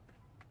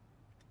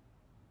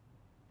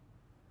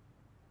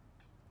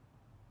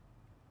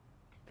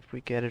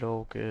it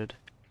all good.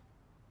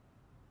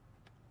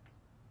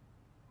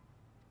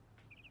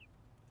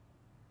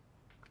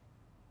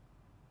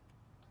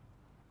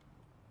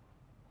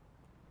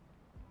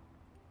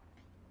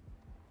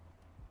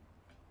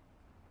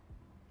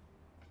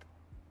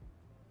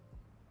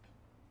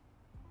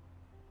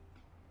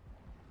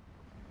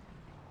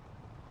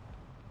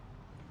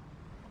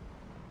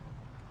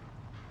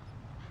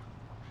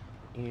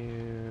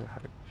 You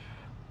hope.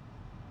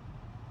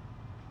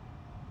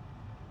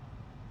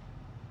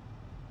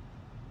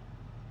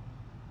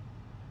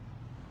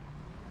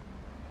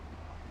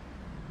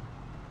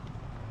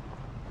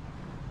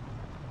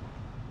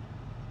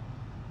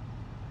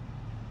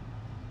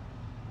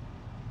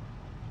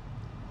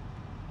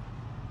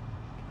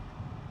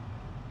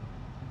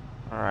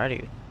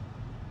 Alrighty.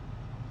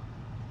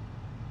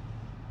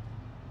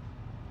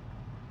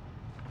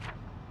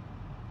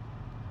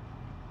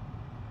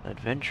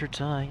 Adventure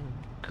time.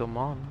 Come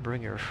on,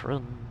 bring your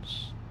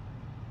friends.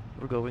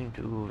 We're going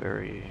to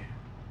very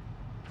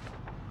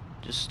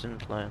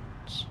distant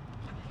lands.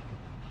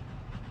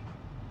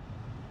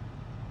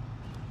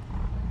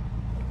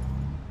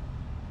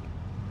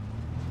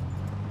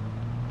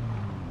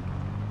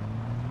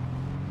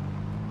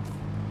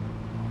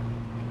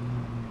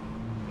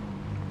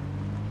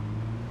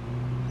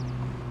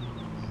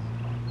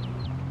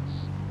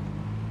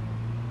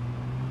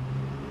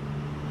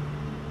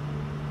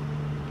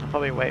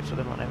 Probably wait for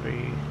them on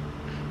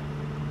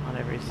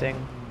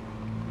everything.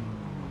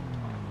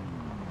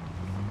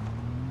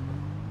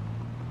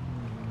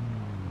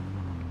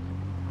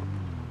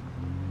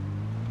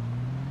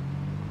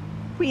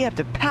 We have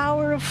the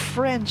power of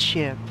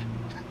friendship.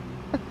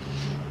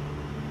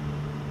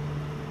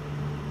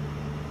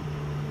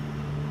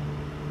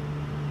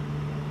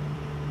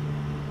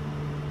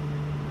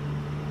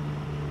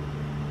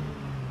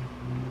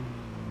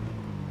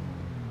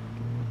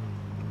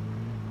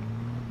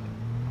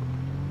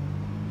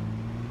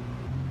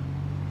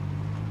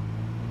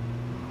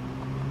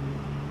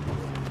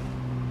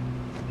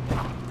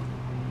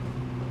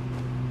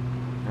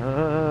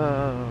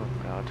 Oh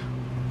god.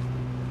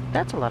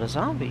 That's a lot of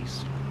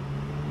zombies.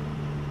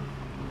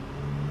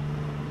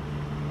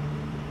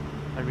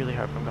 I really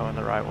hope I'm going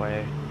the right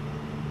way.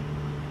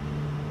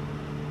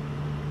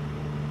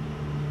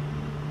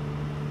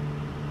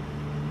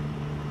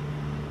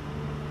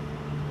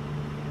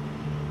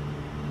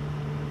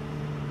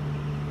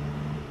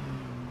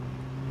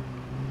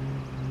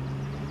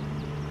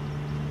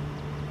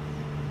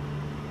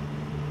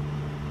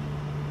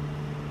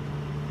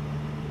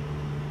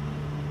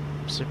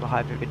 super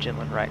hyper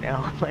vigilant right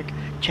now. Like,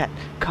 chat,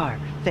 car,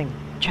 thing,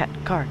 chat,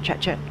 car,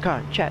 chat,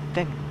 car, chat,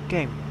 thing,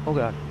 game. Oh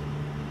god.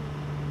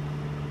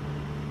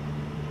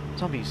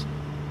 Zombies.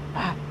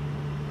 Ah!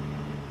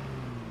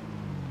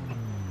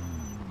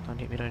 Don't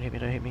hit me, don't hit me,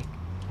 don't hit me.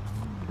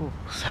 Ooh,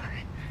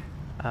 sorry.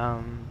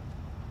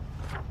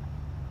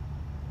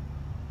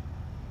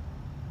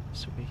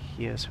 So we're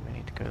here, so we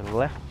need to go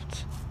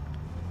left.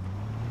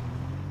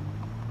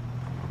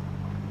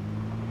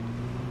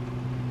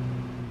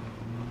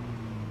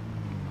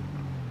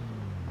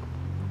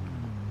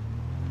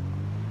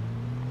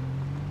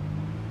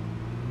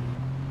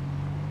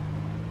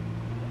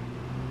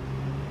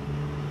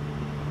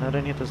 I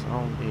don't hit the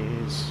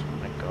zombies. Oh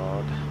my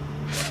god.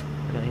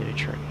 I really hit a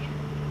tree.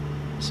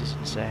 This is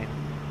insane.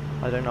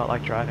 I do not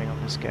like driving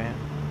on this game.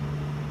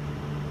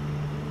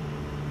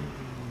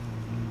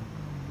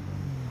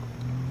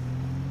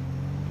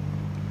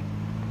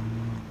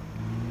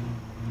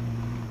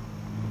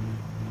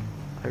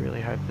 I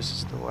really hope this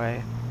is the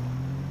way.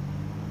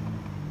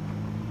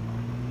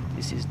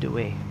 This is the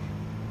way.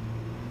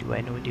 Do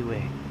I know the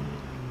way?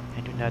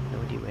 I do not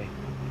know the way.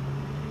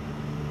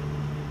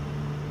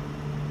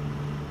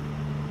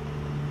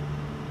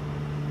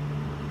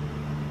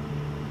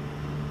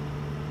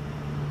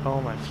 Oh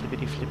my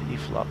flippity flippity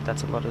flop,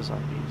 that's a lot of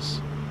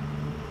zombies.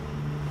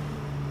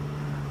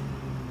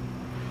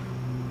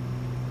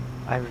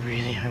 I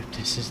really hope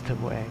this is the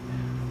way.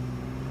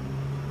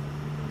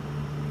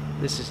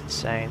 This is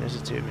insane,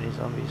 there's too many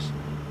zombies.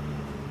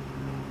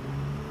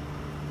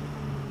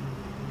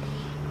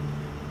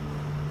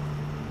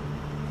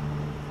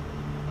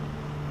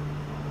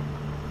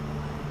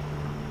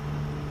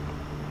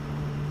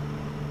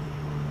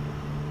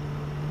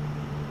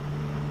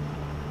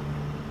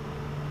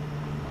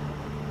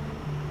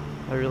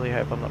 I really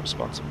hope I'm not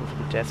responsible for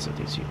the deaths of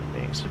these human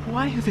beings.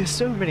 Why are there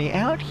so many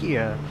out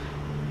here?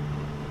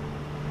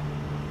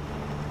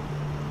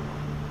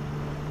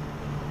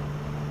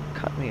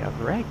 Cut me a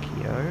break,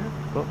 yo.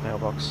 Oh,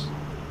 mailbox.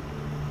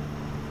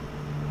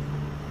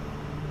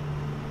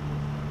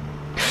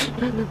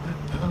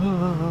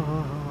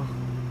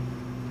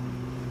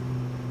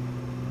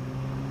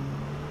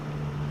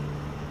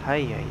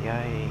 Hey, hey,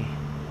 hey.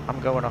 I'm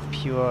going off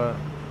pure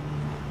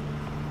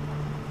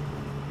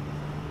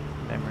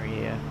memory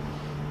here.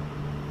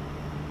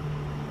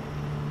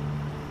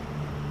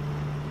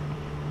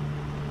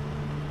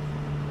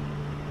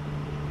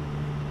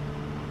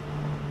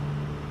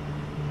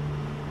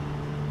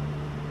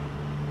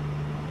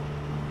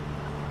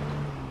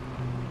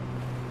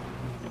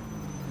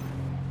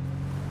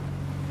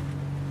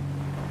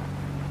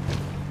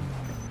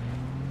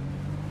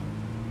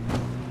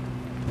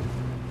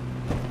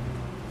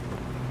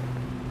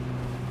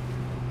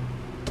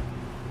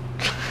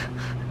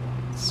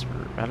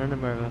 Running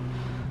them over.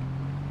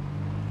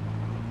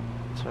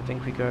 So I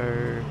think we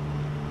go...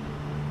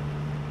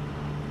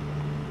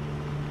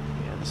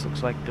 Yeah, this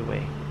looks like the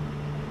way.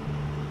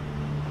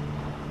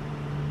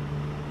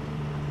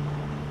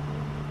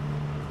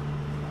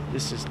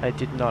 This is... I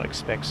did not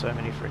expect so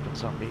many freaking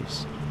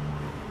zombies.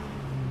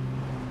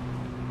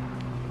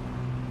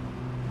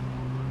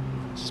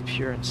 This is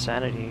pure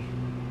insanity.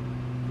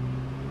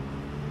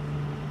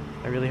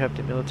 I really hope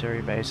the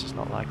military base is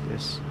not like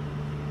this.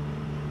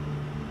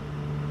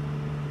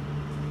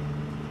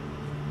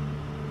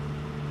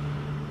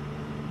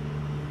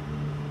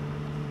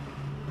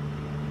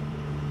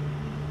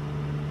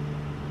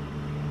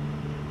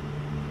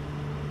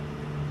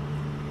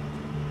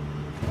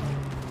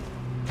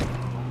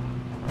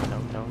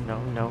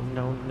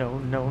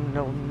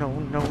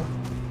 No.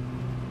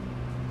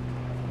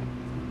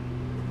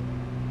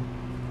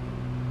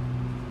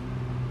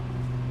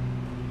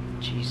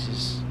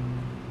 Jesus.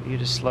 You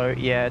just slow.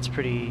 Yeah, it's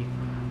pretty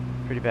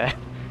bad.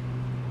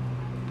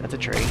 That's a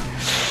tree.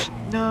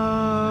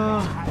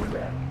 No.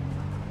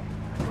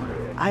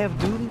 I have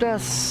doomed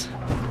us.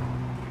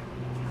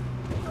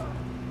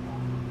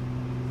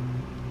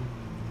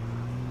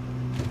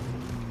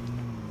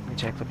 Let me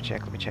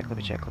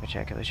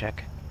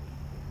check.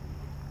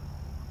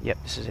 Yep,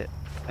 this is it,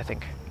 I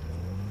think.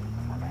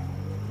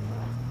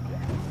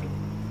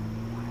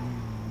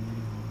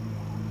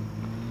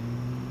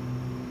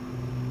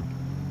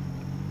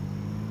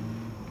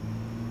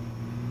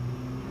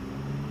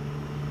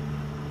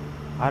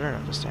 I don't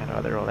understand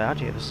why they're all out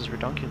here. This is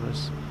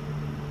ridiculous.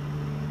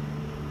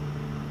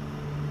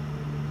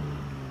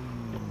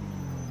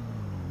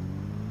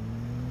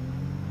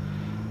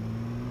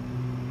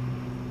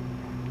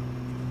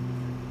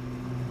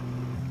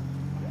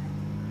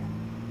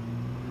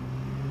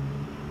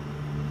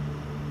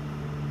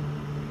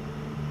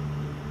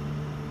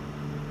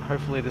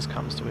 Hopefully this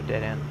comes to a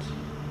dead end.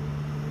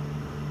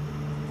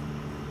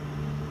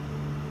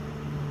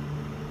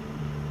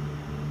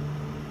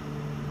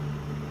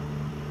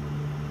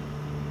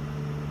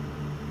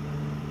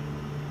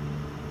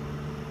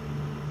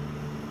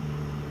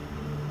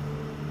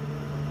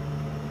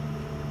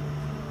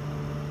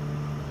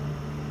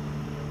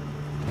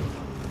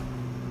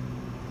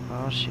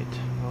 Oh shit,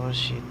 oh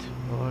shit,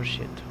 oh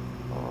shit,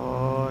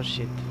 oh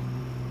shit.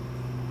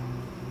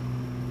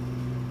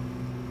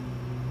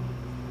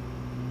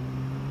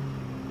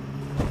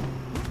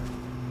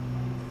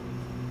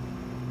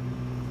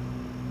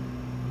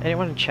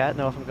 Anyone in chat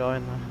know if I'm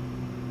going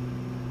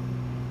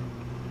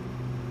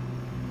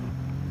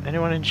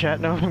Anyone in chat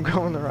know if I'm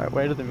going the right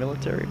way to the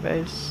military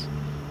base?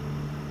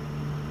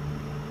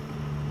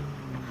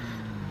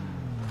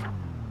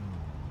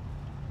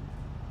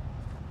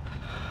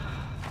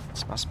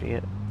 This must be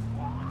it.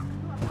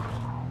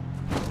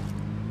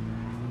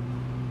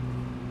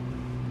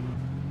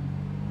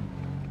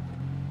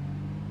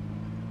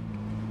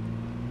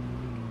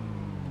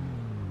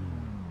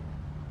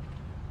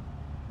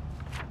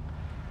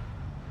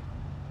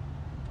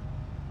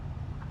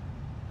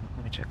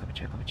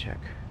 Let me check.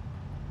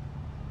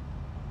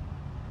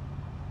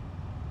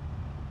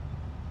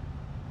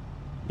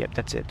 Yep,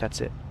 that's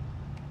it.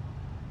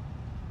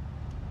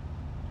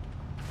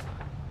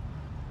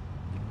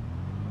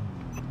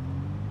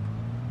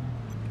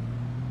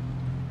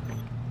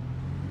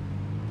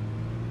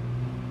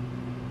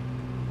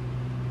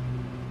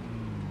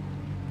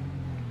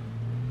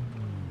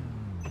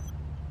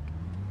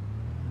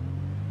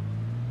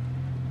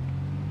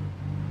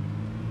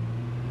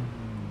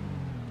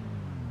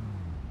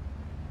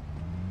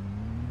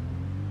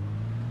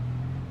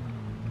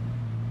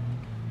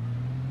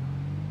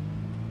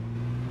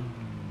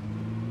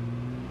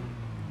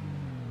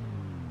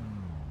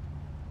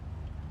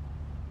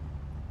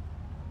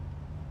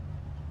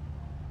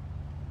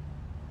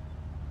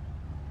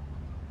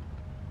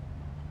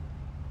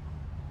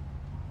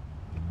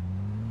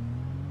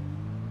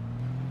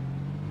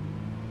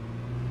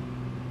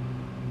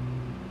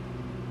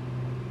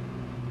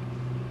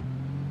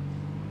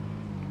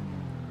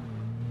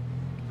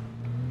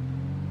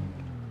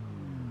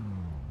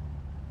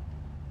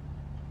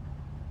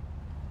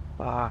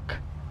 Fuck.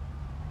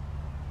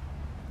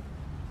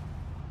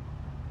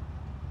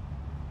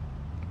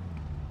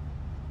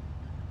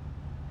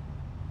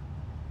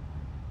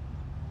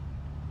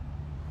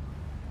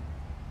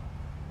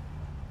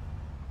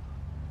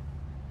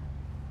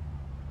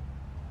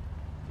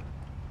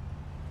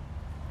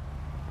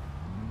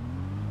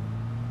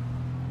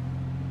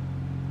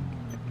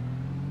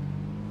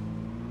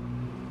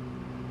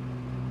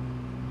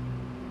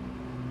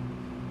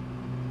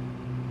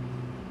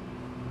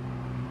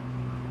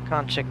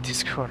 Can't check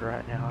Discord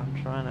right now.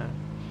 I'm trying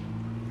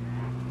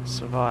to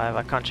survive.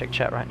 I can't check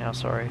chat right now,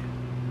 sorry.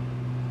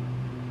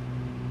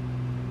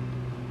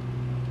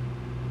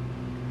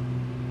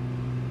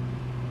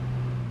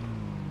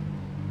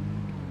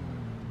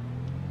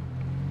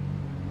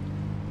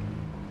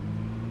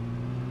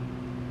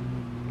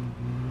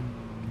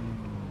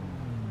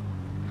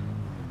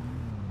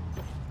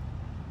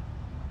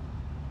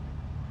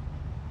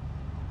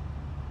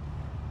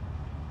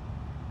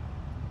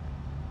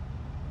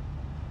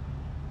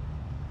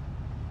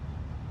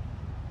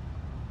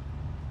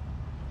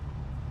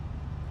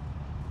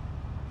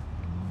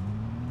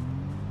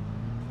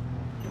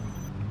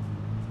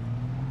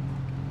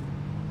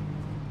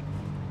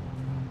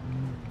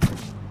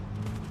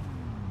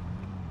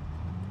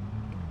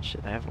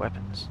 Shit, they have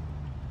weapons.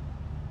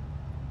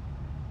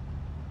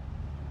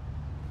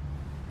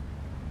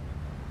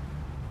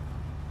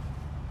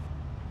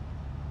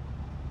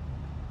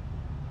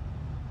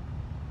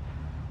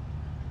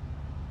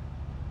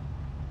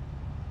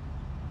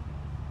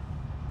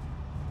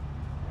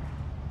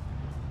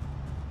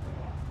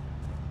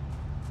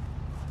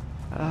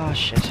 Oh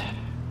shit.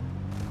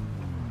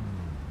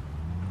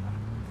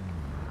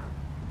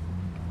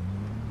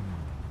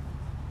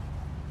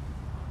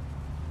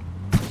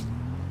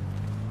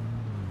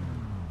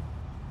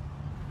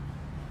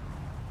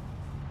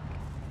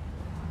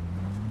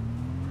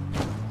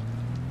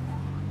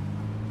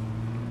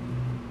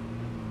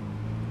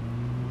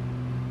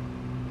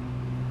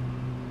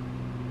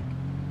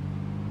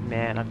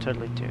 Man, I'm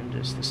totally doomed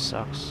this. This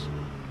sucks.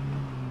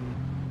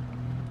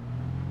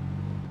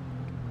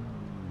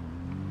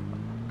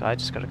 Guy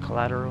just got a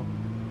collateral.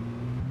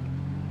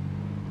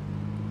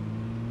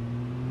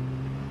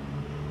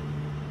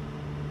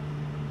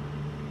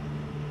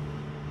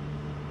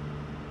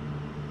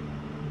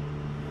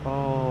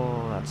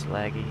 Oh, that's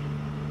laggy.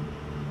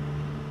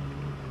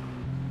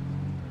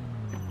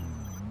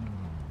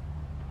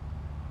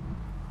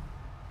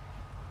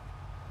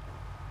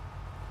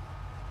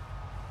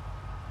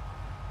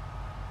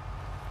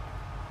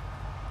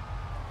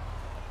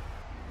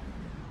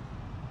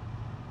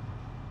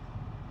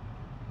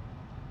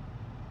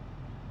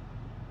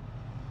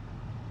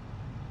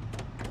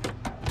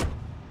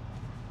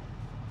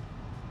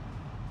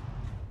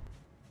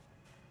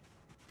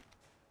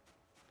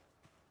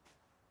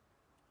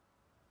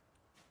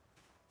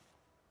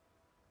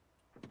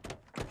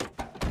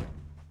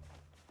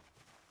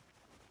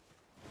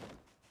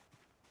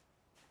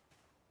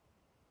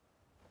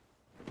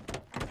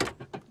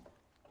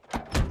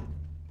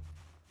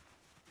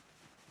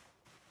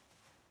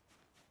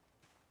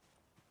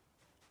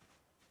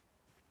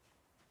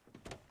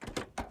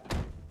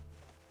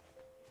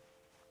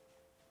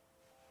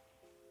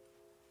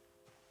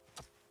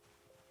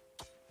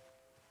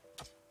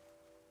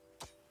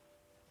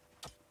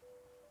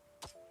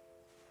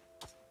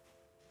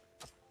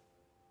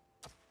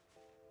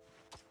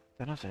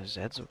 Don't know if those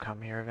Zeds will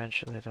come here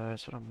eventually though,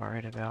 that's what I'm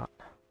worried about.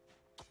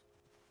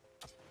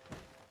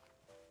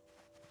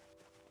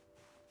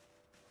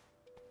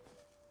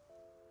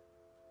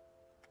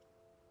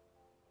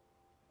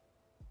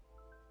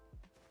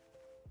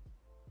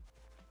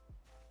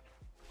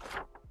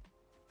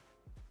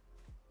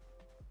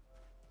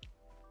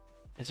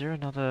 Is there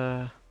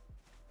another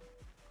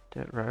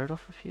dirt road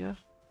off of here?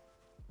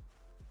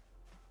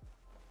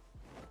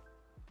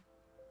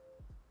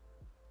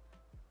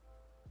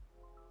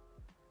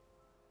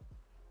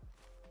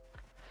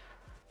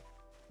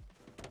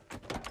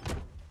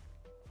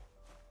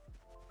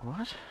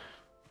 What?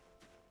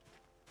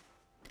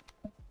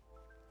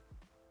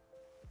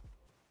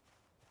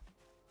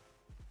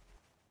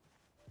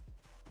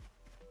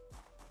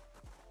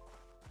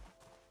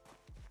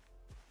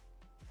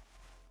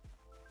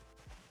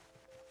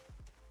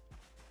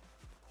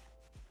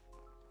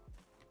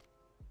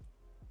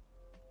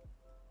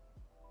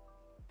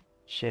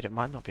 Shit, it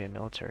might not be a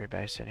military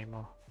base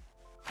anymore.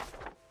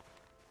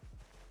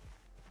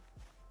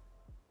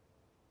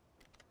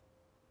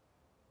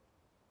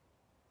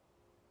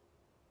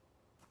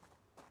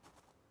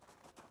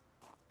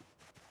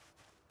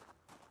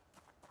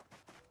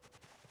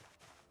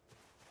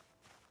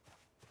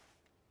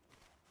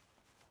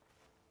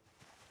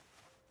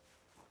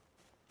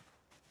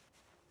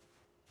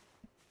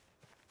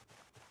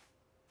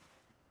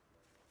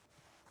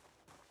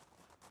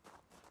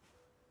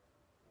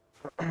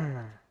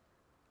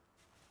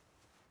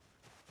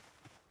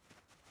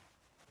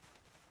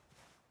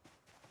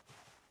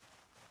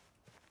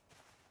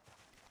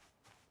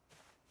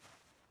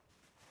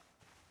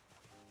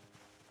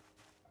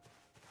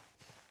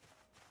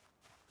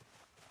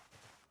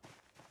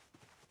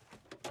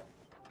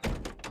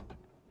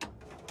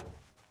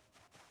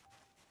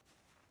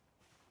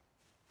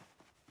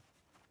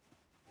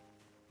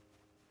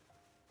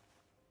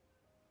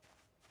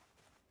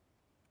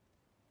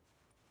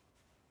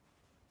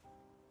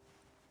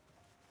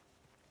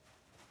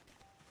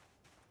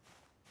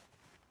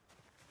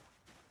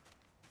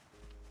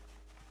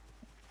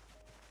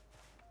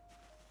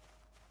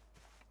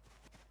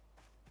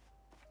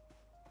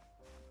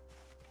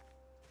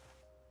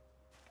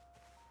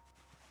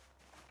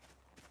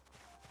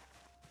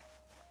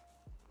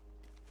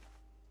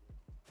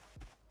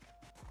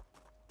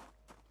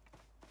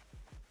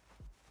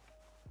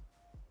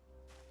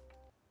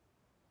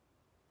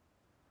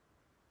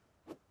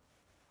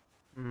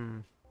 Hmm.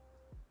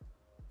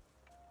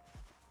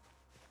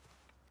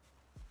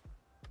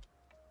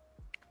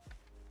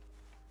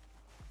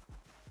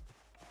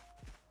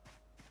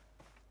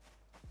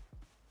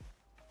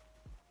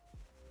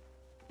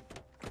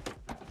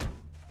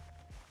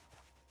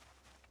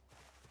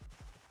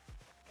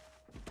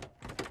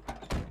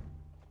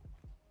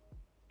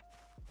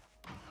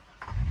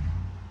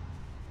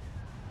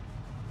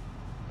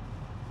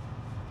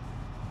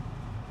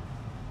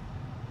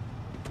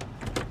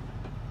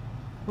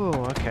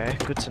 Oh, okay,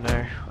 good to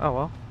know. Oh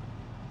well.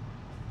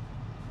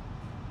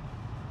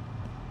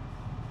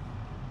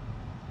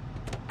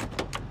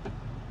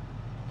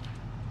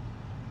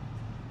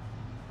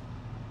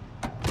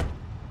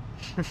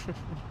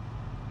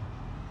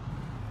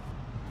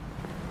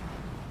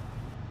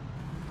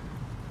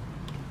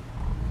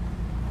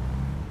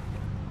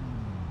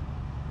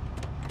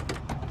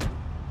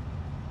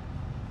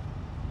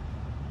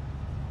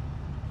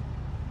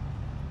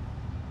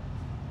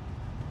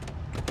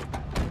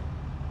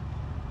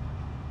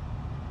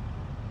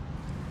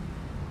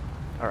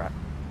 Alright.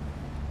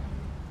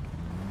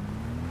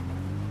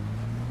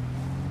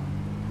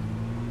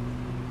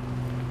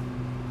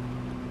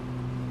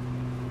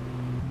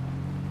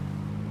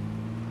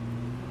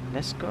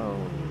 Let's go.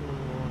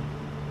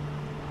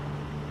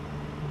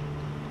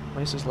 At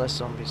least there's less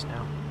zombies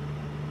now.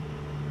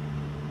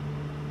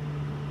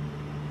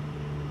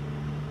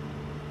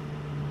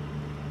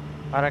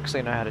 I don't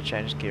actually know how to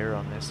change gear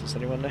on this. Does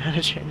anyone know how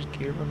to change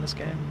gear on this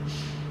game?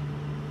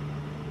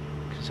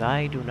 Because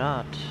I do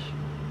not.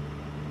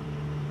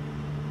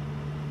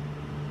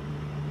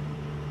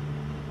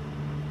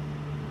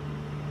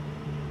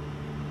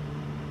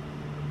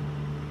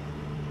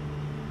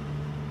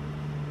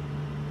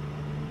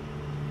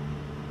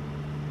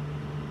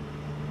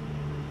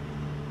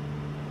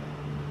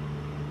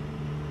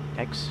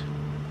 X.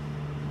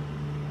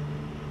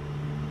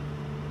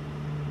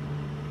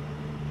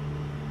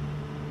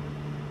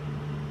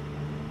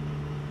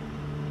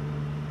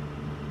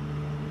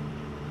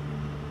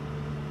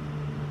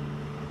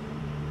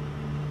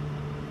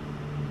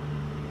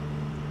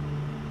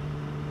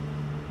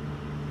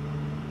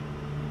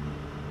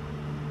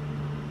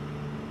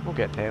 We'll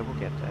get there, we'll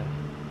get there.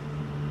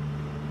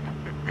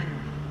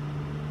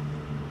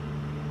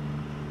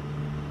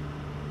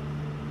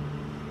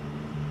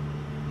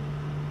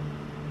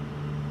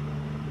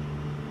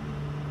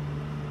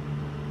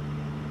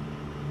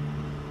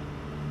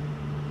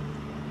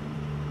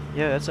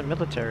 Yeah, that's a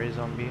military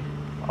zombie.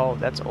 Oh,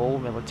 that's all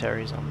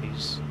military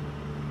zombies.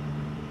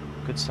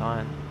 Good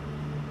sign.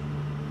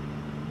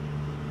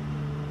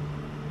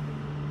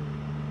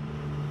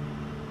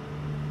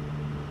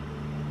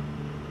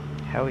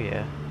 Hell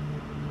yeah.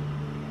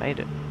 Made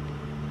it.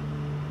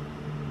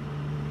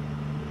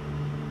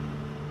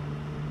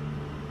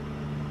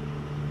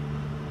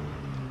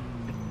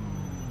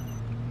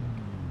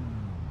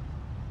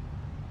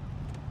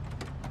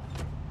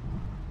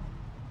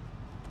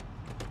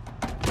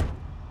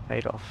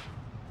 Paid off.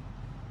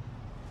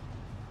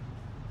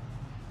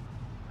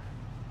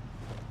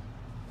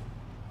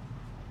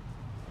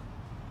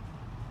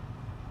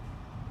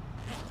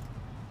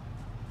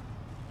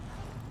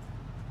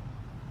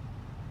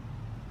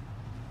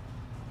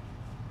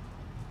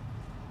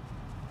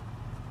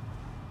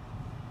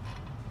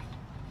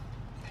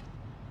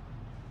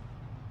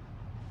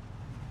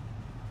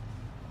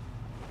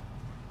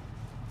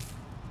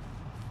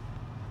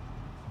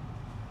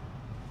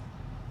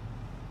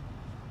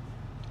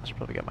 I should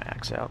probably get my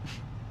axe out.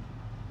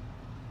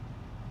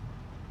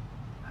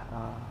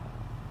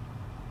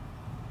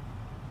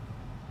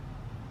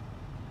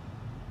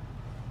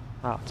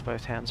 Oh, it's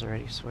both hands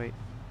already, sweet.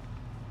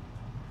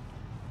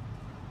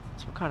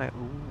 So what kind of...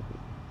 Ooh.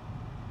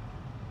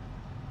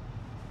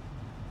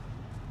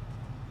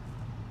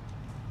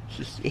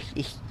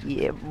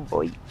 Yeah,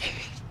 boy.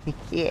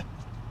 Yeah.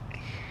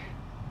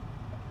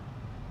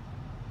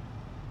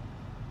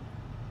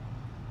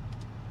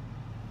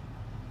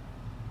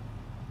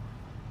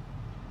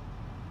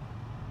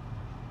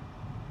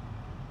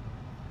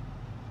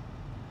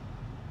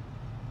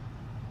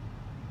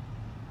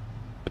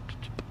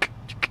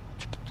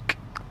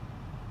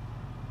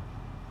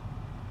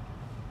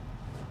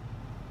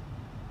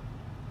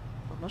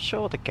 I'm not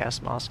sure what the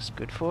gas mask is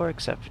good for,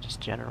 except for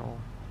just general.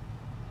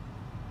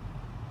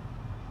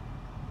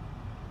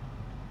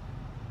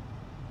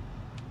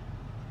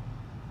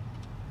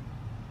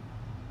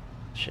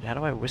 Shit, how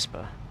do I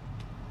whisper?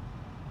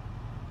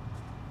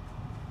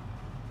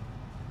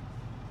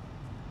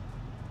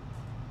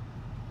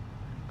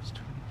 It's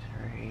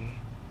 23.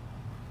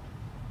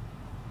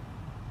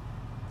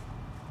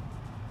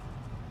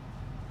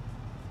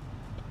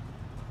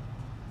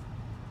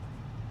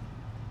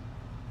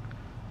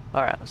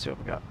 Alright, let's see what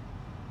we got.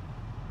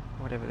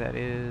 Whatever that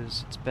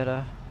is, it's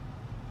better.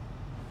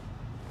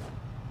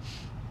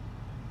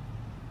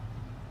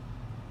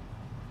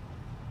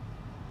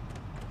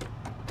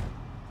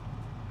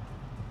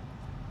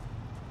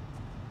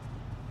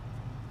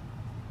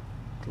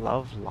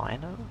 Glove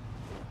lino?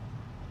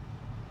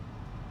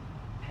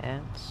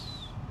 Pants?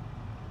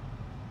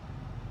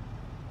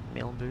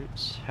 Mill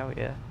boots? Hell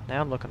yeah. Now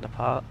I'm looking the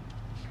part.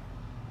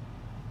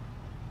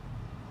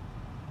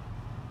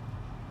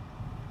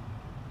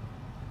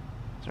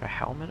 Is there a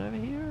helmet over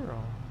here,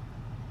 or...?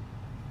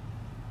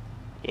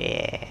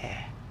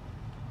 Yeah.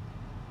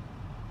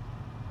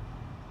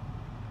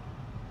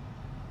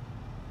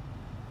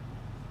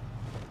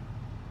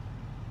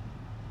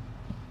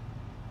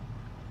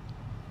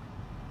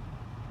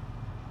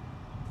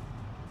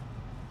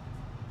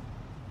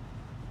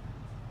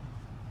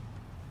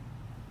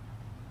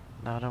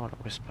 No, I don't want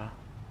to whisper.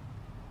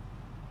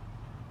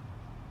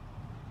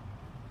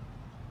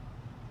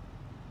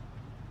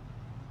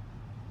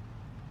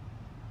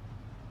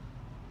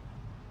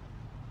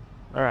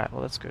 Alright,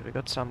 well that's good. We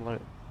got some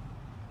loot.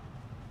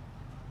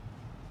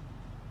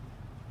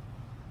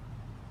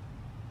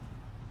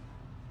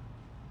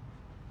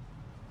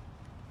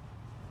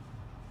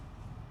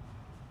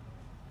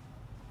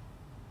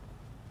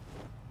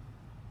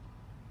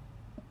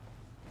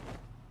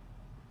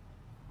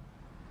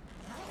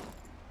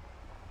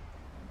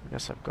 I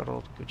guess I've got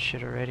all the good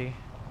shit already.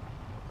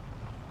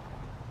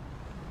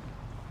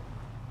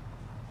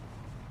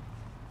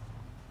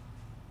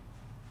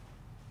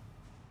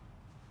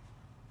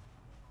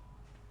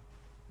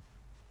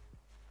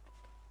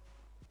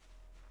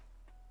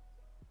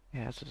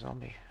 Yeah, it's a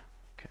zombie.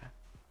 Okay.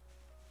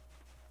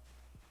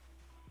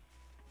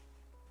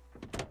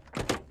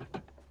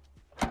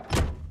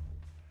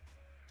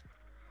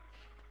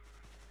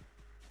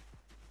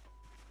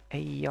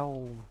 Hey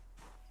yo,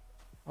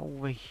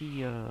 over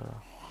here.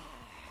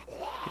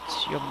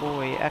 It's your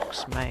boy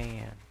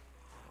X-Man.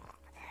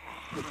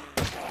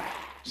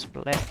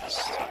 Split,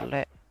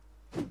 split.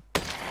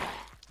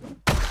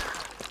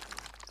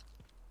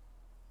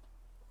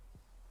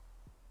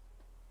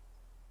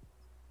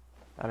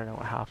 I don't know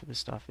what half of this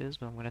stuff is,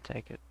 but I'm gonna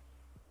take it.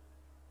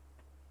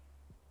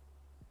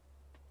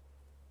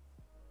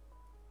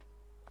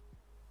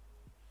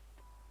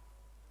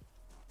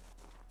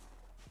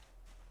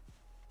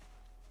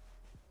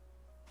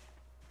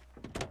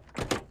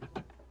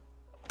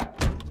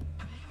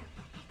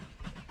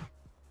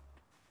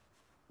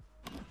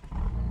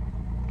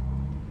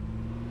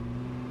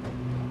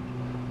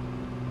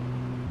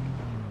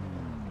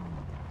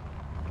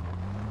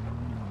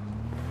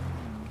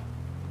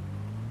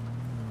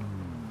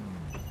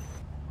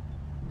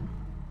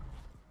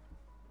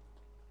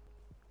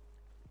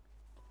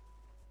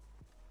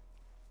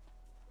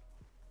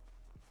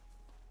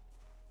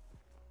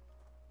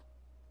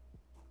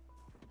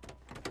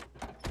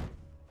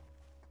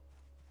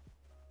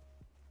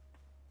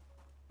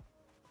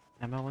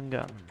 Ammo and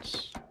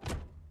guns.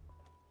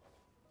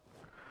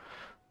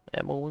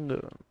 Ammo and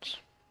guns.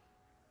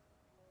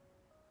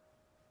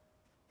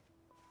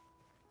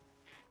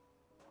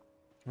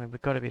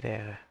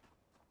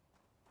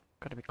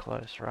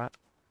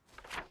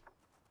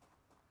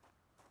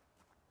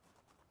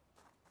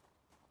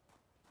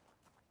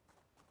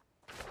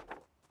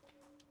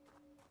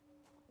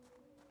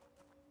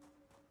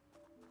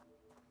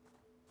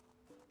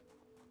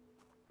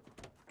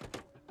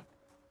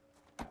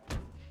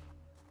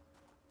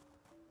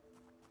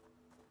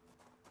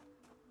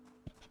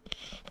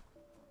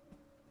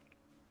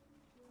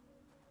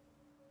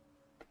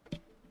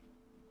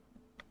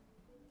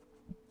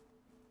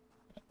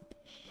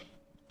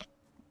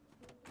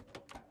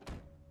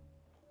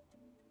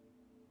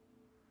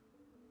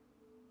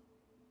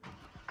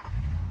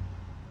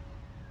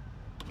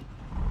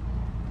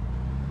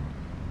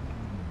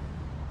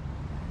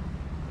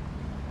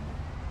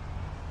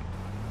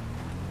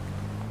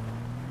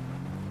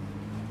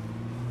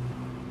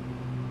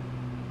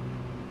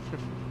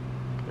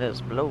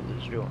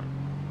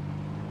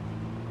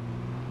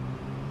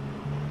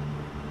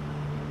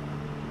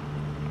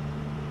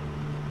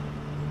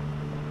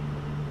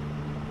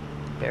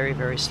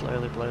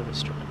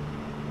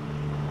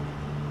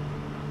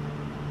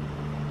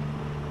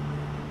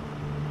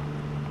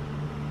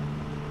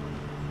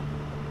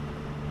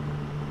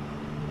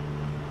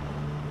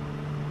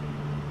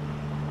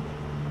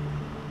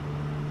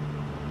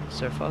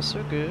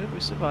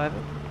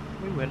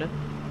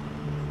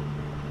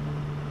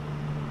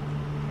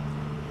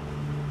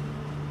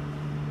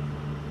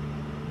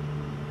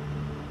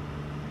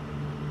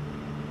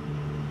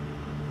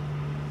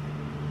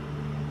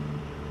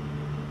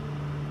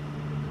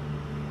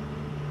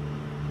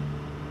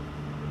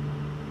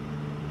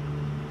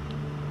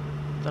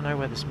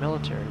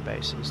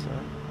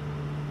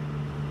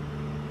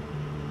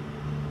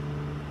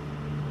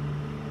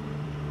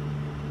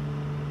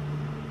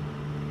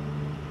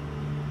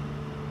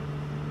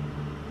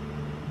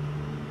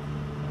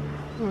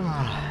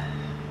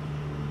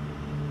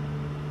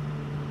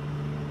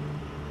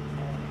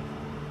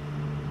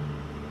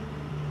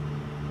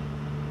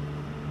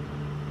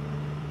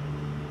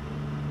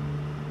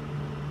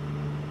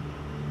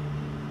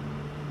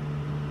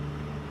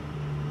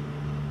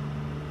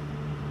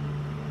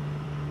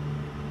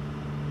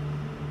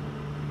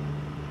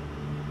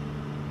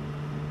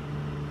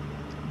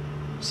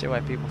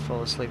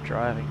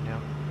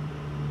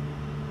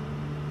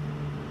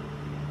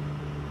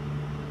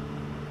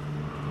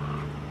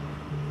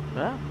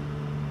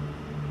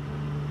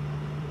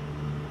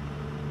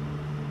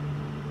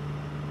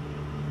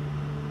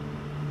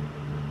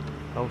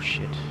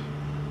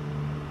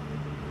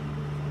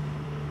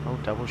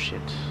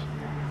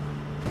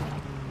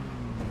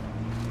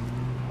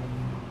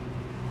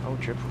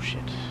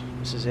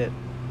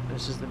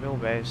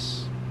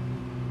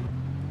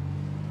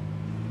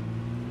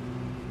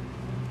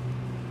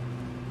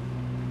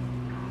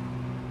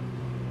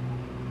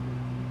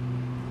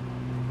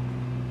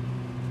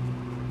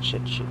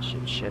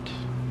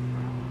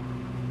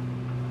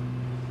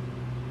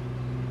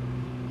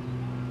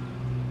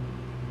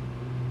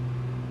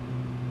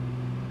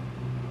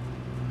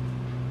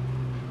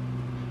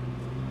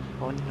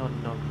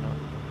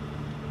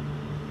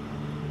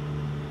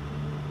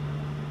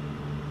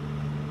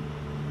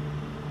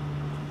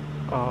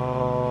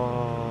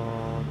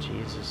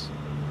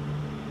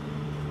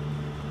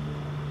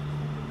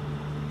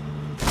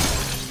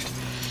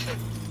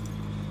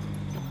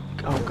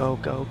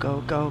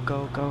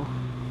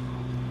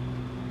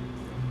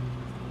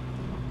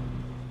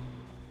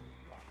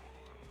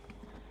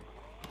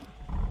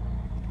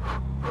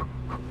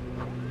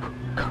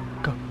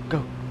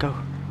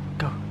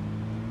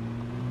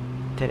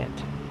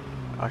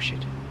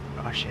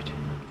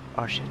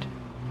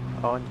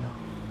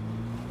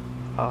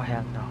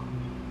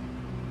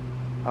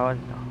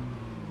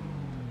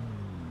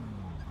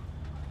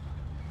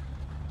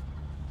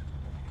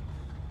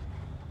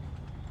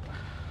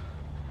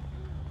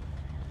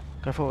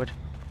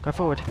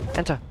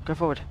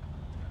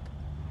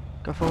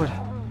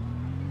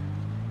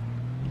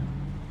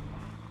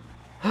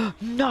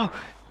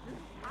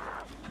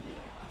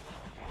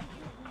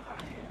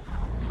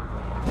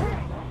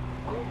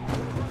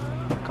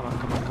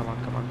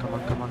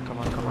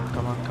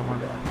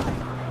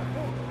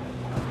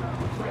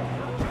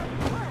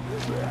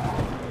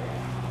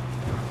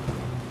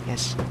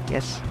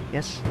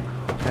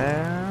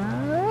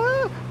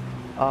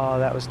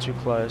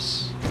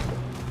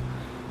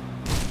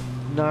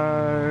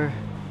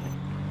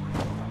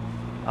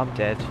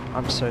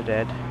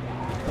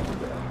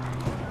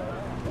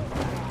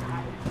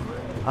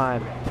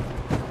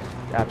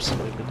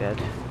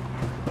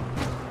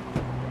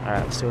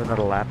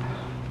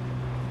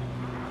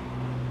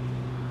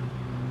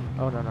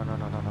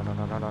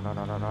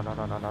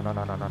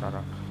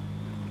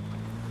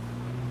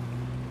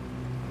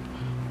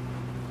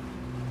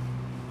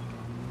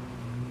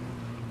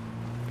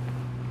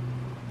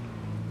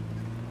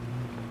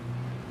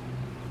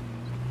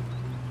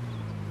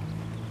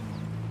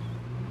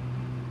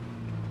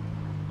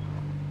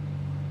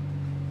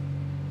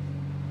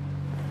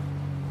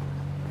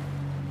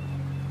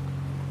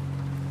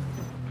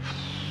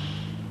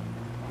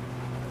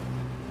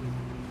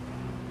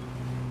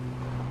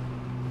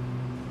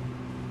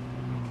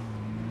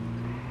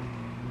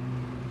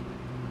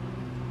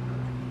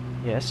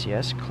 Yes,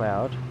 yes,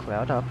 Cloud.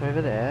 Cloud up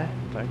over there.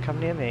 Don't come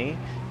near me.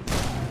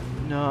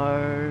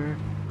 No.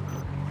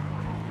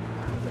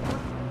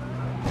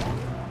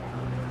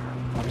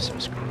 I'm so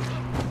screwed.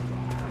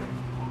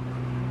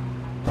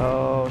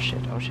 Oh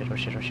shit, oh shit, oh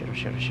shit, oh shit, oh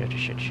shit, oh shit, oh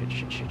shit, shit,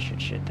 shit, shit,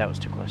 shit, shit. That was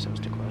too close, that was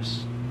too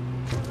close.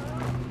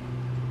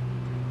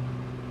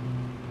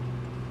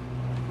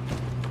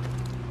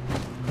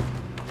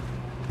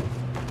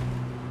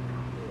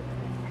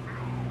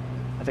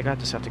 I think I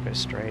just have to go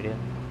straight in.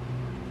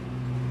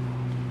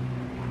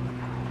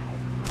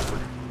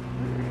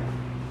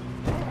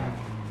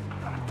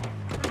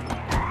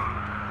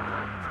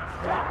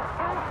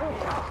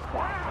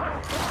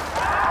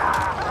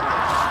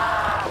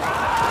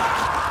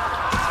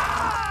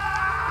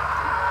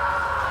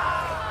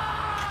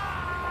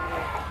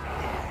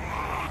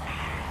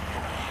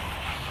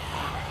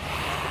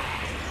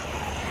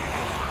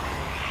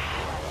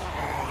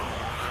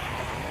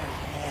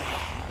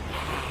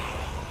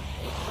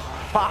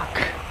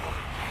 Fuck!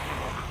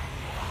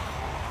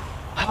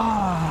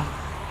 Ah.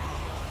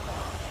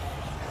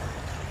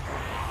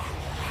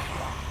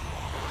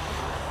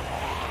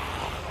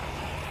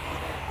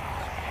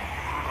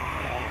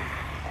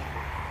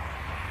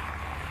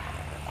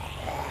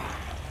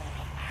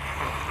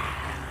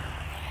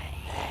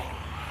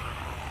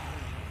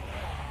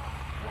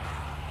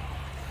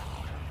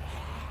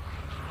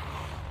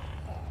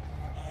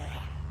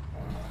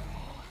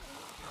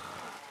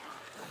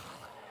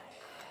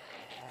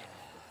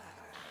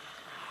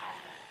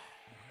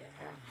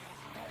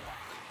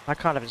 I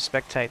can't even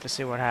spectate to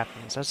see what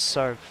happens. That's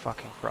so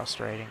fucking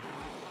frustrating.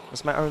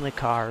 It's my only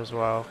car as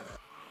well.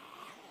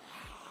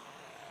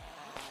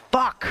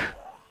 Fuck!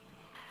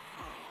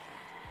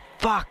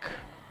 Fuck!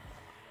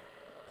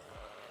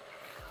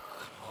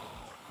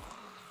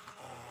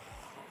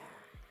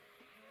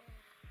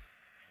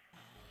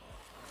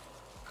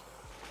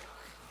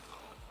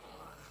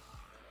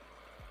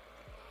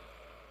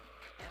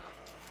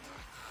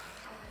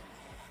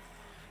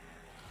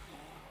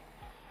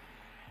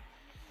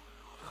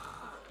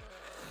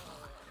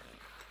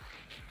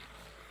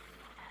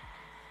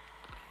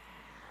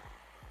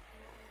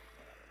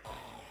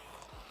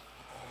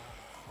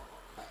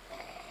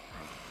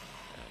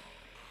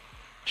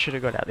 Should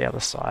have got out the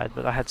other side,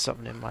 but I had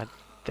something in my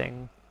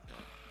thing.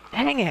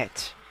 Dang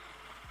it!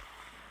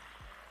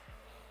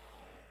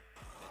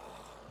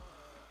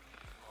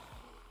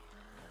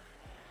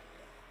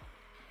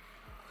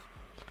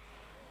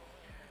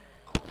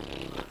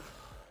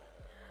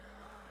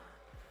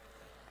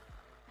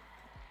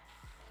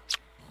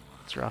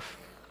 It's rough.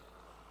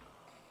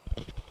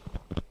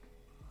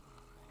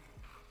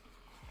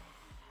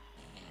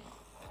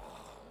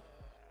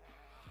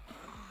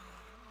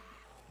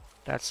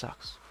 That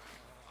sucks.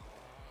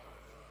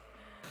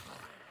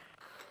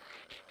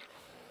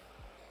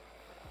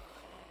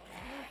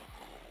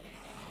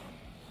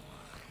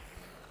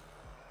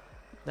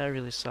 That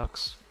really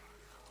sucks.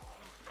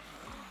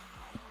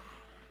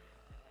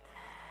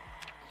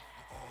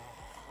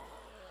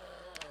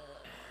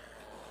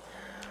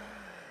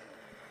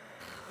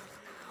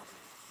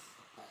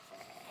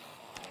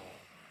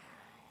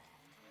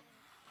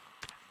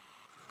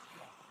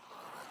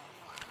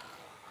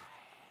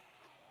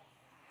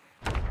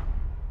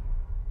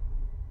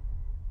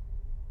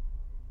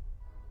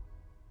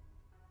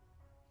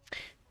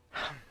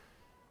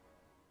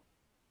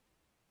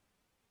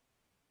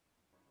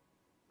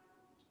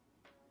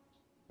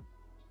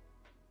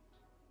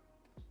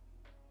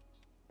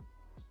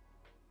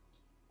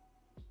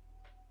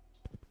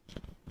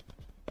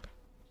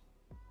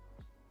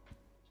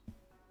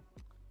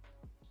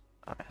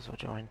 I might as well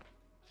join.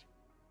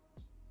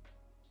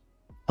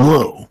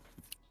 Hello.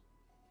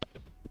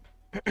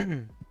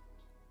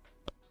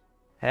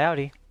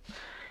 Howdy.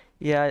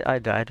 Yeah, I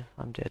died.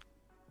 I'm dead.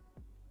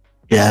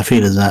 Yeah, I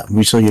figured that.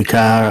 We saw your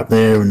car up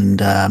there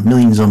and a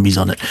million zombies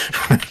on it.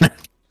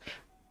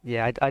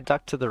 Yeah, I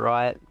ducked to the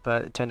right,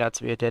 but it turned out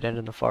to be a dead end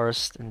in the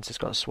forest and just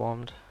got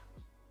swarmed.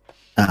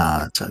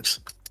 Ah, that sucks.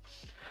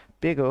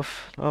 Big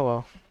oof. Oh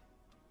well.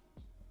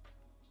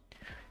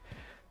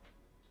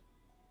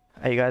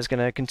 Are you guys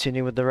gonna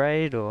continue with the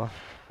raid or?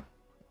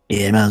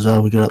 Yeah, might as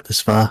well. We got up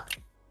this far.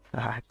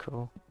 Alright,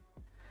 cool.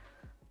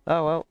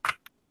 Oh well.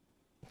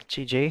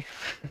 GG.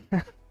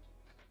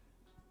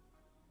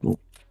 Cool.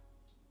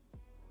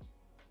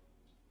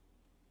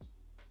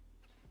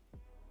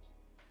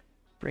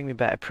 Bring me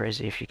back a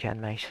Prezi if you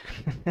can, mate.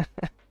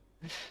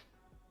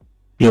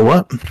 Yeah,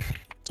 what?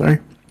 Sorry?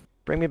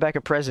 Bring me back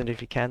a present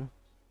if you can.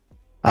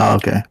 Oh,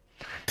 okay.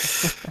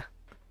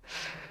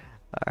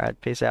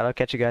 Alright, peace out. I'll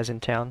catch you guys in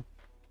town.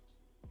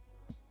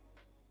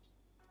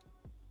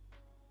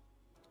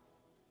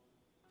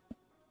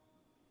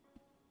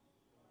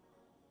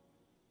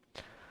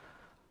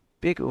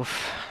 Big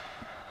oof.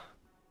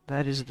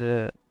 That is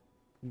the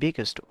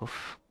biggest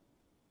oof.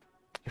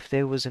 If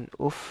there was an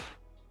oof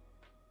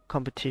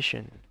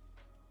competition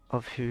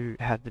of who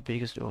had the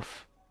biggest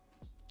oof,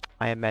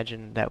 I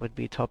imagine that would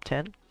be top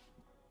 10.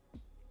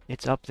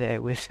 It's up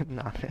there with...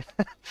 no,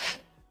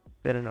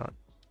 better not.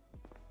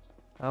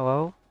 Oh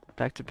well,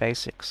 Back to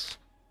basics.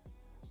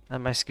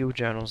 And my skill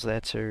journal's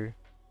there too.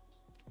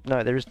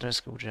 No, there is no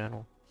skill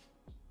journal.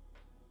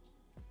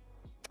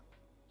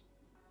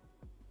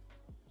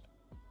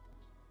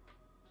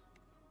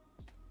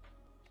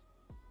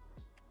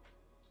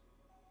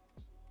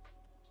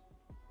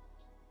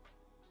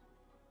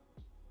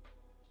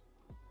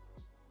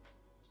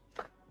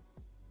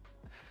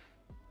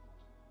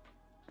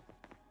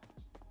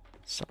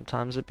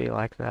 Sometimes it be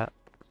like that.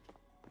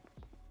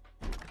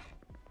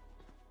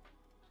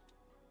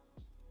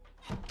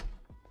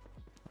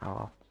 Oh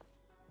well.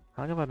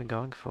 How long have I been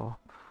going for?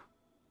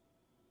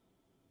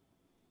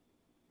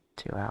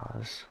 2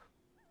 hours.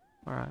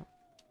 Alright.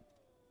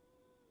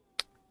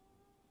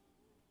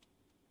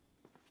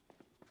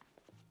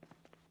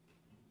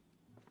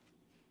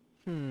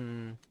 I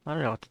don't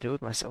know what to do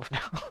with myself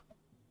now.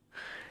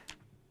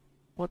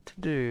 What to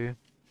do?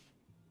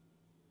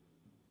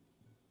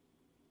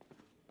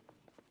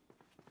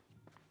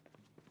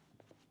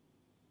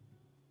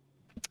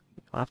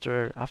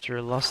 After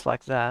a loss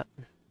like that.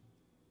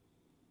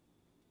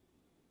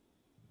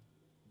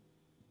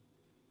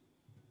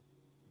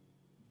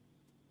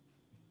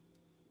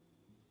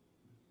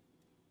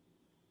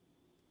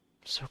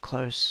 So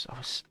close. I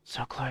was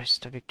so close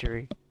to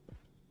victory.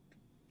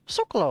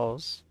 So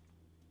close.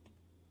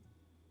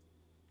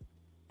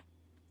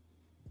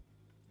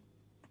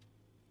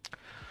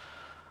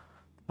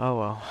 Oh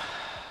well.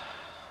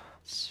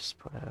 Let's just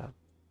put a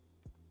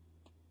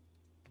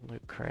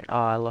loot crate. Oh,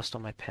 I lost all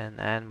my pen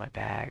and my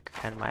bag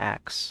and my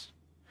axe.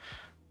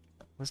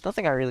 There's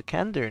nothing I really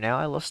can do now.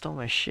 I lost all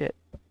my shit.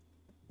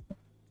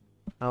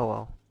 Oh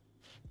well.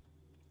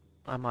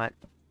 I might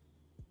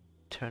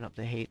turn up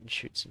the heat and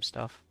shoot some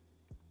stuff.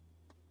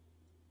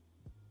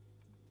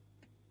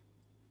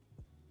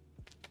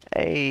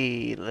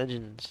 Hey,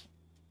 legends.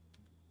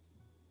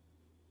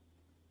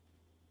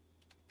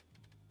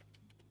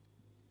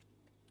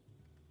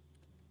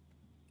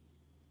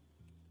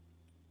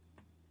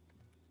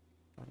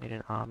 I need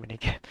an army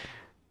again.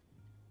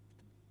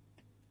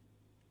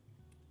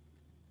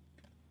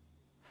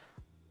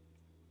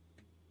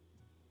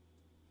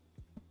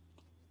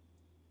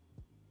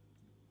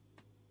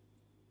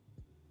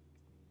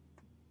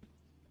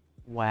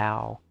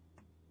 Wow.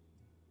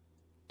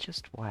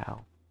 Just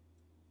wow.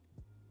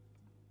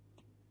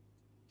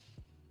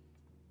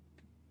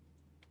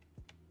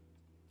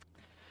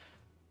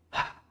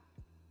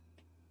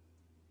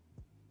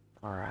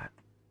 Alright.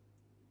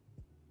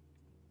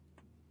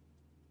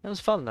 It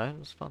was fun though, it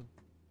was fun.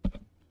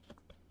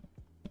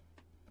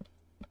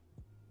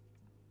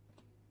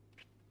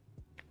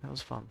 That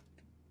was fun.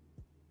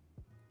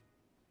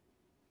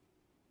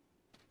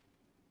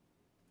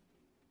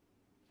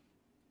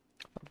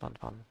 Fun, fun,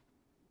 fun.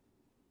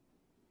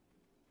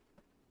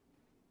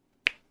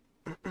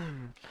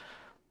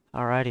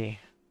 Alrighty.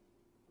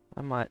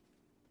 I might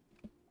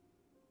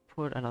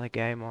put another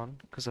game on,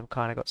 because I've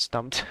kind of got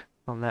stumped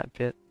on that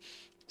bit.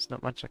 There's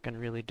not much I can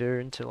really do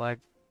until I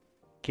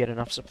get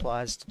enough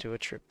supplies to do a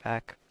trip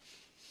back.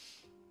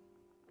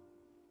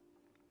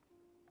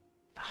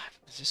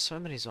 There's just so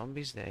many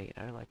zombies there, you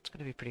know, like it's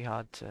gonna be pretty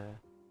hard to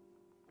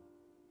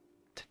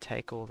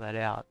take all that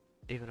out,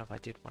 even if I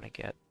did want to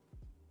get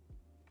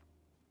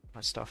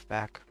my stuff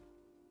back.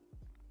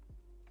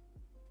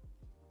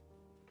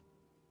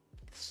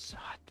 So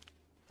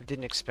I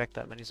didn't expect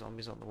that many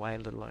zombies on the way,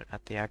 let alone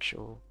at the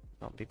actual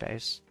zombie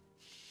base.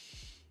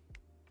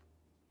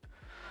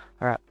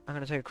 Alright, I'm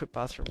gonna take a quick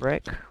bathroom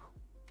break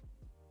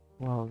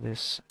while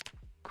this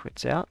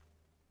quits out,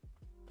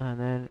 and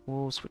then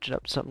we'll switch it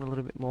up to something a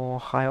little bit more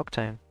high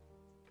octane.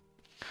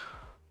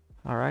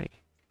 Alrighty,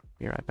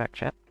 be right back,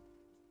 chat.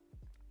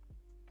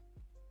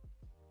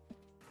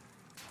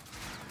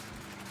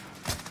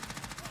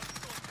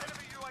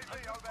 Enemy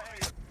UAV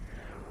overhead.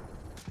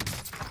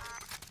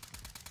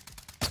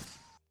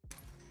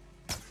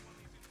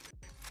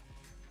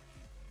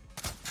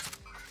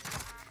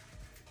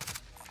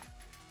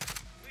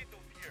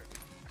 Lethal here.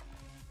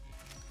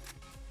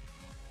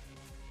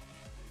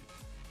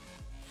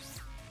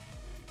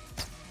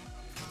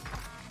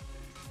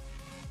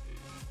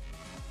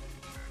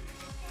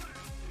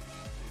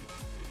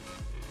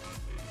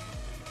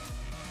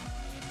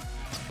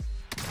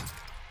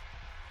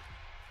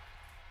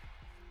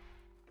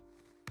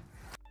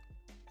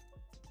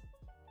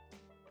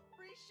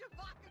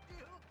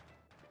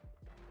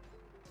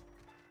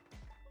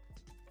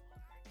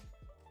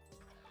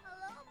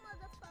 Hello,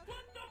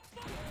 motherfucker.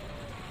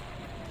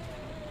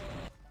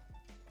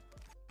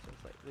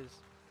 Sounds like this.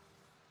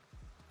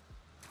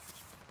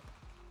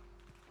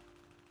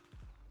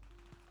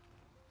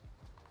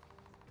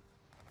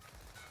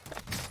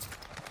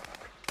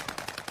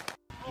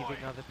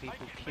 Giving other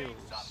people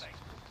kills.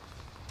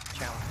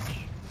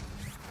 Challenge.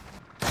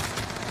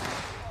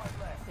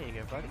 There you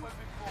go, buddy.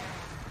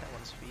 That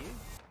one's for you.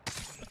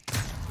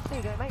 There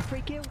you go, mate.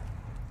 Free kill.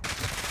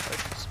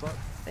 Open spot.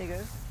 There you go.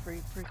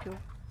 Free kill.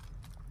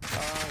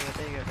 Oh yeah,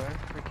 there you go, bro.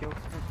 Free kill.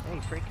 Hey,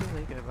 free kill.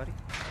 There you go, buddy.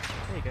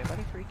 There you go,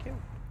 buddy. Free kill.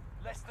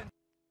 Less than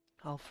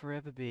I'll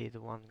forever be the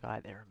one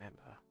guy they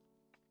remember.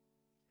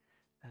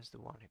 as the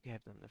one who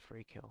gave them the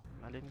free kill.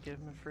 I didn't give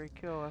him a free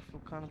kill, I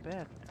feel kind of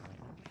bad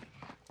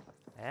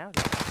now.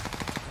 Howdy.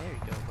 There you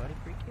go, buddy,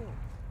 free kill.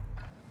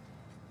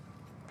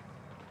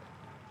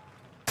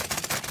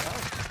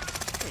 Oh,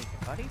 there you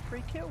go, buddy,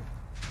 free kill.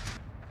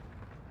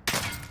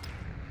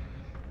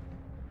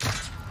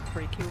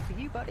 Free kill for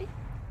you, buddy.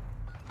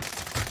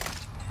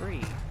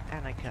 Free,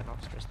 and I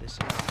cannot stress this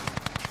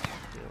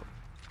enough.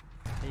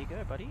 There you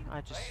go, buddy.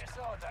 I just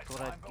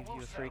thought I'd give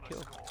you a free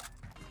kill.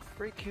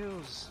 Free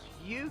kills.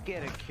 You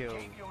get a kill.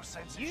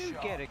 You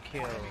get a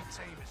kill.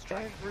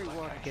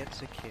 Everyone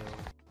gets a kill.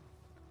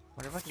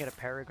 Wonder if I can get a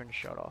Peregrine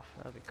shot off.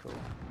 That'd be cool.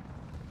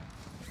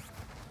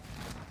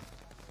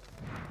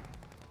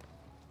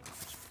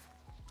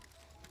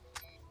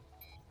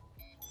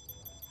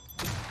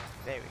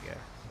 There we go.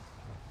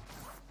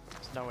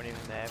 There's no one even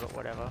there, but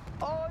whatever.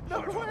 Oh,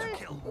 no way!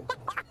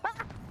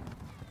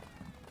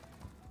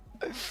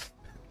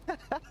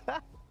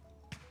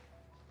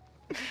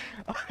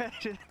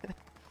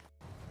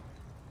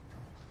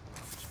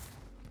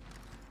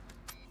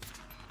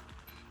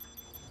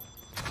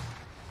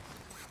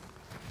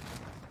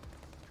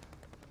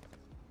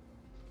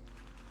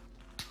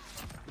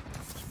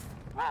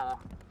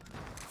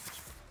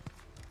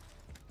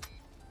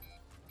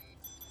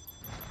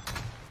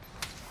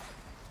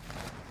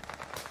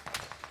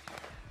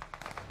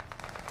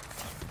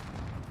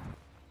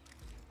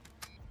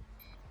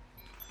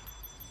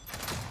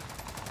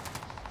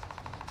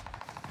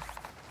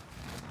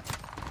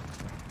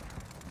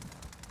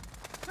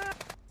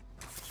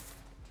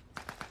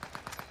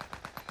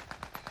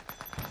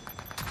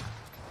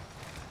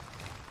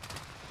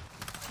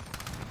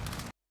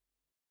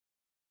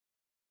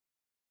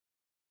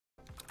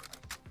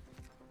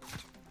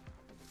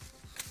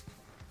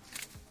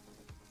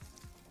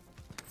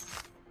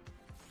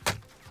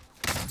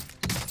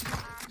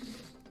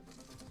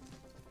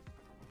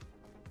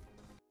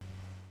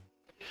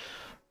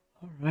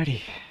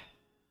 Alrighty.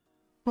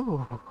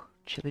 Ooh,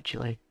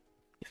 chilly.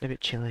 Getting a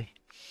bit chilly.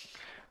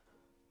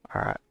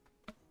 Alright.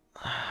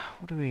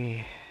 What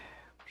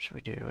should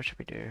we do? What should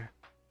we do?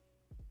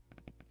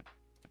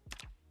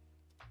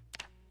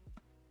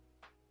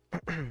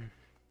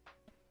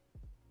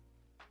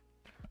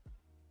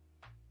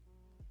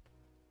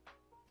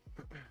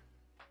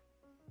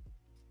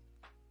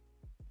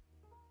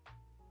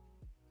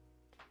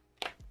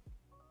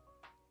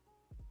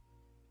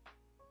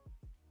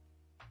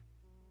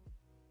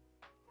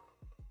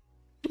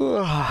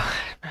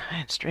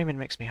 Man, streaming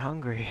makes me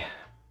hungry.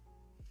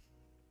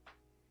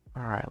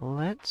 Alright,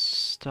 let's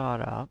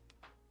start up.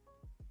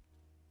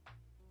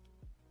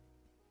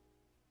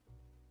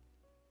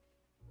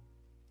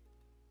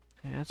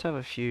 Yeah, let's have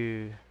a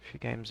few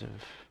games of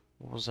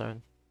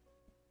Warzone.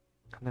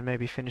 And then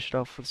maybe finish it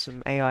off with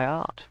some AI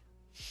art.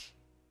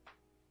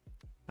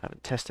 I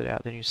haven't tested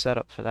out the new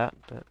setup for that,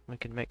 but we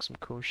can make some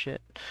cool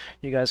shit.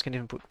 You guys can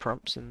even put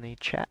prompts in the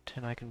chat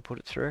and I can put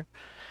it through.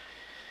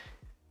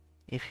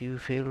 If you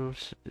feel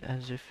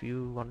as if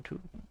you want to,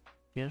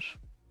 yes.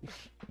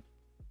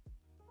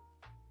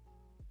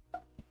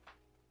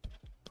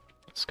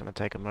 It's gonna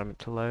take a moment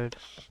to load.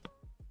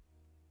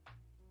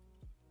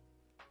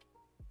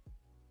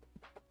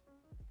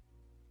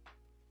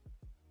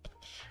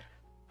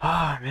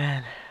 Oh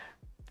man,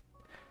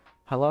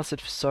 I lasted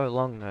for so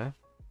long though.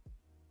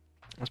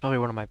 It's probably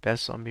one of my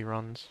best zombie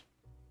runs.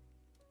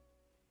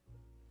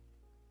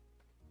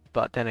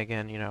 But then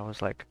again, you know,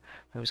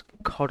 I was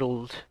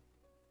coddled,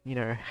 you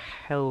know,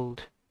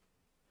 held,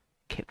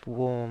 kept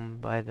warm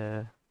by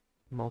the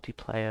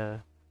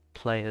multiplayer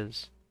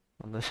players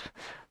on the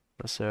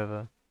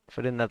server. If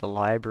I didn't have the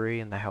library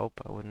and the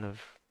help, I wouldn't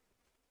have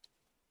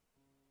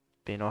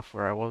been off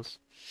where I was.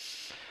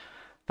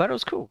 But it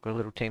was cool, got a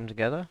little team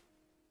together.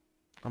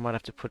 I might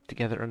have to put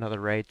together another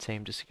raid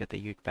team just to get the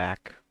ute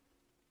back.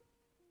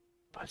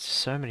 But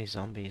so many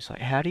zombies,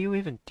 like how do you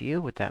even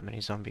deal with that many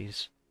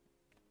zombies?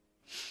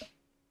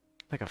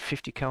 Like a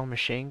 50 cal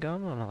machine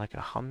gun on like a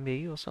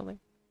Humvee or something?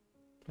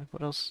 Like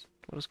what else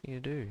can you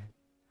do?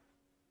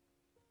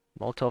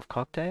 Molotov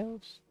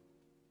cocktails?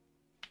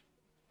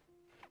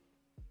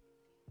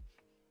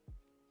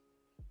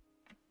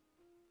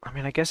 I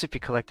mean, I guess if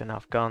you collect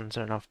enough guns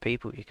and enough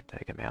people, you can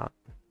take them out.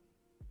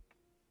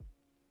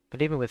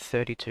 But even with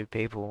 32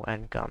 people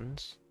and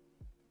guns,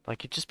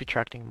 like you'd just be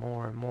attracting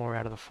more and more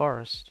out of the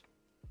forest.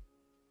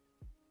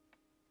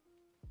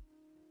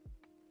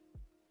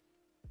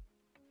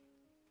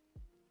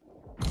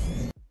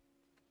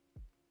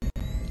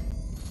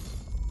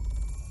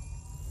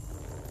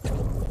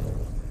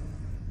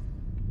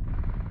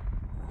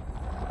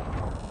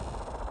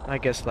 I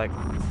guess like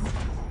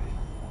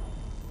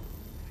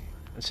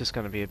it's just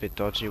gonna be a bit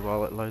dodgy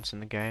while it loads in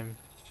the game.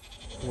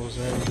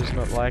 Warzone does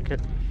not like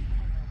it.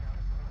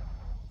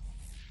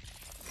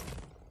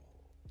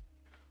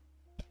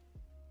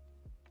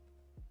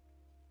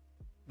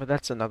 But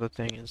that's another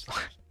thing is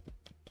like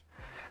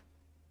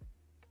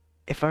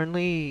if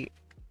only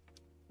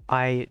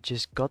I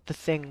just got the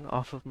thing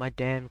off of my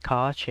damn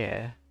car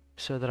chair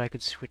so that I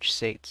could switch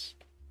seats,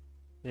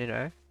 you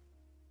know?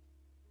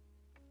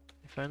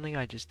 If only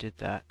I just did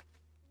that.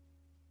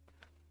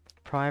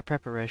 Prior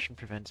preparation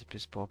prevents a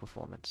piss poor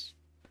performance.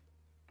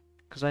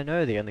 Because I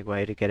know the only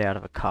way to get out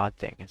of a card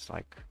thing is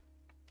like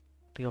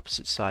the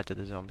opposite side to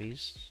the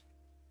zombies.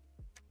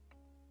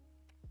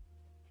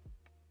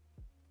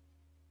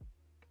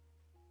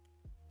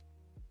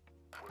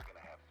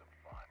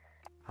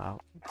 Oh.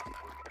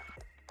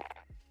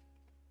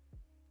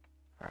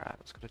 Alright,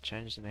 let's gotta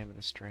change the name of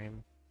the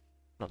stream.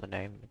 Not the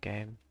name of the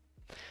game.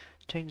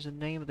 Change the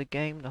name of the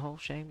game, the whole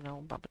shame,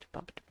 no bumpity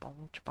bumpity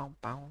bong bong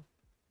bong.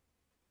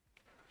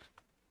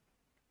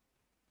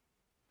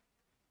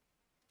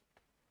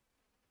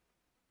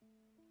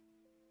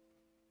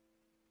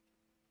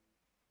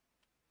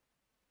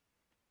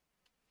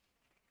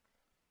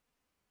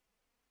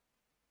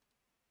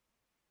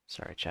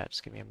 Sorry chat,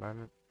 just give me a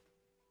moment.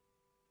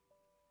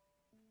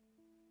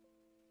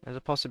 There's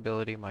a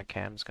possibility my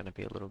cam's gonna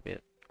be a little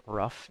bit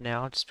rough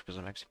now, just because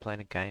I'm actually playing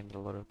a game with a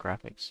lot of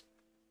graphics.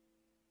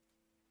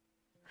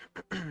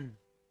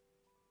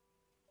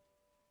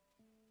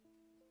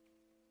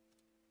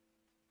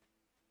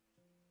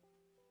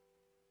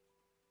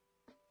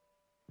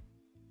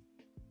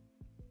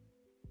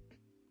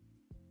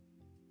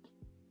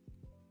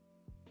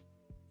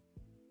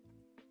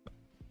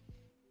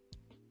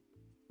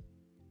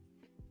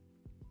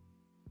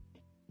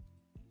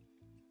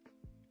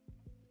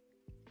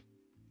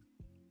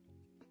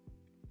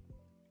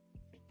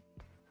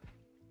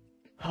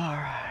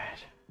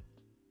 Alright.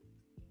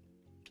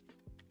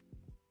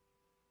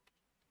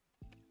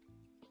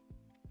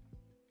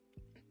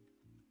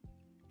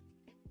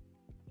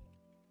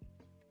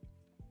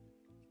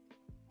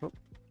 Oop.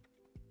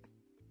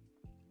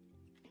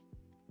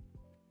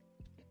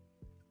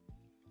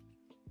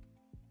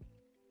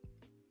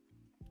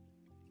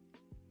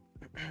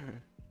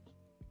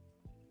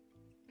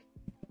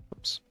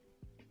 Oops.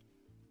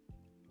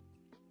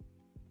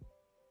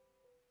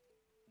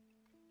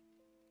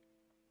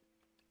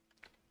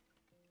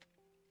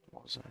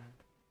 What was that?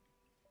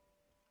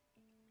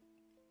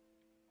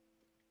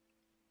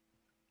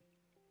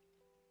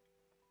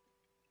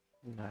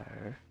 No.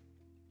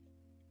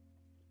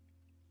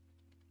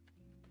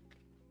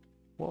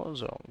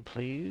 Warzone,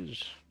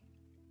 please.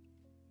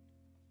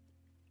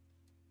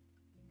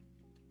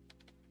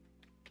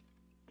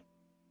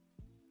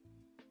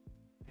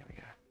 There we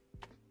go.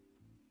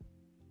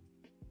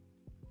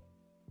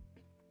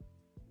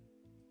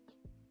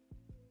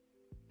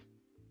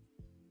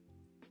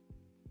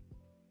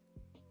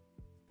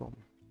 Boom.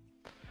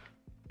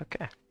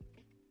 Okay.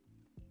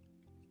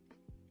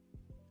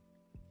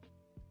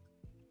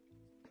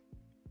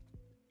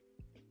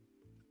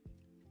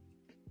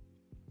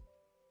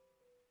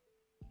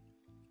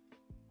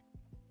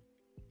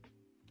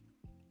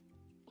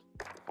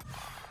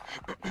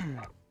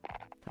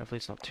 Hopefully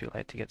it's not too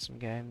late to get some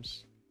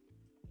games.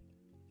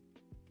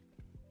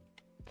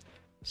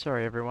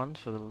 Sorry everyone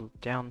for the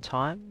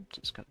downtime,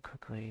 just gonna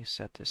quickly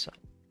set this up.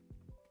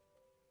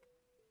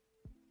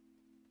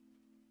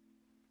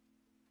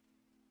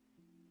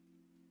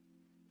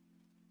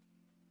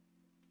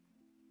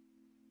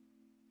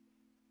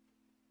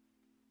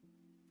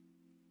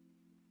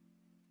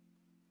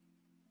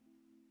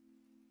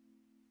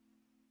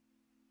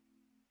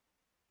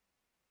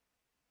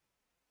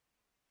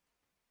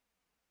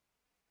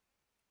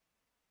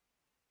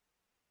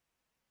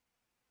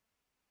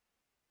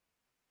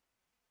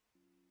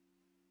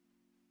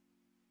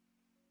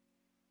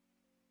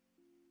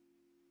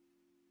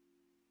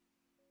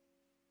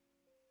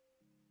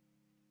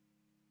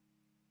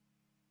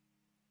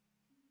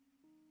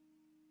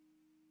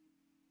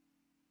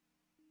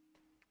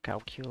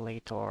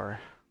 Calculator.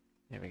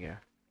 There we go.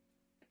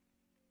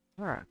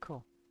 Alright,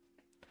 cool.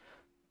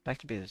 Back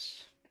to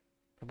biz.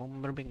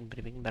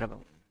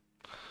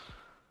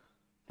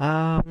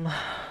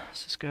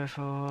 Let's just go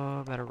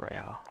for Battle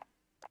Royale.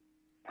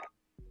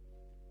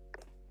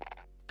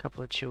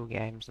 Couple of chill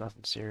games,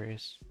 nothing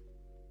serious.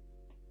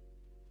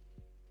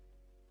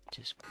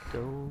 Just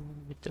go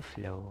with the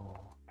flow.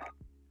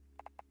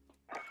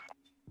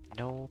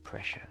 No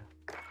pressure.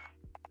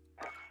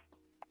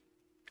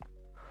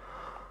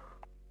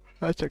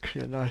 That's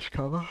actually a nice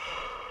cover.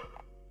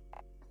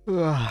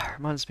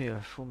 Reminds me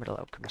of Full Metal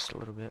Alchemist a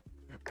little bit.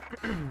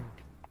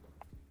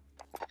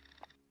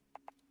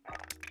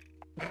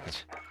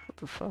 What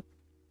the fuck?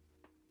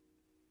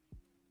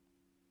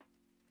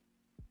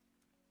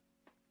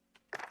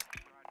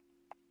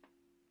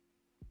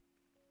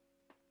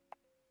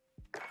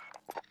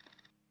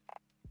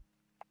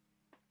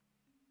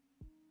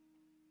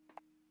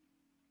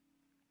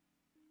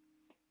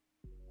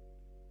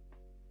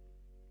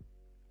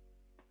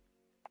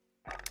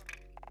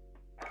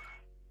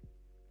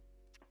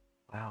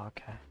 Wow,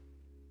 okay.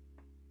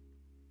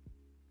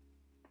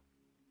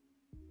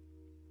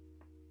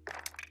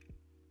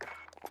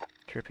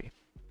 Trippy.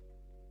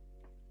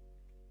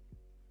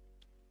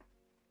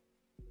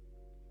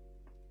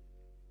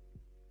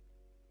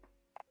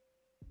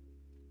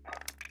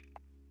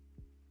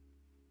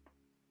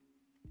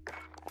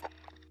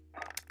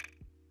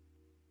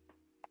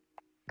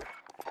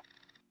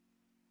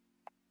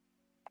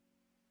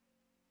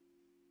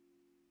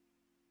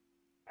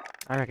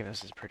 I reckon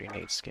this is a pretty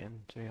neat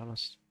skin, to be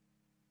honest.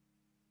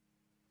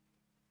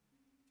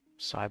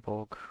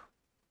 Cyborg.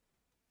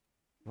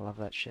 I love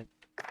that shit.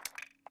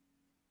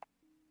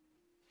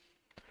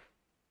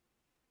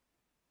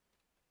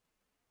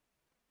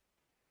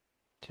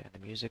 Turn the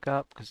music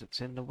up, because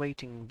it's in the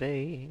waiting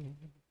bay.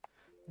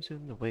 It's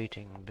in the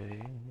waiting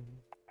bay.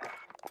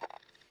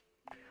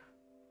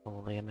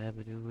 All I'm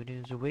ever doing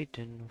is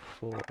waiting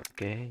for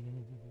a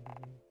game.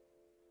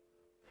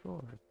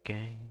 For a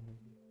game.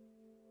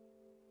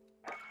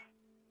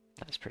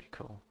 That's pretty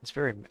cool. It's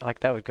very,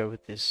 like, that would go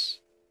with this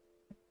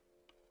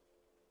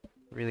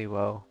really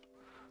well.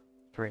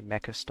 Very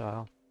mecha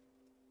style.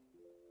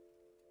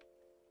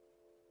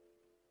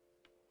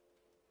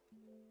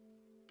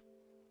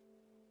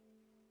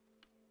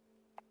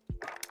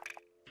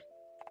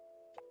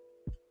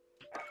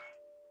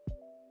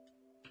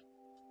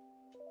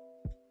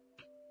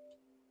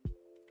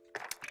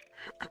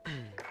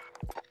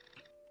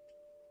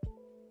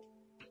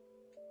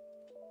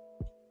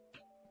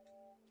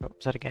 Oh,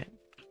 is that a game?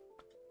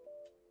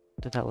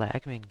 Did that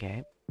lag me in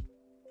game?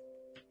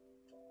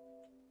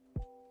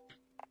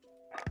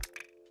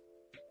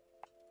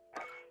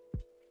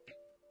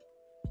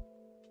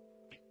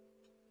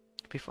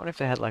 It'd be fun if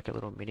they had like a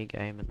little mini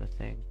game in the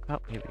thing. Oh,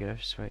 here we go,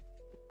 sweet.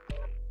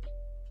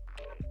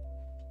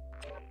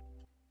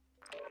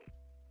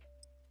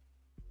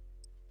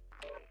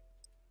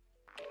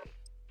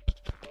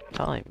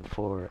 Time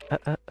for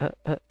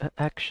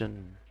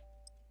action.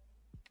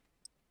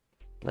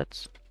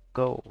 Let's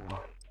go.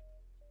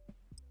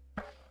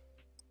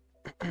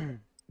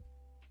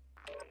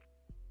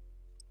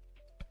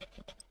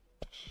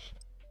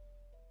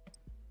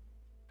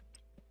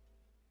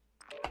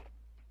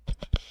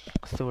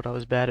 Thought I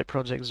was bad at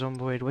Project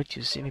Zomboid. Wait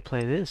till you see me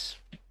play this.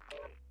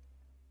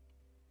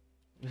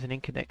 With an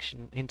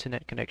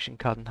internet connection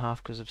cut in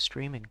half because of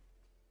streaming.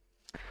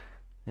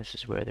 This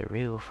is where the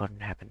real fun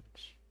happens.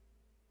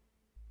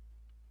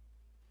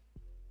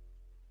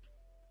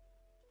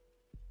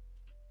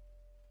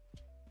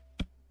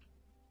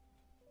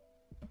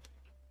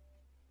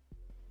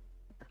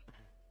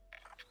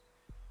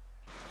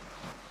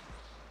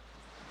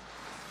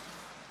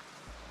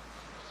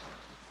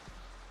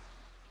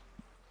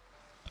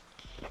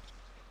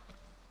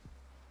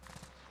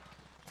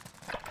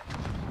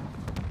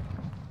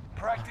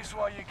 Practice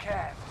while you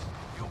can.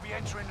 You'll be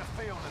entering the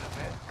field in a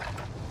bit.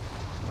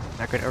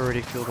 I can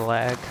already feel the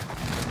lag.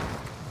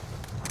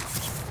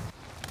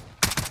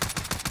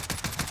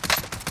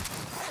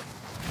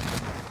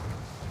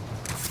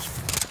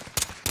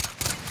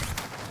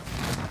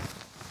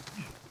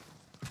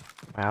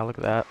 Wow, look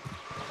at that.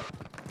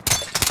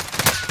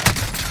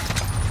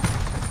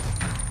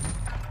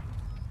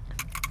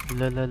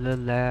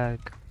 Lag.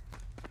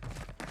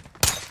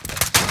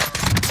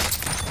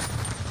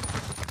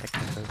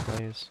 Technical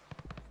players.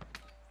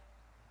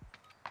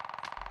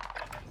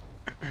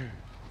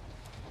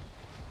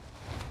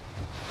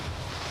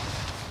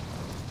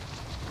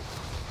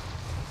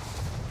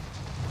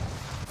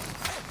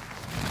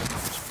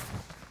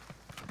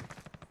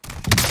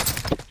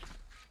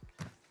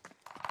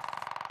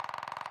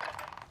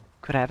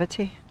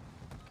 Gravity?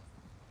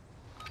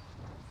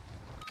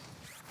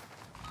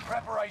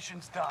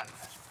 Preparation's done.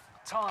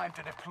 Time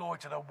to deploy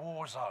to the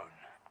war zone.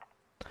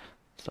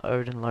 It's the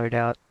Odin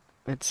loadout.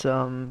 It's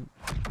kind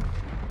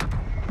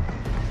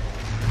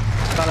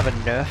of a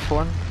nerf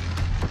one.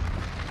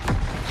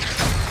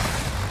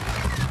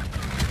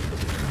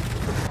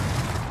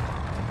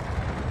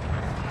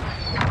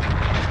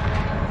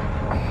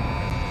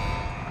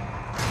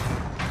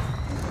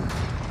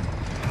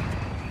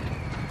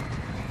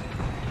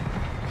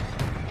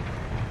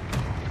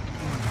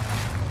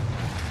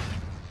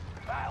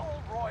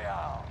 Battle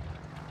Royale.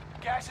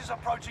 Gas is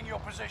approaching your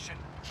position.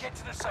 Get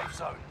to the safe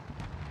zone.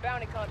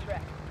 Bounty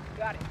contract.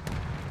 Got it.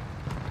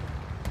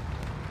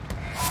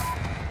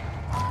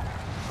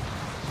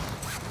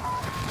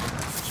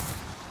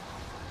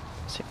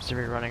 Seems to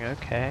be running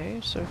okay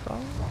so far.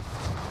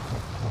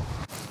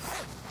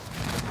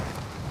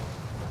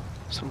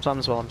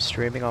 Sometimes while I'm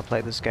streaming I'll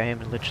play this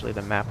game and literally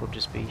the map will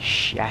just be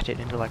shattered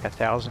into like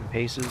 1,000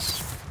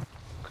 pieces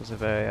because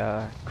of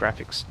a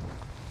graphics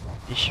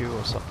issue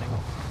or something.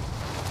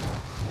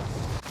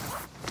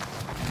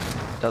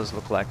 It does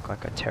look like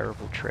a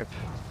terrible trip.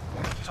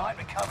 Time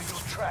to cover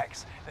your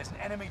tracks. There's an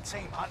enemy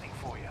team hunting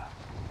for you.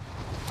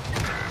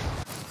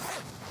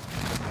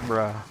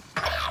 Bruh.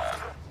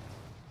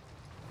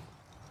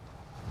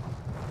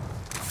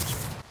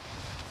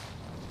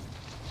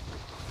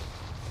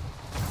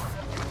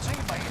 Your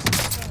teammate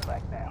is in the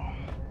gulag now.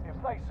 If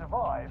they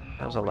survive,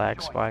 That was a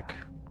lag spike.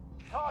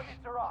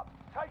 targets are up.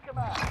 Take them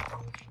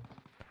out.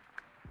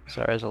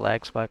 Sorry, there's a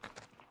lag spike.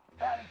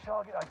 Bounty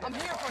target I'm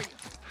identified. here for you.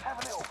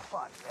 Have a little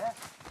fun, yeah?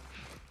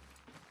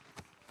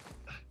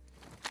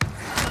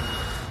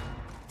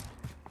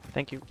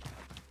 Thank you.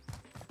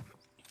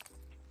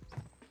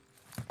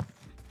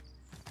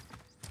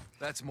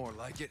 That's more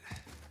like it.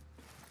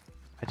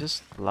 I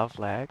just love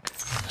lag.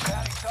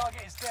 Bounty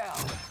target is down.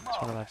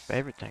 It's one of my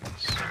favorite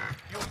things.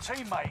 Your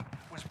teammate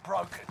was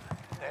broken.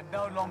 They're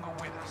no longer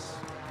with us.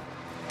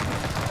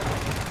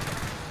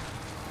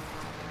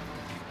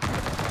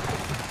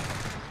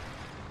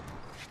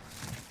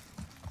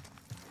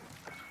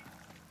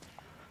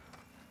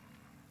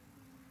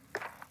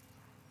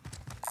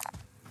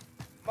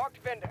 Marked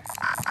vendor.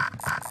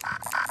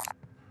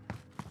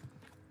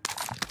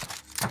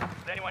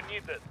 Does anyone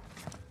need this?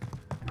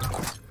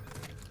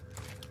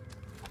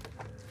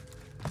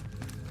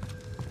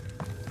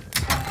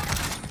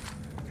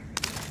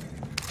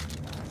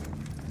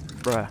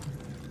 Bruh.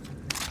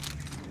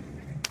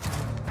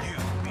 You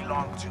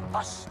belong to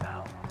us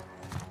now.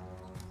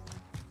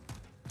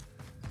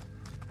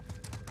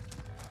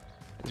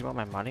 Does he want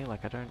my money?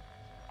 Like, I don't...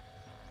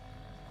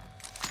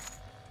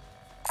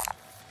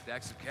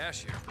 Stacks of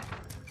cash here.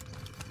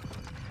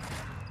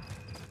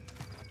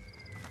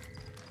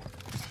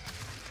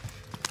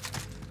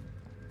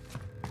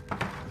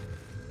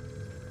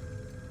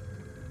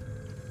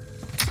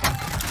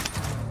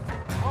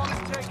 Box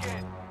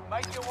ticket.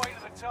 Make your way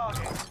to the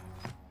target.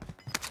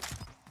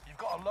 You've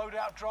got a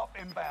loadout drop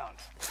inbound.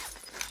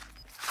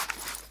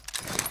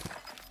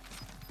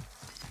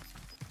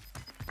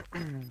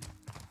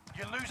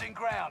 You're losing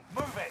ground.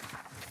 Move it.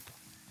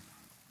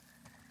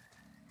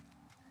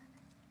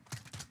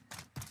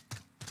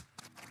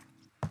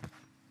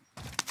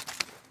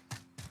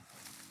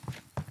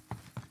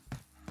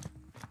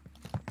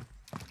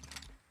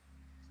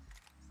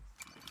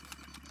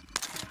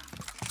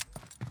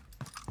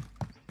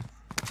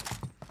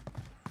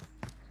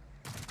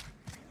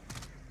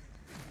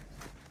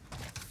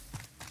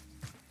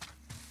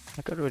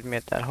 I gotta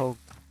admit, that whole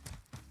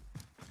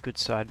good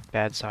side,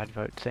 bad side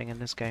vote thing in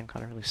this game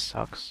kind of really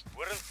sucks.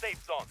 We're in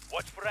safe zone.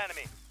 Watch for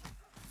enemy.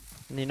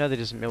 And you know they're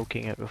just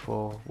milking it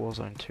before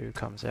Warzone 2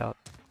 comes out.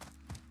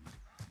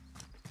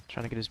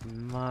 Trying to get as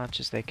much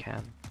as they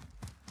can.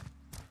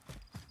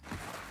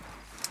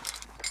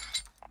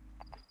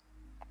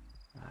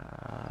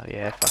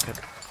 Yeah, fuck it.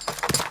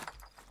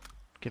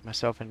 Give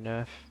myself a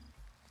nerf.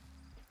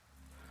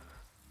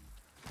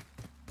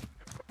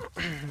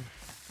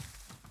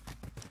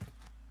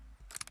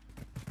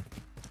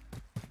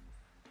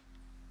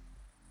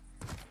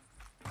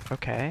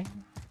 Okay.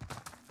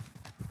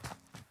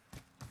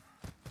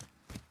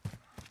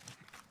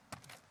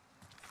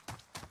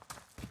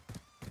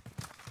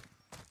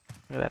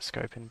 Look at that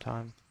scope in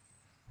time.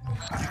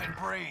 You can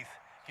breathe.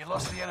 You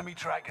lost the enemy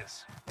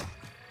trackers.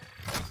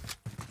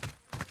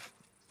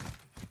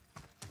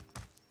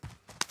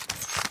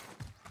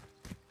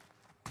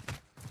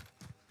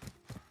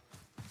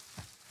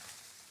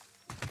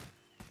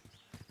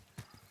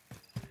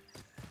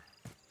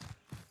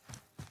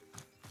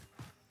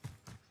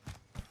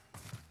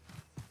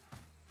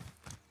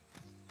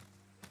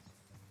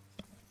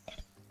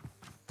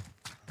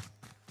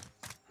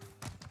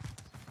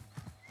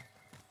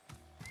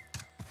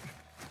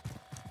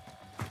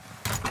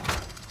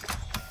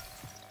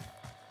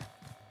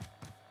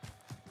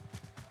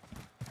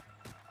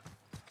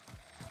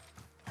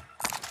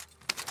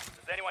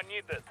 Does anyone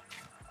need this?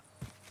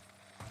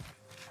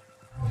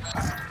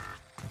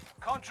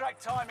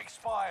 Contract time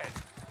expired.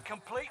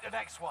 Complete the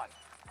next one.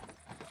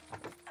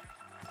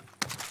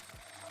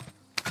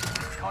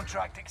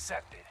 Contract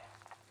accepted.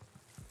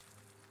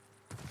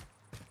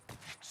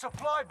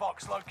 Supply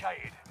box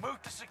located.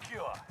 Move to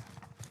secure.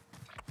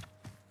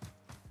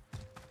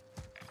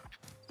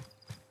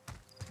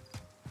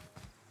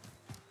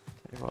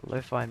 Tell you what,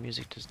 lo-fi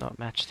music does not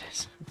match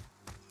this.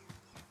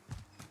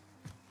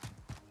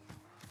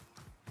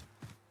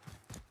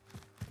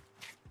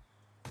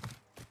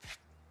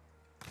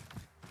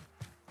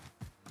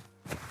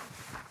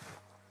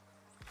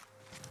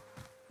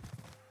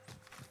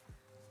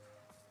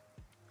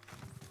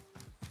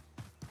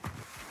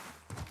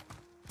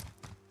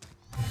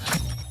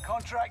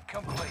 Contract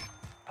complete.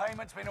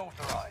 Payment's been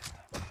authorized.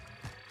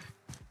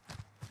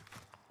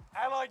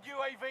 Allied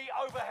UAV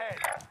overhead.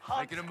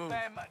 Hunt Making a move.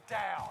 them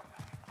down.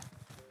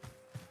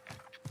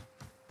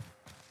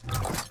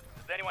 Does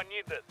anyone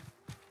need this?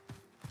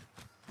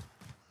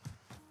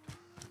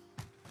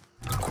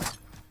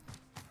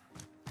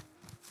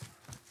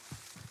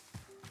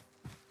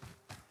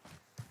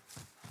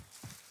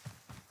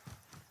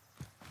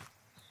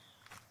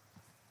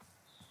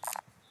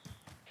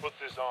 Put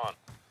this on.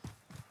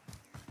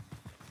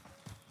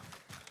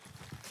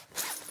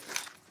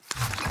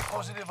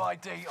 Positive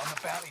ID on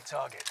the bounty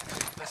target.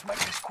 Let's make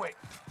this quick.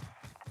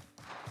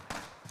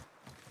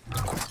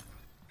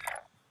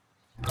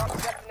 Mark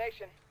the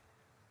destination.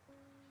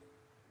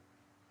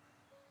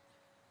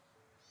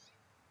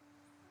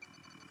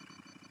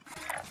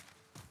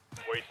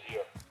 Wait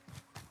here.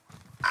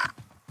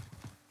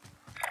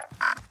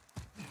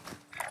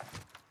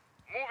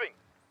 Moving.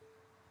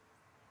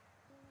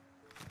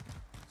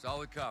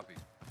 Solid copy.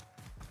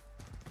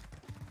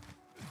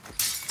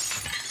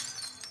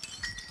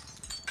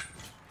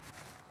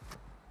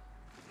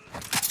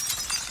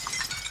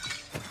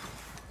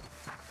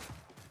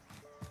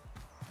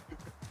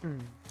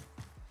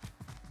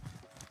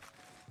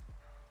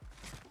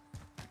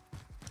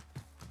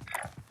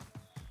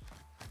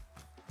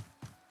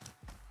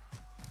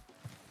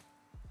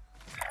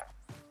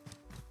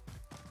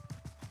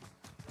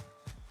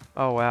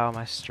 Oh wow,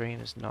 my stream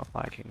is not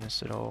liking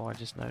this at all, I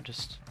just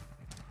noticed.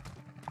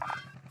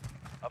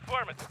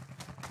 Affirmative.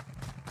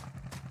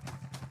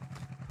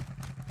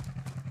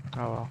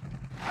 Oh well.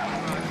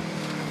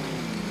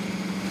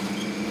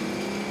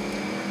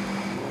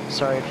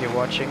 Sorry if you're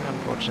watching,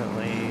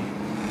 unfortunately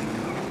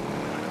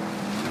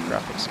my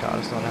graphics card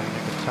is not having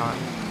a good time.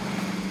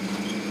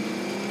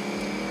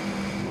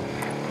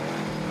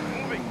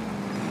 Moving.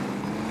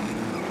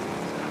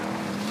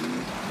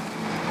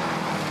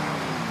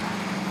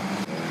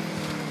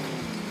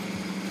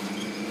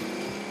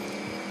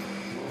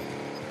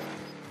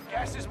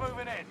 Gas is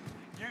moving in.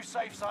 New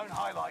safe zone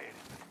highlighted.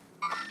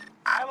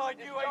 Allied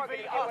UAV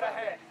targeting up anyone out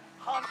ahead.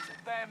 Hunt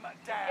them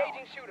down.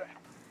 Engaging shooter.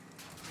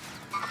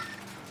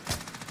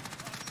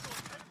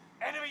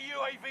 Enemy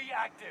UAV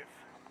active.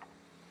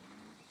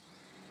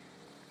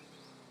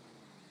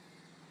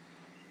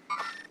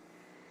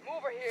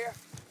 Mover here.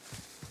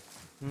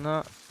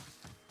 No.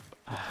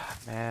 Ah,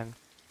 man.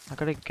 I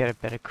gotta get a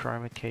better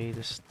chroma key,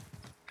 this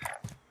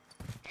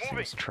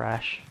seems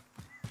trash.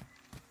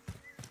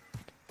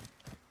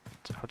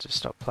 So I'll just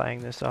stop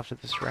playing this after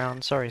this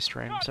round. Sorry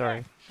stream,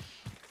 sorry.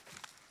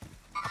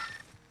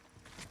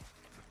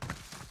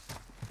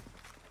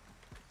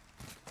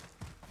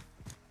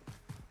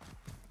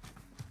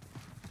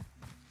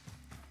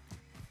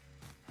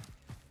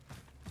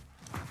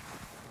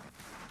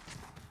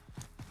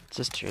 It's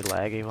just too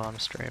laggy while I'm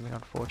streaming,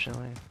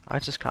 unfortunately. I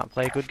just can't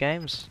play good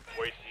games.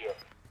 Wait here.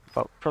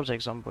 Well,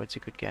 Project Zomboid's a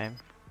good game.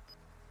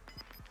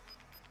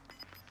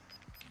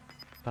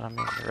 But I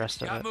mean the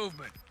rest of Got it.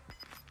 movement.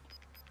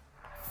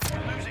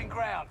 We're losing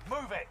ground.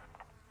 Move it.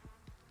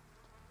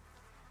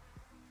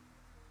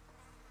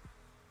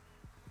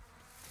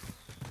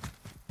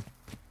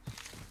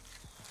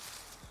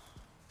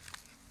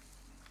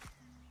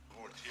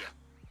 Moved here.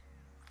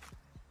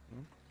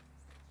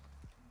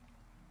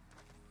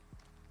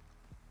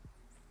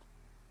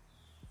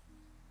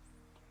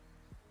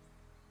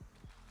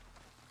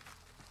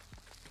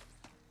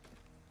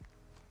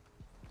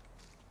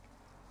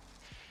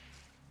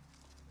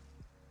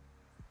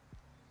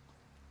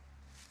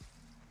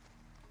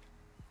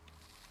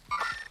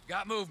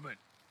 Got movement.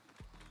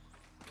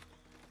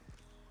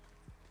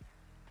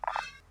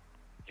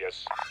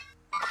 Yes.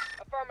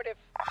 Affirmative.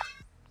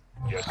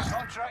 Yes.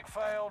 Contract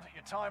failed.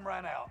 Your time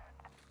ran out.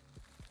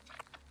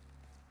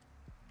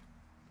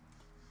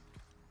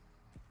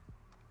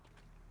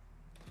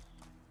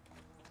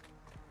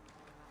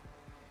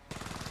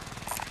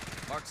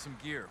 Mark some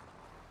gear.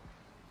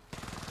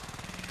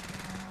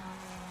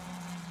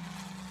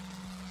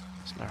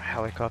 There's no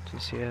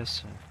helicopters here,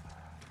 so...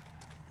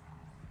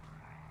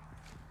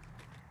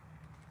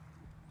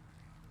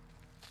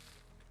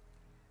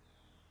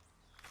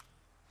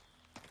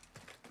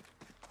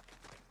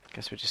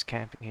 Guess we're just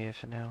camping here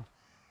for now.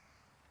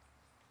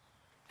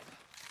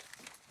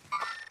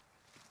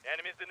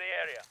 Enemies in the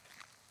area.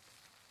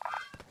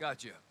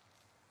 Gotcha.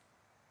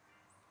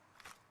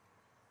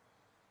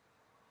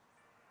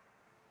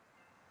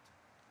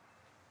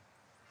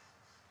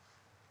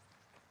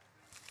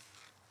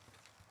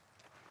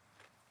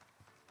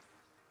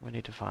 We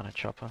need to find a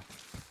chopper.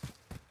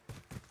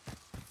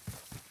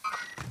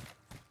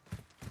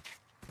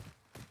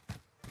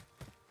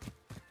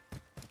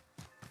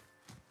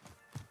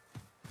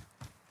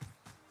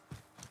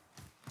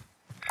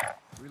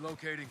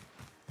 Relocating.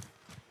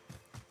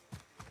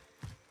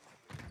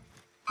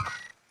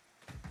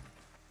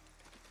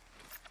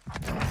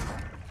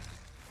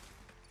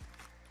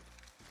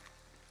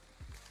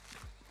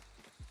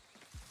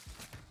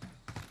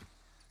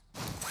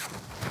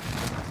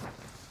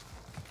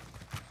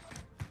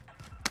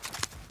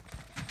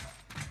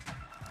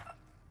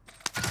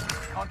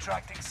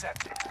 Contract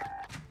accepted.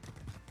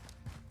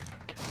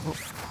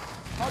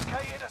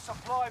 Located a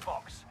supply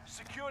box.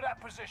 Secure that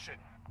position.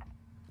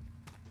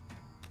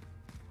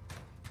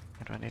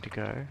 Where do I need to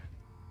go?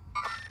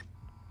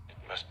 It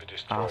must be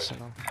destroyed.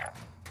 Arsenal.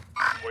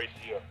 Wait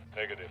here.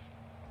 Negative.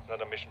 It's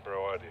not a mission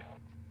priority.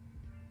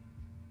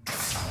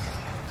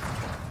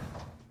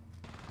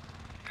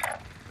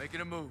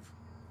 Making a move.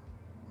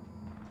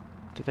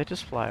 Did they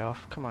just fly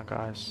off? Come on,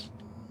 guys.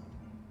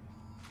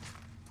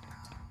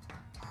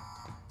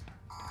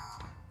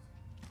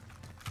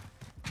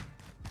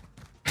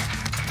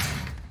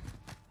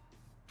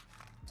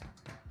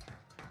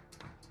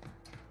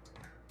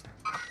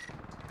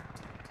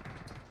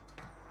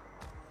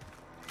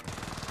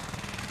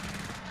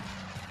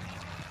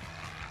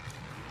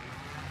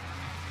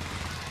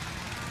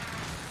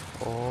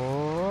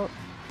 Oh.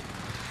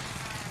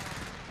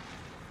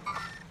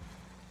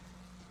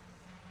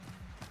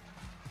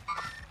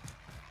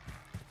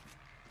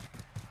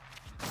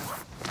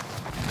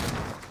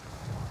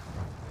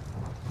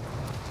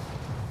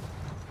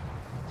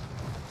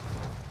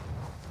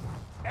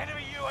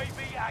 Enemy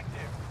UAV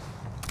active.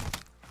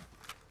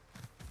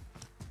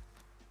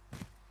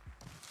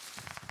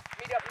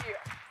 Meet up here.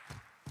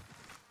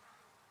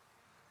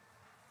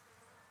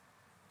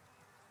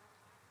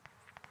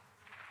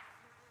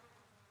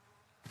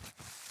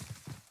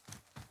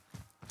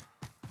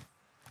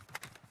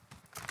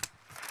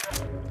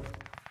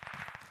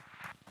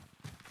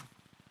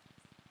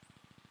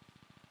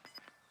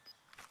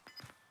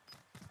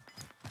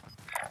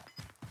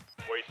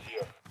 Wait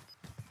here.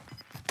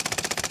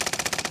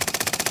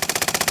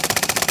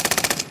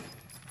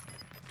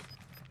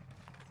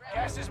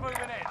 Gas is moving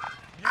in.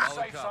 New Solid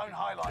safe copy. zone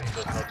highlighted.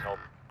 Does not help.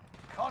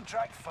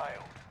 Contract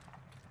failed.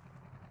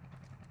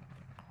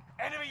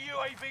 Enemy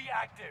UAV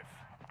active.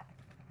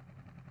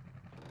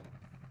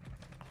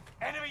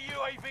 Enemy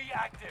UAV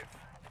active.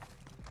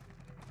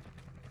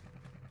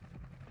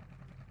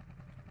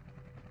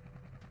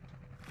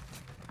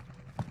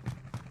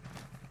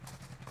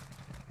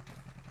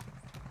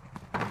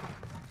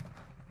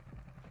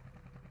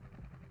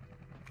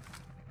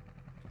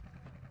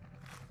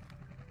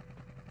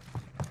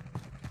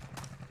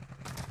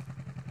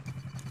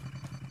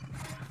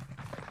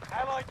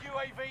 Allied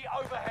UAV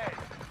overhead.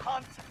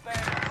 Hunt them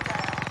down.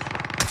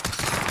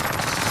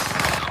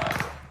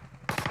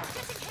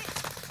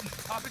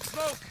 Popping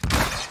smoke!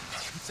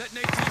 Setting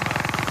 18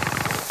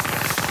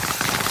 mile.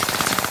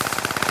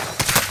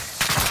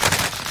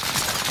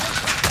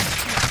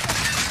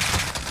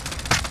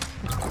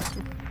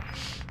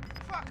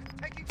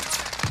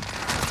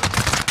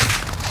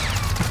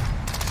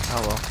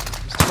 Oh well.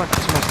 There's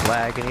too much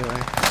lag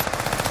anyway.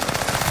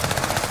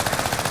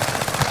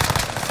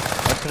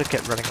 I could have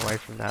kept running away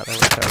from that. They were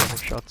terrible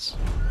shots.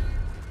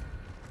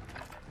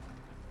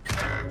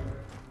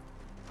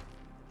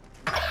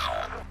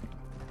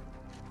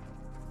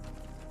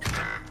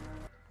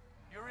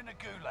 You're in a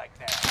gulag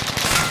now.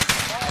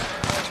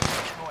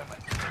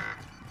 Deployment.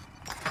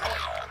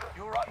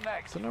 You're up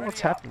next. Don't know Ready what's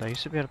up. happened. I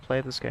used to be able to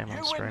play this game You on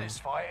win stream. this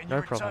fight and No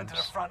you return to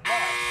the problems. front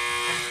line.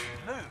 If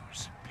you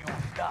lose, you're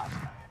done.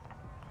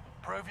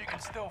 Prove you can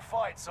still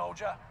fight,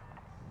 soldier.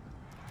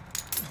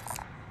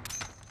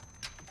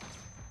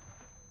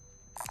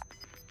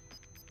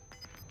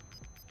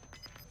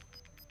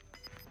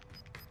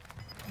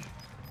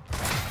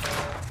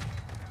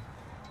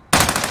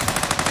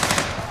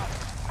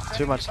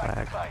 Too much Sending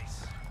you lag. back to base.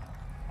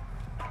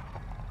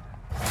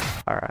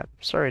 Alright,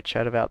 sorry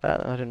chat about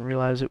that. I didn't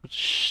realize it would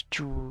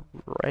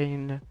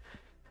strain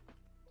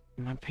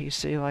my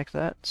PC like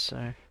that,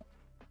 so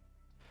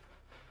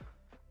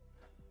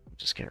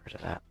just get rid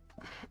of that.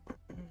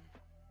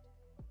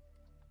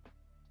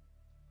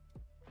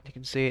 You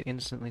can see it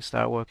instantly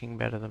start working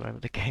better the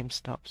moment the game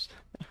stops.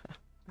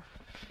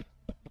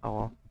 Oh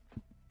well.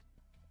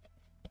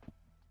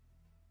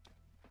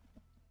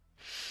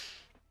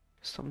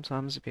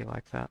 Sometimes it be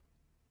like that.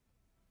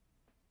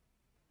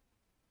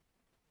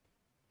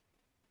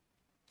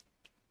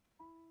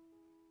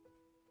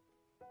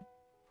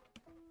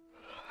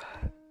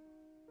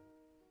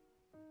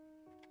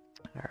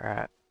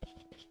 Alright.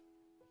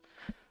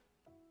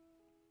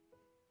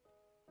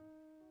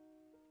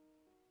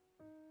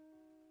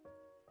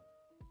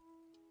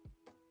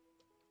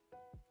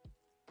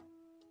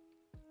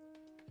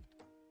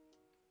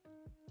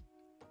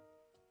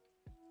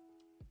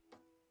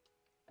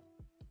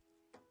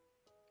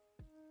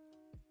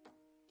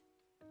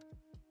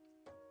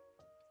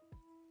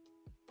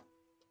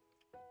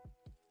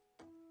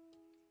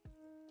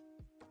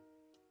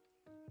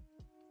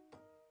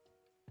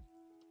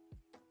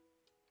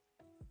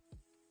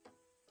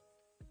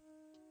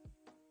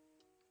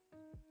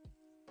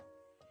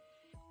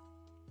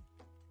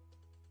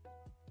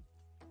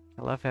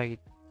 I love how you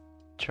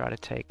try to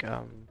take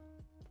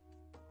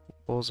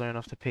Warzone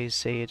off the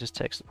PC, it just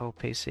takes the whole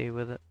PC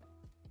with it.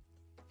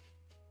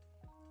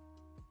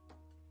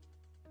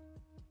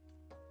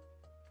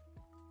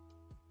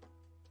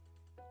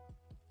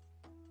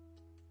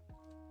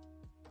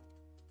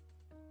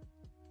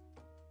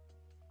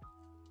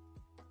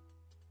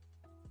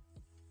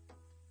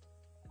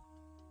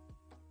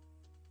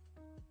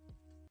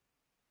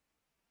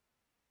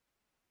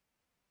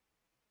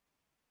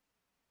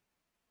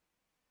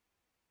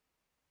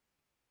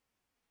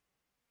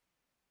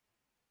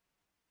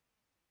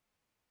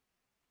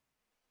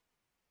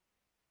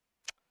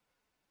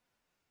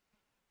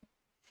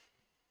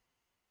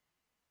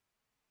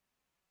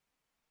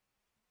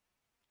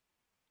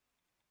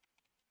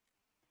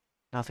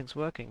 Nothing's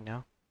working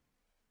now.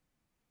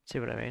 See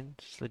what I mean?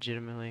 Just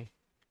legitimately.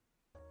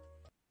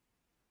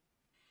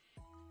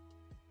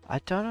 I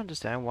don't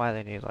understand why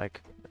they need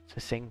like the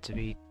thing to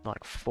be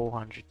like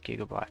 400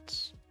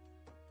 gigabytes.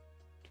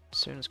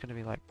 Soon it's gonna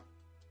be like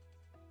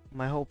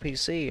my whole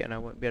PC and I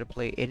won't be able to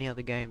play any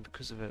other game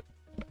because of it.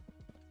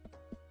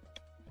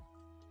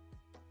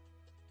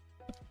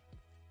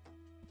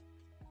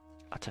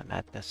 Utter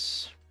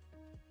madness.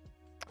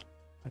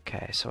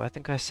 Okay, so I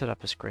think I set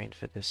up a screen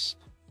for this.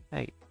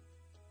 Hey.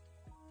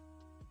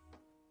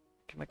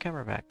 Get my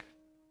camera back.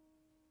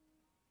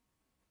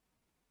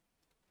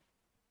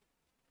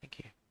 Thank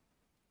you.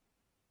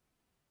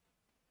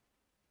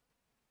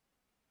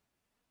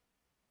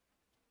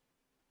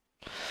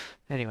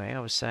 Anyway, I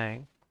was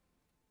saying,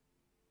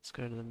 let's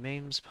go to the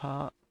memes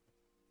part.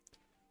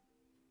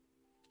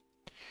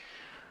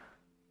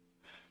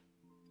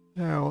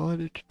 Now all I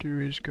need to do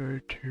is go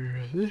to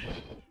this.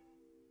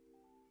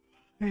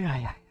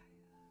 Yeah.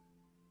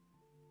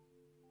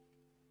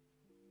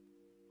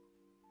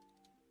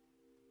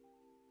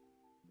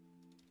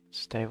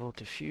 Stable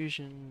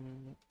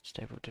diffusion,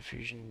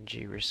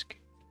 G-Risk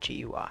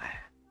GUI.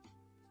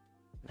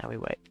 Now we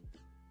wait.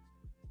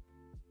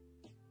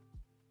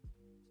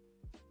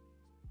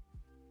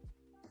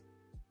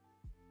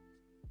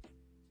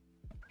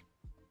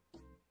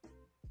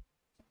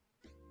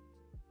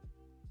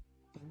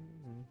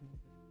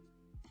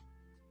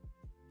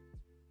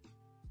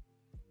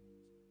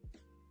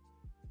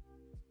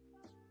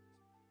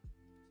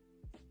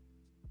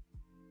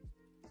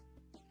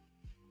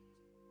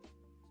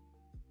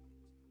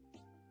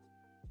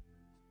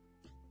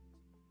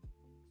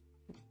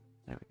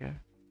 There we go.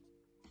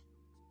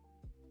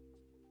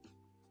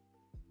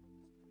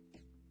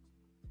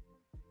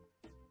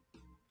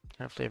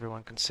 Hopefully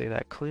everyone can see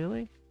that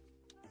clearly.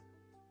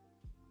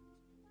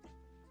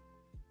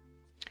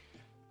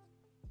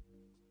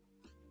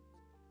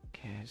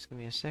 Okay, just give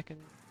me a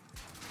second.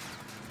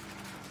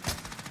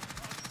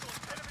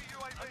 Enemy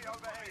UAV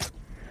overhead.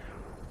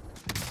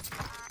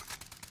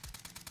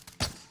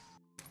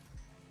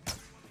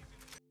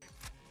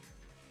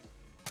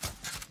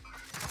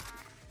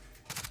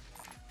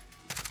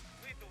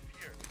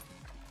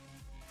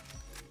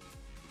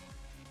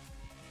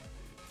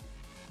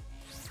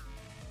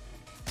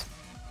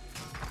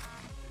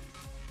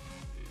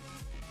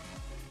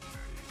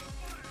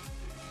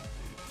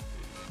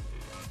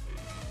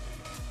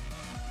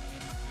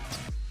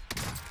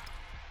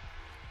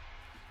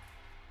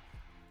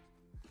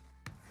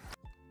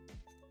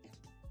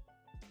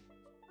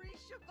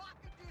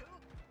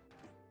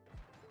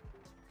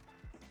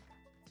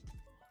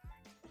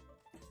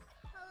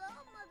 Hello,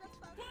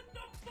 motherfucker.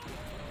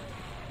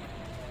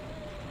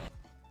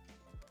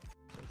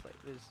 Sounds like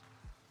this.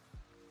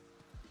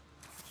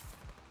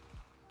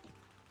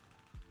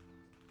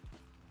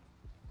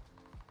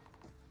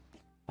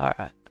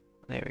 Alright,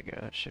 there we go.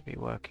 It should be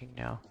working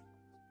now.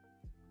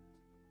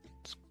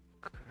 Let's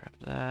grab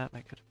that,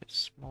 make it a bit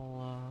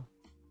smaller.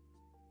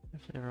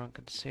 Hopefully everyone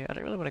can see it. I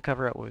don't really want to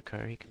cover up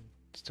Wuko, he can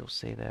still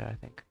see there, I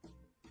think.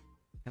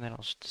 And then I'll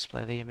just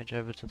display the image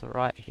over to the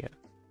right here.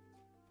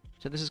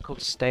 So this is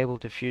called Stable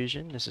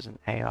Diffusion. This is an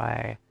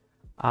AI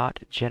art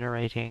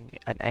generating,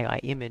 an AI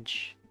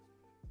image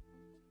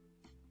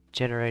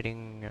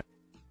generating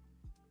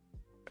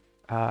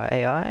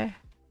AI.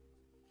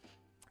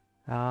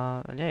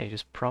 And yeah, you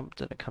just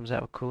prompt and it comes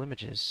out with cool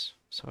images.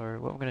 So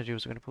what we're going to do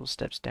is we're going to pull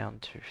steps down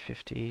to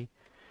 50.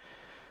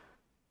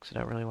 Because I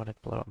don't really want to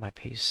blow up my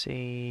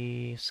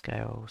PC.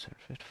 Scale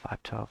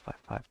 512 by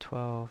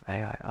 512.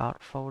 AI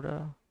art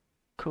folder.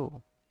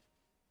 Cool.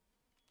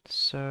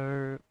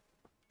 So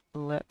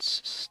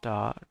let's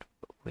start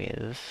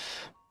with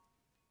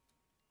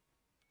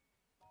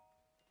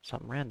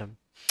something random.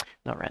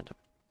 Not random.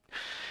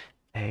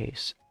 A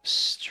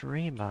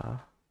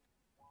streamer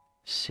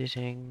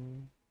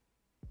sitting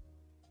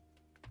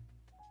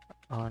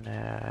on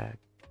a...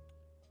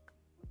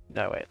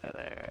 No, wait, no.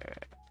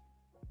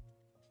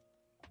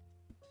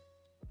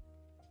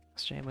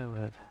 Streamer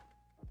with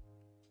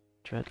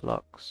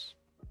dreadlocks.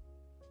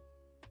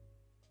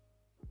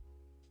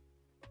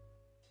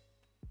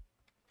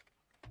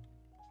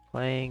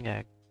 Playing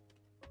a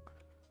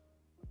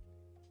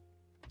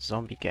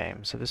zombie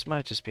game. So this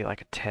might just be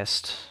like a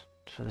test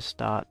for the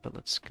start, but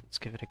let's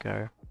give it a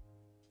go.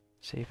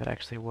 See if it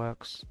actually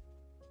works.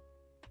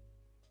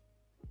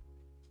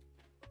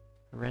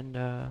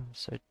 Render.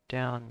 So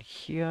down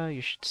here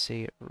you should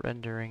see it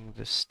rendering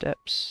the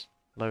steps,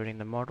 loading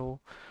the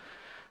model.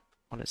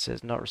 When it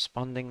says not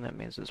responding, that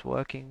means it's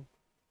working.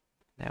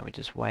 Now we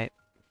just wait.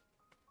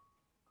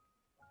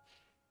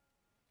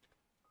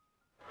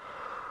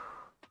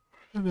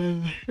 And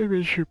then the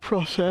image should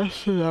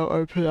process, and I'll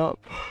open up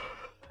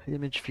the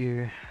image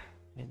view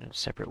in a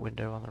separate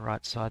window on the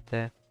right side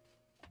there.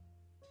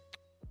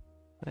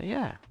 But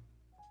yeah,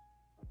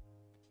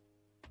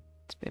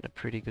 it's been a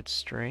pretty good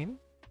stream.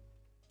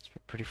 It's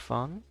been pretty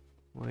fun.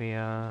 We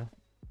got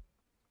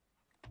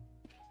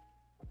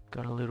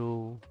a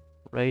little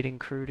raiding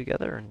crew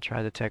together and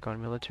tried to take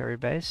on military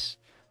base,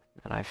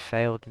 and I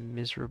failed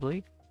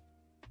miserably.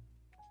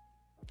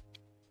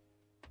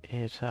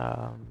 It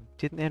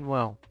didn't end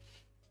well,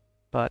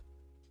 but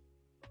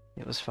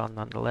it was fun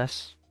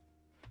nonetheless.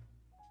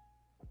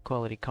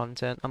 Quality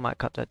content. I might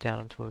cut that down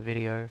into a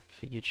video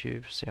for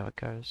YouTube, see how it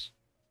goes.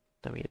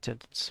 Then we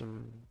attempted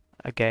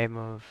a game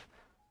of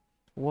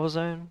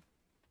Warzone.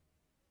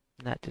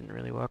 And that didn't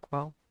really work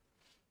well,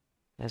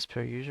 as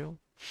per usual.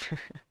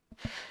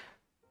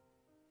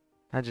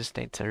 I just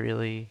need to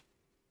really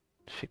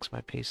fix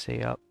my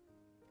PC up.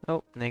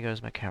 Oh, and there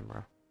goes my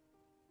camera.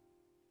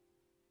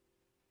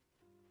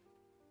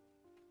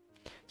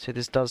 So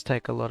this does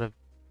take a lot of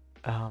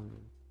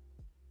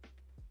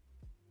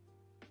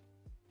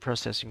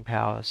processing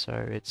power, so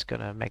it's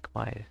gonna make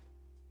my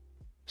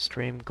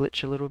stream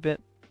glitch a little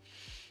bit.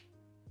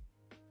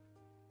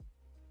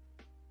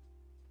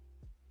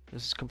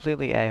 This is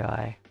completely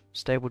AI,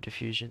 Stable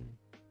Diffusion.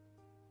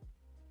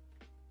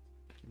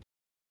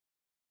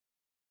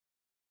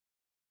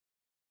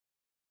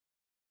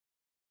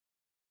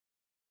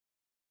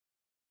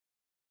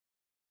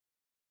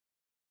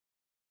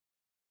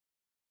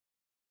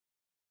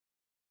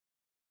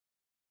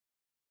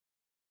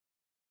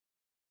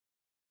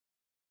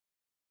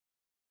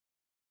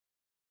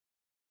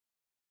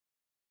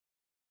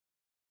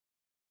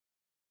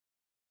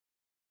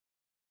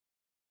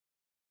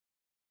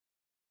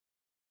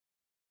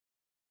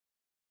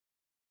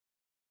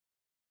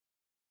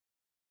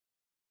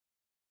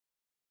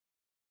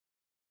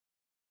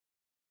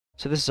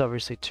 So this is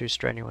obviously too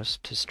strenuous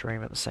to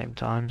stream at the same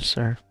time,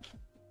 so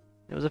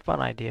it was a fun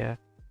idea.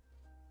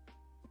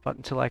 But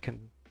until I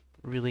can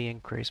really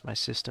increase my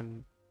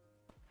system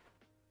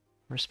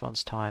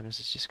response times,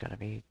 it's just going to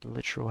be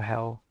literal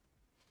hell.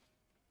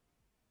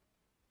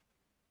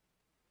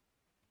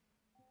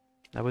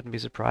 I wouldn't be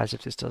surprised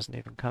if this doesn't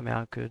even come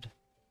out good.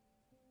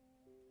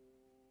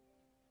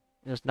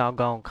 It's not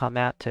gonna come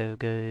out too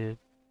good.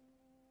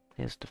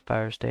 It's the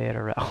first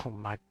error. Oh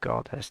my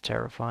god, that's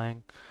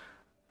terrifying.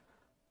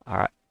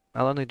 Alright,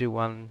 I'll only do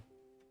one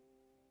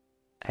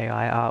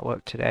AI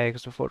artwork today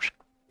because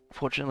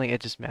unfortunately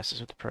it just messes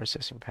with the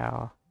processing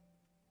power.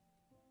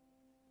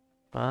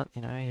 But,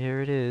 you know,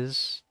 here it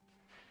is.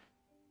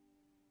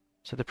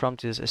 So the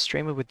prompt is a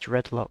streamer with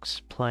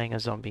dreadlocks playing a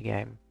zombie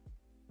game.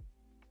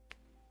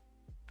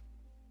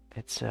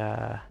 It's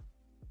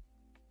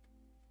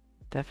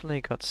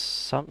definitely got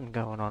something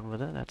going on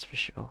with it, that's for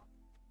sure.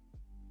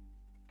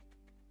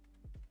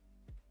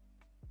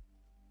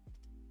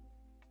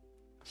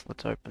 So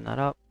let's open that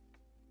up.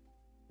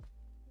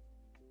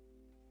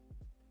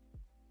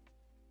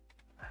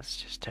 That's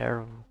just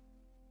terrible.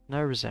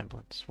 No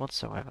resemblance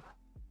whatsoever.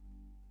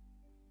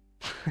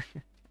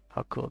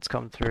 How cool it's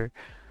come through.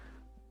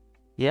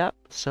 Yep,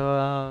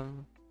 so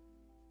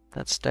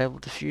that's Stable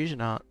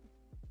Diffusion art.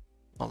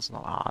 Well, it's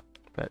not art,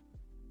 but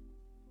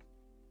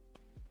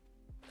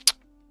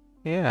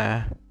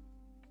yeah.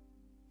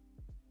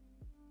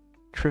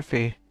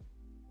 Triffy.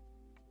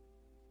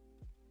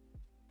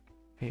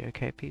 Are you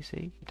okay,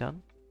 PC? You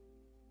done?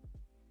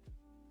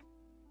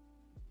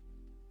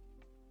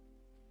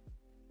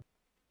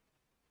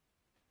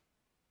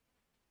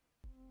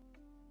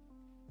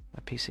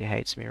 My PC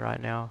hates me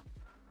right now.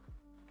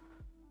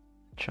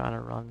 Trying to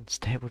run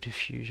Stable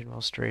Diffusion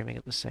while streaming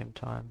at the same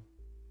time.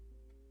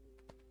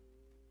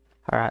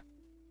 Alright.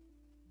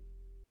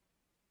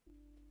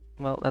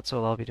 Well, that's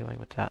all I'll be doing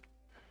with that.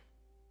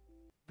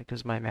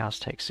 Because my mouse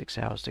takes 6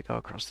 hours to go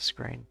across the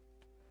screen.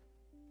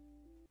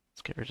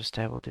 Let's get rid of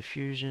Stable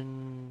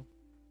Diffusion.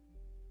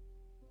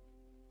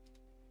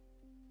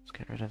 Let's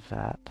get rid of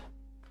that.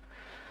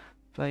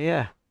 But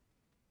yeah.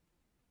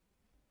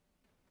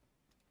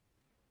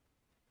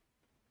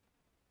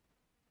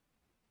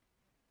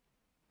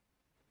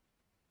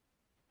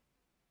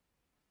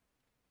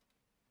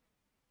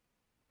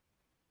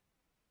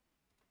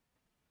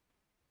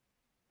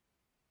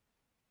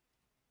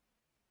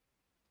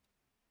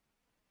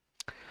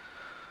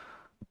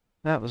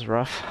 That was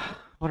rough.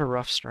 What a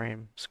rough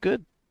stream. It's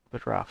good,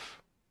 but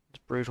rough.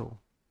 It's brutal.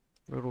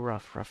 Brutal,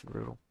 rough and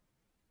brutal.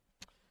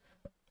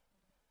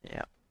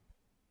 Yeah.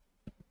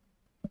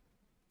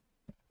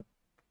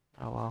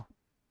 Oh well.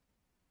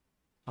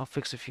 I'll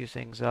fix a few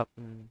things up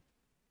and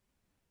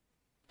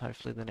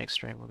hopefully the next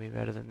stream will be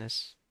better than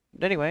this.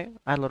 But anyway,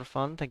 I had a lot of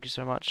fun. Thank you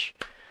so much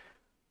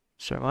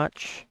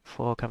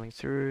for coming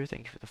through.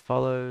 Thank you for the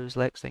follows.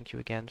 Lex, thank you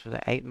again for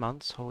the 8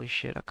 months. Holy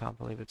shit, I can't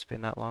believe it's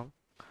been that long.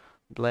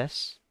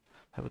 Bless.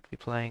 I would be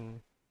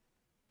playing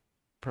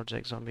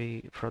Project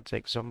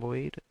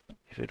Zomboid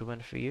if it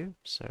went for you,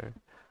 so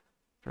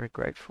very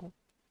grateful.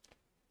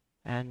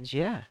 And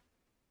yeah,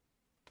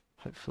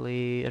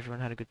 hopefully everyone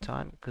had a good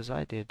time, because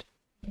I did.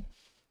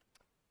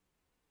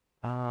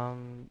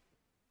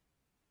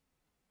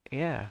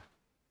 Yeah.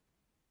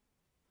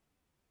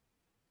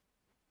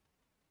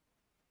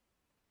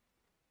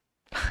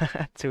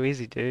 Too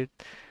easy, dude.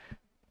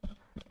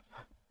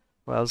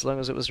 Well, as long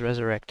as it was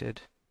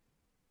resurrected.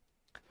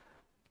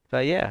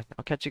 But yeah,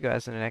 I'll catch you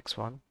guys in the next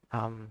one.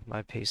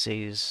 My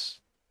PC's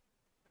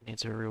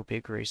needs a real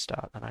big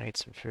restart and I need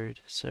some food.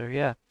 So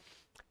yeah,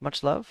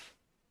 much love,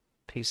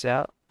 peace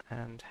out,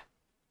 and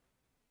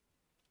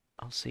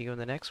I'll see you in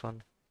the next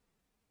one.